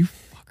just like, you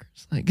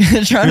fuckers, like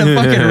trying to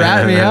fucking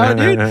rat me out,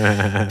 dude.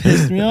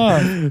 Pissed me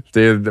off.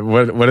 Dude,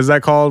 what is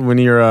that called when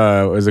you're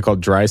is it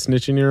called dry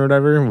snitching or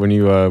whatever? When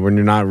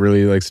you're not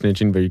really like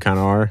snitching, but you kind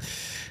of are. I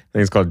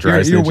think it's called dry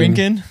snitching. You're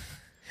winking.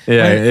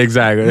 Yeah, My-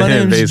 exactly. My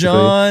name's Basically.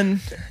 John.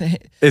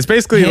 It's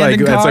basically Hand like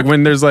and it's cock. like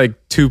when there's like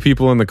two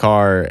people in the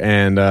car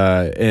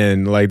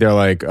and like they're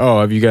like, oh,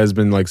 have you guys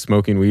been like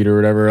smoking weed or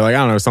whatever? Like I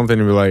don't know, something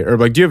to be like, or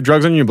like, do you have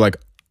drugs on you? Be like,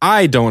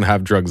 I don't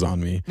have drugs on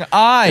me.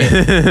 I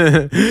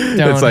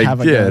It's like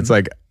have a yeah, gun. it's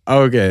like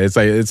okay, it's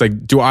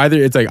like do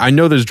either? It's like I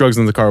know there's drugs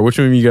in the car. Which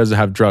one of you guys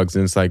have drugs?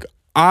 And it's like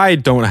I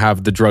don't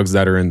have the drugs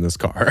that are in this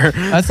car.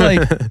 That's like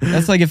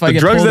if I The get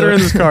drugs pulled that are over, in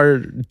this car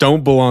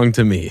don't belong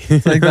to me.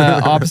 it's like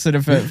the opposite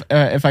of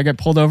if I get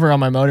pulled over on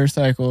my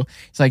motorcycle.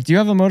 It's like, do you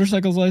have a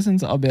motorcycle's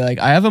license? I'll be like,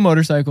 I have a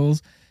motorcycle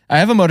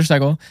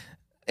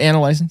and a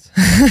license.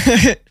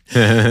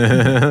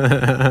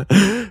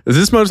 Does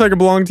this motorcycle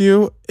belong to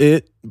you?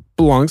 It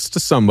belongs to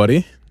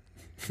somebody.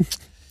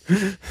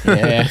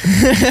 Yeah.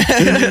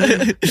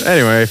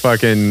 Anyway,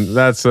 fucking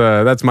that's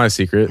my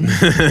secret.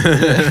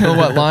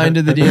 What, lying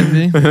to the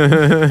DMV?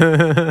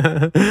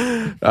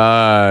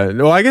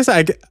 Well, I guess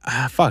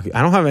fuck.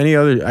 I don't have any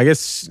other. I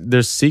guess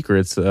there's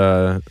secrets.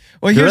 Well,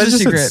 I here's the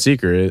just said secret.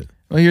 secret.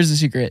 Well, here's the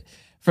secret.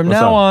 From What's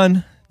now up?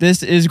 on,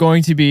 this is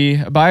going to be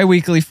a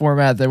bi-weekly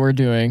format that we're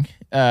doing.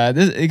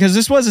 Because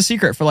this was a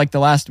secret for like the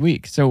last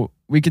week, so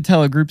we could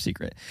tell a group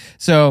secret.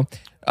 So,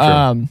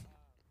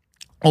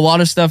 a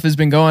lot of stuff has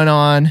been going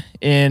on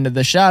in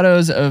the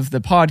shadows of the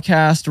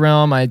podcast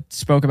realm. I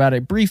spoke about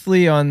it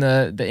briefly on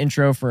the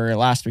intro for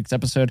last week's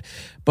episode,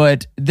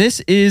 but this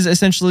is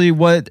essentially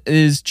what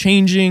is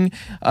changing.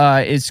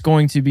 It's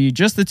going to be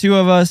just the two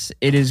of us.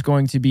 It is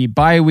going to be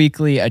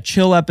bi-weekly, a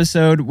chill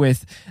episode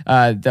with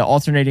the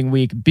alternating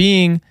week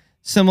being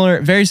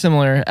very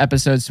similar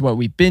episodes to what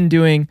we've been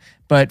doing,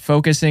 but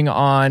focusing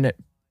on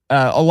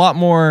a lot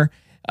more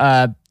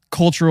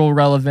cultural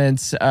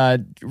relevance,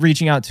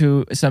 reaching out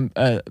to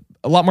a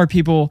lot more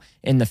people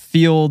in the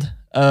field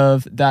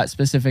of that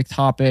specific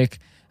topic,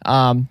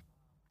 and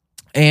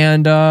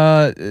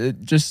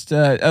just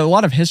a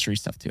lot of history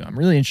stuff too. I'm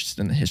really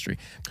interested in the history,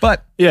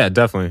 but Yeah,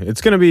 definitely.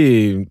 It's gonna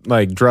be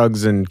like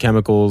drugs and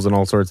chemicals and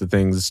all sorts of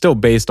things. It's still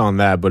based on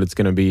that, but it's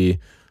gonna be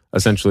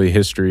essentially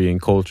history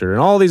and culture and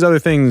all these other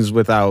things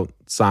without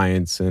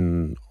science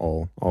and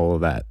all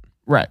of that.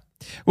 right.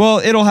 Well,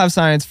 it'll have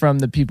science from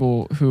the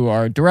people who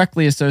are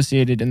directly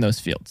associated in those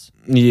fields.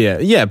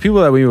 Yeah,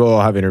 people that we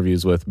will have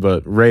interviews with,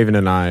 but Raven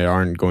and I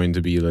aren't going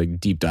to be like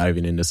deep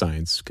diving into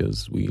science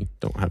because we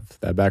don't have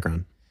that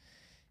background.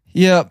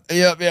 Yep.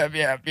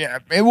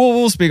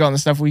 We'll speak on the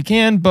stuff we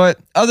can, but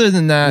other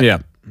than that, Yeah.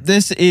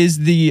 this is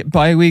the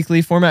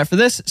bi-weekly format for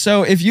this.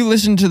 So if you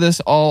listen to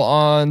this all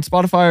on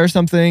Spotify or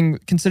something,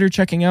 consider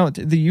checking out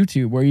the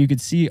YouTube where you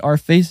could see our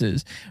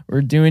faces.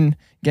 We're doing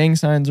gang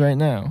signs right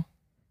now.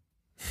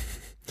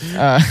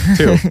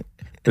 Two.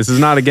 This is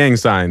not a gang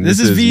sign. This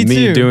is V2.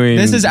 me doing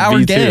This is our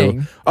V2.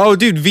 gang. Oh,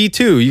 dude,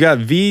 V2. You got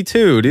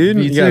V2, dude.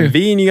 You V2. got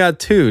V and you got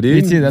 2,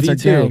 dude. V2, that's our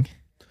gang.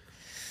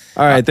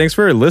 All right, thanks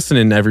for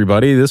listening,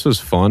 everybody. This was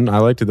fun. I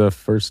liked the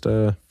first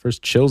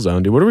chill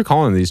zone, dude. What are we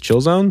calling these?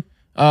 Chill zone?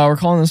 We're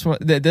calling this one,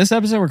 this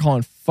episode, we're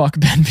calling Fuck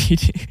Ben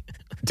PD.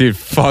 Dude,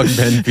 fuck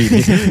Ben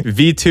PD.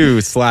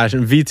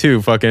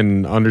 V2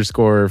 fucking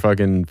underscore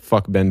fucking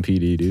fuck Ben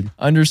PD, dude.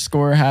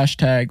 _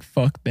 hashtag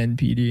Fuck Ben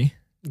PD.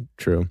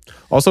 True.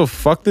 Also,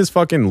 fuck this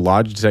fucking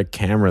Logitech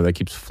camera that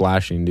keeps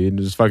flashing, dude.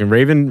 Just fucking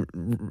Raven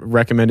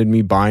recommended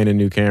me buying a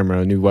new camera,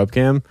 a new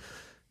webcam.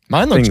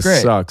 Mine looks Thing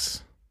great.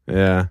 sucks.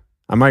 Yeah.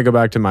 I might go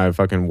back to my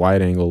fucking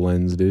wide angle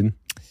lens, dude.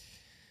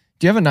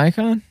 Do you have a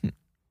Nikon?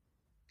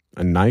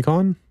 A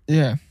Nikon?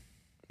 Yeah.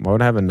 Why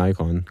would I have a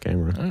Nikon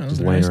camera? I don't know.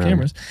 Just They're laying nice around.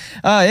 cameras.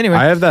 Anyway.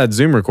 I have that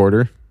Zoom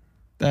recorder.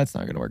 That's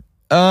not going to work.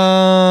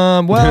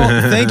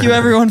 Well, thank you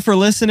everyone for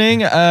listening.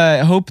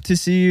 Hope to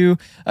see you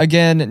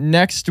again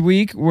next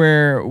week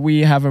where we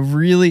have a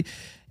really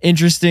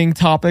interesting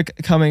topic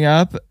coming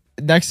up.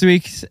 Next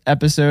week's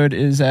episode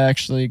is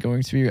actually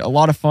going to be a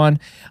lot of fun.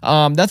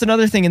 That's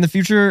another thing in the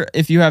future.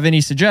 If you have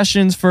any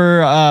suggestions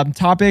for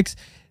topics,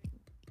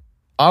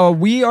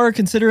 we are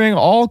considering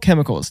all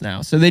chemicals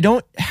now. So they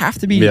don't have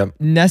to be Yep.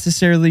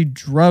 necessarily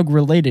drug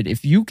related.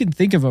 If you can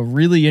think of a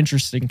really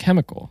interesting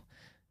chemical,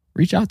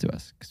 reach out to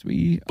us because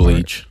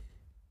Bleach.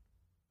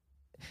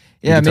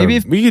 Yeah, maybe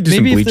if we could do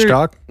some maybe if bleach they're-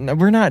 talk. No,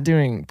 we're not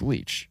doing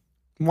bleach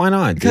Why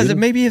not? because dude?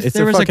 maybe if It's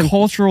there was fucking a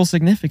cultural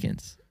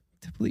significance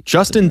to bleach.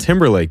 Justin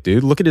Timberlake,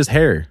 dude. Look at his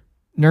hair.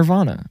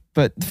 Nirvana,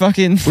 but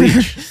fucking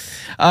Bleach.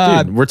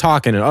 uh, Dude, we're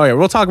talking. Oh yeah,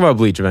 we'll talk about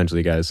bleach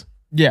eventually, guys.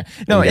 yeah.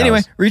 No. And Anyway,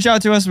 gals. reach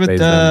out to us with Phase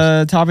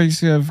them.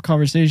 topics of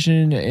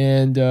conversation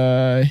and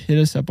hit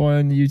us up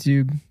on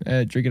YouTube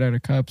at Drink It Out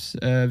of Cups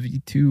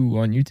V2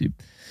 on YouTube.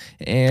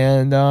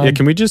 And Yeah,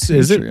 can we just?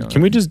 Patreon.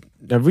 Can we just?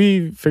 Have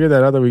we figured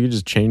that out that we could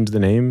just change the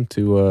name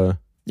to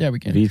yeah, we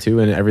can.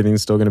 V2 and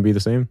everything's still going to be the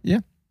same? Yeah.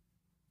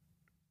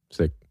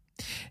 Sick.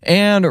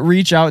 And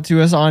reach out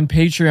to us on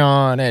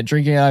Patreon at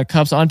Drinking Out of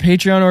Cups on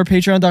Patreon or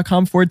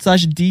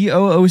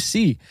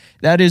patreon.com/DOOC.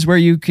 That is where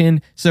you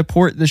can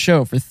support the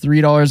show for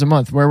 $3 a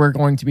month, where we're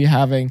going to be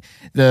having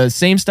the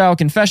same style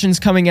confessions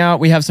coming out.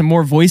 We have some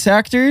more voice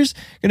actors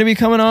going to be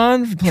coming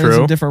on, playing True.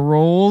 some different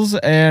roles,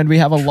 and we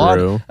have a lot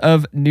True.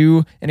 of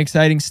new and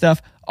exciting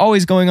stuff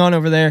always going on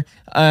over there.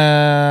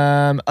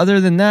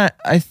 Other than that,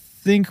 I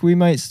think we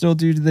might still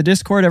do the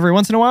Discord every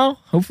once in a while.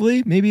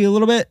 Hopefully, maybe a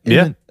little bit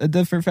in a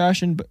different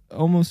fashion, but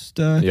almost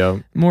Yeah.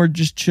 more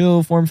just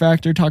chill form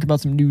factor, talk about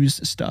some news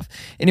stuff.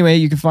 Anyway,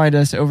 you can find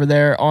us over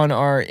there on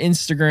our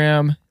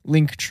Instagram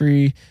link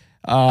tree.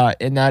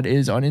 And that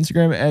is on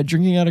Instagram at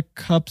drinking out of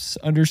cups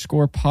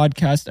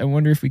 _podcast. I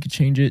wonder if we could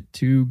change it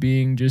to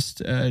being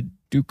just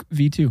Duke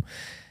V2.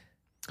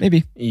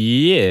 Maybe.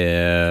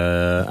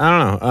 Yeah. I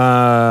don't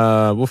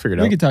know. We'll figure it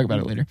We out. could talk about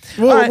it later.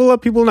 We'll, All right. we'll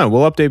let people know.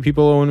 We'll update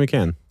people when we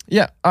can.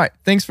 Yeah. All right.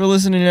 Thanks for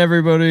listening,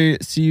 everybody.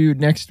 See you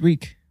next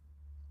week.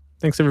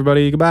 Thanks,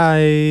 everybody.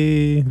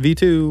 Goodbye.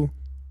 V2.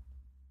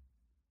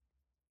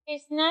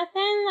 There's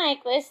nothing like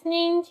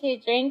listening to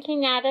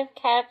Drinking Out of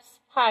Cups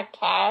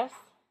podcast.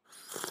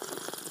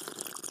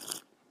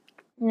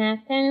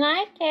 Nothing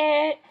like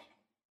it.